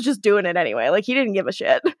Klaus was just doing it anyway. Like he didn't give a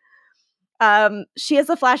shit. She has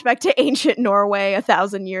a flashback to ancient Norway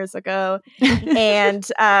 1,000 years ago. And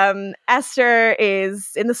Esther is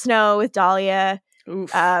in the snow with Dahlia,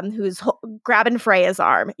 who's grabbing Freya's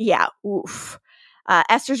arm. Yeah, oof.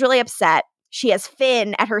 Esther's really upset. She has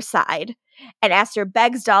Finn at her side. And Esther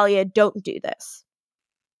begs Dahlia, don't do this.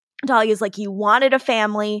 Dahlia's like, you wanted a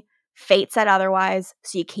family. Fate said otherwise,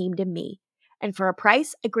 so you came to me. And for a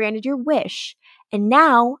price, I granted your wish. And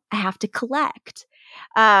now I have to collect.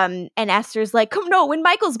 And Esther's like, come no, when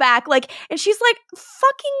Michael's back, like, and she's like,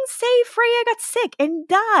 fucking say Freya got sick and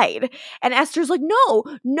died. And Esther's like,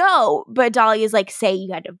 no. But Dahlia's like, say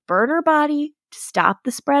you had to burn her body to stop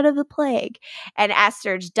the spread of the plague. And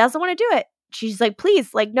Esther just doesn't want to do it. She's like,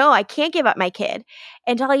 please, like, no, I can't give up my kid.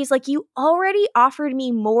 And Dahlia's like, you already offered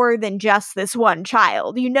me more than just this one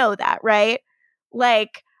child. You know that, right?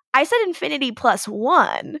 Like, I said infinity plus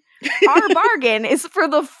one. Our bargain is for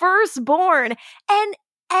the firstborn and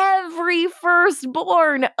every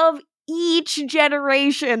firstborn of each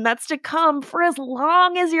generation that's to come for as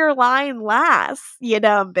long as your line lasts, you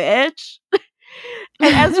dumb bitch.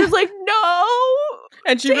 And Esther's like, no.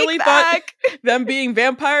 And she really thought them being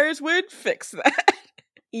vampires would fix that.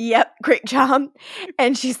 Yep, great job.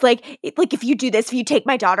 And she's like, if you do this, if you take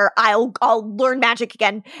my daughter, I'll learn magic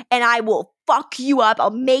again, and I will fuck you up. I'll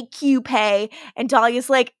make you pay. And Dahlia's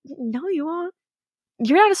like, no, you won't.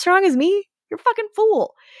 You're not as strong as me. You're a fucking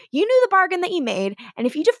fool. You knew the bargain that you made, and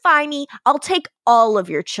if you defy me, I'll take all of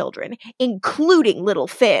your children, including little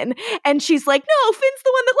Finn. And she's like, no, Finn's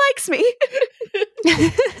the one that likes me.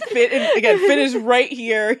 Finn is right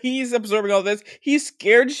here. He's absorbing all this. He's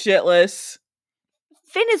scared shitless.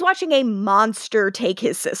 Finn is watching a monster take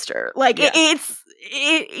his sister. Like, yeah.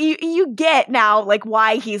 You get now, like,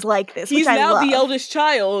 why he's like this. He's which now I love. The eldest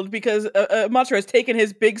child because a monster has taken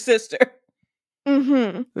his big sister.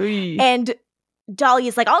 Mm-hmm. And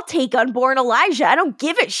Dahlia's like, I'll take unborn Elijah. I don't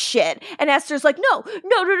give a shit. And Esther's like, no.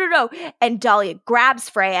 And Dahlia grabs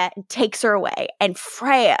Freya and takes her away. And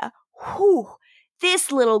Freya,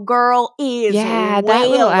 this little girl is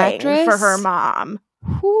wailing for her mom.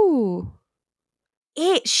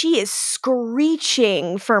 She is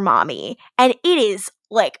screeching for mommy, and it is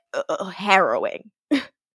like harrowing.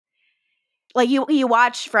 Like you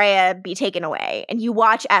watch Freya be taken away, and you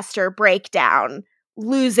watch Esther break down,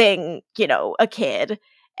 losing, a kid,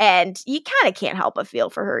 and you kind of can't help but feel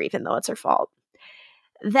for her, even though it's her fault.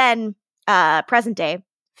 Then, present day,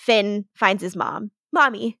 Finn finds his mom.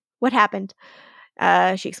 Mommy, what happened?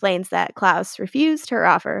 She explains that Klaus refused her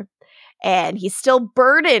offer, and he's still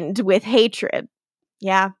burdened with hatred.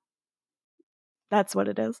 Yeah, that's what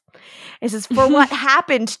it is. It says, for what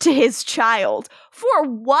happened to his child? For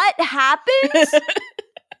what happened?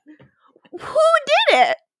 Who did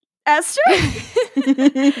it? Esther?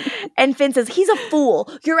 And Finn says, he's a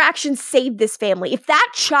fool. Your actions saved this family. If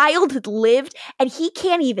that child had lived, and he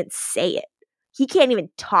can't even say it. He can't even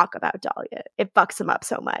talk about Dahlia. It fucks him up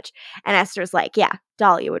so much. And Esther's like, yeah,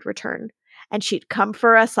 Dahlia would return. And she'd come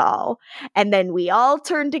for us all. And then we all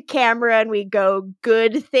turn to camera and we go,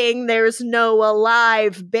 good thing there's no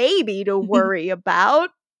alive baby to worry about.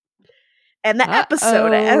 And the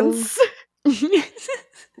episode ends.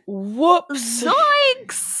 Whoops.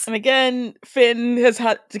 Zoinks! And again, Finn has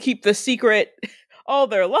had to keep the secret all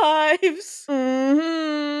their lives.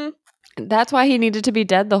 Mm-hmm. That's why he needed to be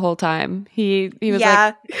dead the whole time. He was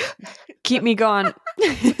like, keep me gone.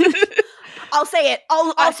 I'll say it.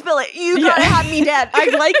 I'll spill it. You gotta have me dead. I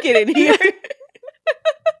like it in here.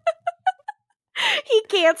 He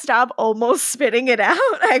can't stop almost spitting it out.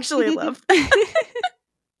 I actually love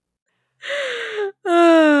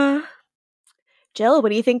that. Jill, what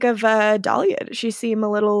do you think of Dahlia? Does she seem a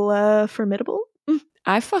little formidable?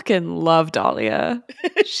 I fucking love Dahlia.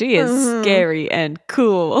 She is scary and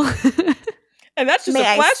cool. And that's just a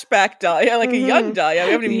flashback Dahlia, like a young Dahlia.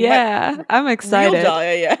 We haven't even met I'm excited. Real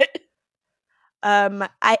Dahlia yet.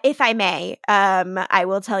 If I may, I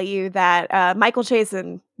will tell you that Michael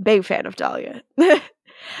Chasen, big fan of Dahlia.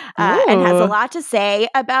 And has a lot to say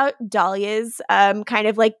about Dahlia's kind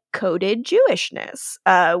of like coded Jewishness,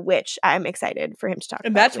 which I'm excited for him to talk about.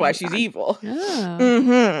 And that's why she's evil.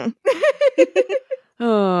 Oh.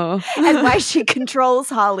 Oh. And why she controls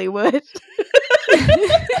Hollywood.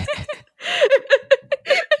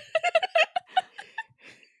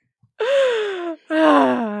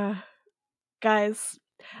 Guys,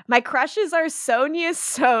 my crushes are Sonia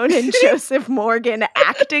Sohn and Joseph Morgan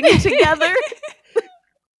acting together.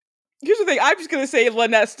 Here's the thing. I'm just going to say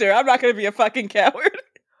Lanester. I'm not going to be a fucking coward.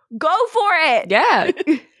 Go for it. Yeah.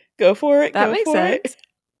 Go for it. That go makes for sense. It.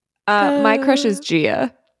 My crush is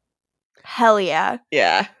Gia. Hell yeah.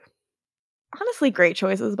 Yeah. Honestly, great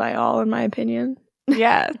choices by all, in my opinion.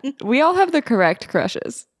 Yeah. We all have the correct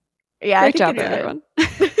crushes. Yeah, Great job, everyone.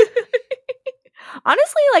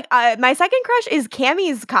 Honestly, like my second crush is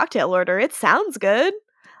Cammy's cocktail order. It sounds good.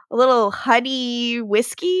 A little honey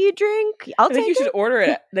whiskey drink. I think you should order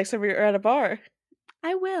it next time you're at a bar.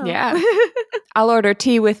 I will. Yeah. I'll order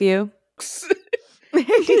tea with you.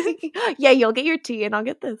 Yeah, you'll get your tea and I'll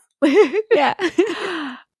get this. Yeah.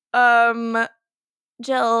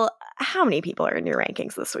 Jill, how many people are in your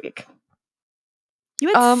rankings this week?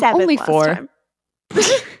 You had 7 only last 4. time.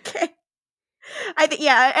 Okay. I think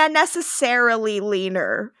unnecessarily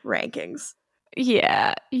leaner rankings.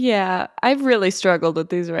 Yeah. I've really struggled with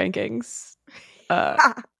these rankings.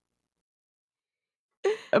 But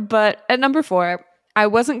at number 4, I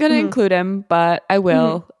wasn't going to include him, but I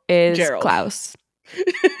will, is Gerald. Klaus.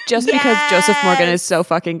 Just because Joseph Morgan is so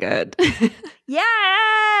fucking good.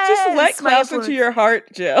 Yes! Just let Klaus into your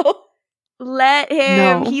heart, Jill. Let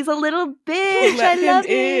him. No. He's a little bitch. Let I love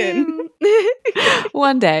him him.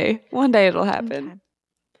 One day it'll happen.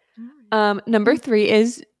 Number 3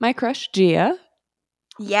 is my crush, Gia.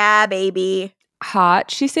 Yeah, baby.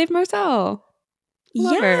 Hot. She saved Marcel.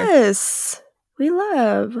 Love her. Yes. We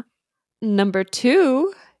love. Number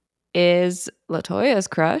 2 is LaToya's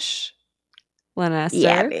crush, Lanester.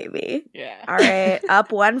 Yeah, baby. Yeah. All right.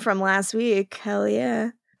 Up 1 from last week. Hell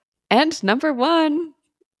yeah. And number 1,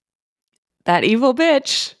 that evil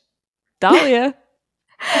bitch, Dahlia.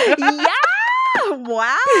 Yeah.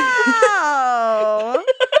 Wow.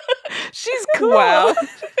 She's cool. Wow.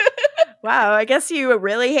 Wow. I guess you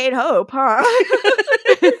really hate Hope, huh?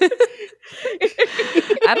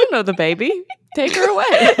 I don't know the baby. Take her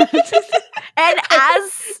away. And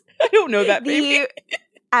as I don't know that baby.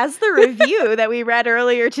 As the review that we read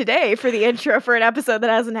earlier today for the intro for an episode that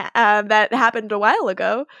hasn't that happened a while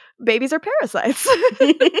ago, babies are parasites.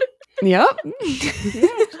 Yep.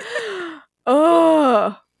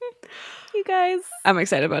 Oh, you guys! I'm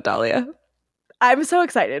excited about Dahlia. I'm so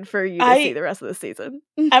excited for you to see the rest of the season.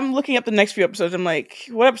 I'm looking up the next few episodes. I'm like,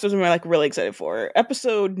 what episodes am I like really excited for?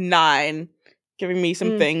 Episode 9, giving me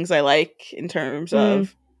some things I like in terms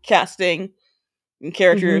of casting and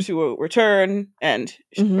characters who will return and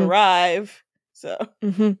arrive. So,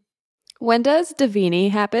 when does Davini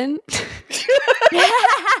happen?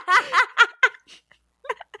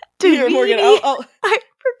 Here, Morgan, I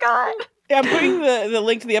forgot. Yeah, I'm putting the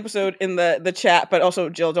link to the episode in the chat, but also,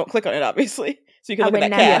 Jill, don't click on it, obviously. So you can look at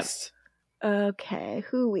that cast. Okay,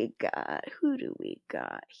 who we got? Who do we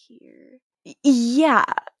got here? Yeah.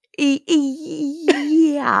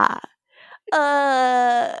 Yeah.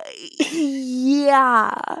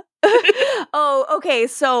 Yeah. Oh, okay,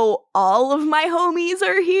 so all of my homies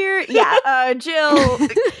are here? Yeah, Jill,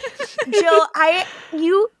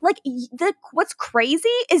 what's crazy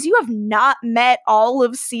is you have not met all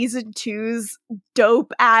of season 2's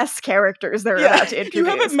dope ass characters they're about to introduce. You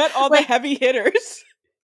haven't met all the heavy hitters.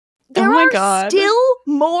 There are still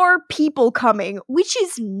more people coming, which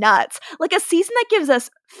is nuts. Like a season that gives us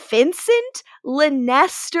Vincent,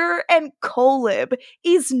 Lanester, and Kolib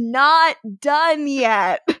is not done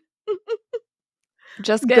yet.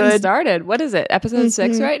 Just getting started. What is it? Episode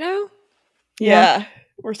 6 right now? Yeah.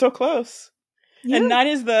 We're so close. Yeah. And 9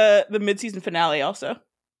 is the mid-season finale also.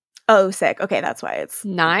 Oh, sick. Okay, that's why it's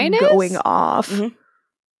 9 going off.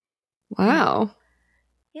 Wow.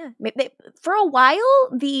 Yeah. For a while,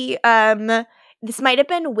 this might have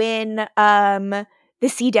been when the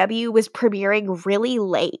CW was premiering really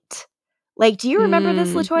late. Like, do you remember this,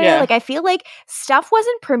 LaToya? Yeah. Like, I feel like stuff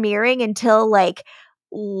wasn't premiering until like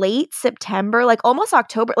late September, like almost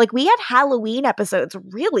October. Like, we had Halloween episodes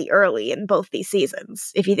really early in both these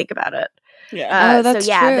seasons, if you think about it. Yeah. That's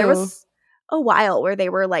true. There was a while where they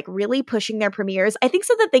were like really pushing their premieres. I think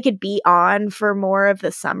so that they could be on for more of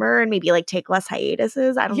the summer and maybe like take less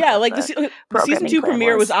hiatuses. I don't know. Yeah, like the season 2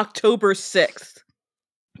 premiere was October 6th.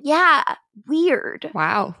 Yeah, weird.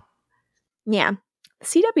 Wow. Yeah.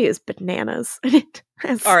 CW is bananas.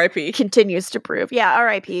 R.I.P. Continues to prove. Yeah,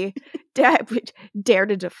 R.I.P. Dare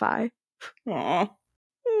to defy. Aw.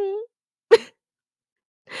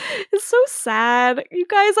 It's so sad. You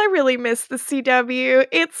guys, I really miss the CW.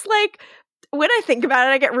 It's like, when I think about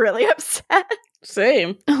it, I get really upset.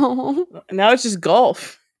 Same. Oh. Now it's just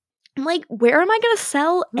golf. I'm like, where am I going to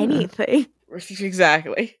sell anything?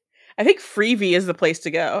 Exactly. I think Freevee is the place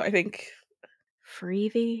to go. I think.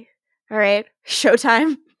 Freevee? All right.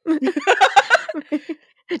 Showtime.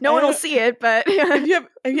 No one will see it, but. if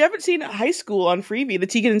you haven't seen High School on Freevee, the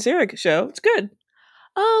Tegan and Sarah show, it's good.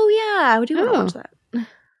 Oh, yeah. I do want to watch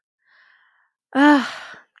that.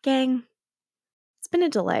 Gang. It's been a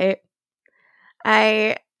delight.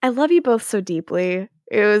 I love you both so deeply.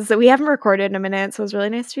 We haven't recorded in a minute, so it was really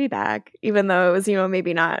nice to be back, even though it was,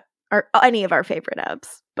 maybe not any of our favorite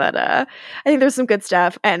eps. But I think there's some good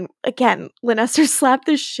stuff. And again, Lynn Esther slapped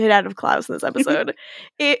the shit out of Klaus in this episode.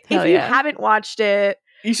 If you haven't watched it,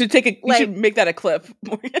 you should you should make that a clip,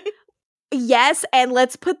 Morgan. Yes, and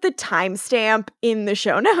let's put the timestamp in the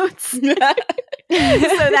show notes so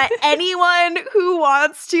that anyone who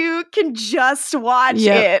wants to can just watch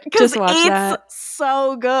it, because it's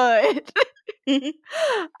so good. And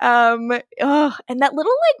that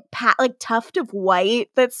little like tuft of white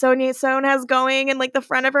that Sonia Sohn has going in like the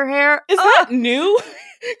front of her hair is that new?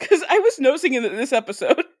 Because I was noticing in this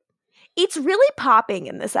episode. It's really popping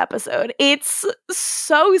in this episode. It's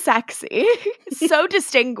so sexy, so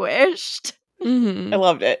distinguished. Mm-hmm. I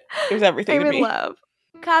loved it. It was everything to me. Love.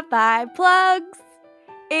 Cut by plugs.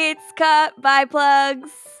 It's cut by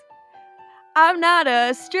plugs. I'm not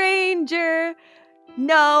a stranger.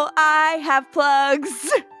 No, I have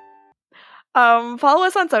plugs. Follow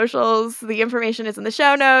us on socials. The information is in the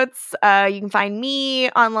show notes. You can find me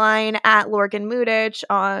online at Lorcan Moodich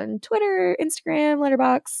on Twitter, Instagram,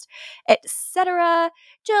 Letterboxd, etc.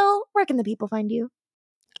 Jill, where can the people find you?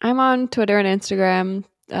 I'm on Twitter and Instagram.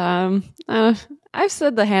 I've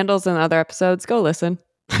said the handles in other episodes. Go listen.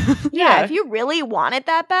 Yeah, if you really want it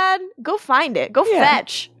that bad, go find it. Go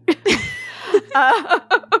fetch.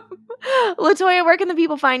 LaToya, where can the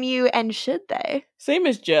people find you, and should they? Same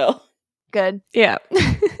as Jill. Good. Yeah.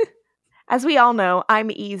 As we all know, I'm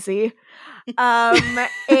easy.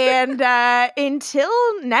 And until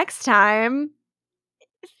next time,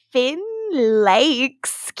 Finn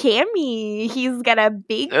likes Cammy. He's got a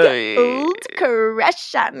big old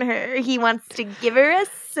crush on her. He wants to give her a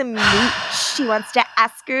smooch. He wants to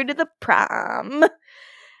ask her to the prom.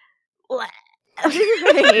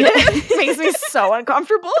 It makes me so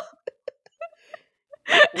uncomfortable.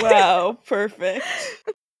 Wow, perfect.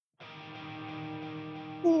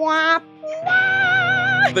 The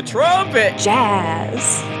trumpet.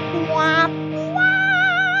 Jazz.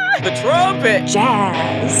 The trumpet.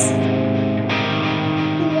 Jazz.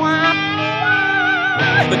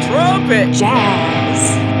 The trumpet.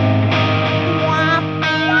 Jazz.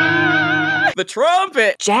 The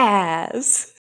trumpet. Jazz.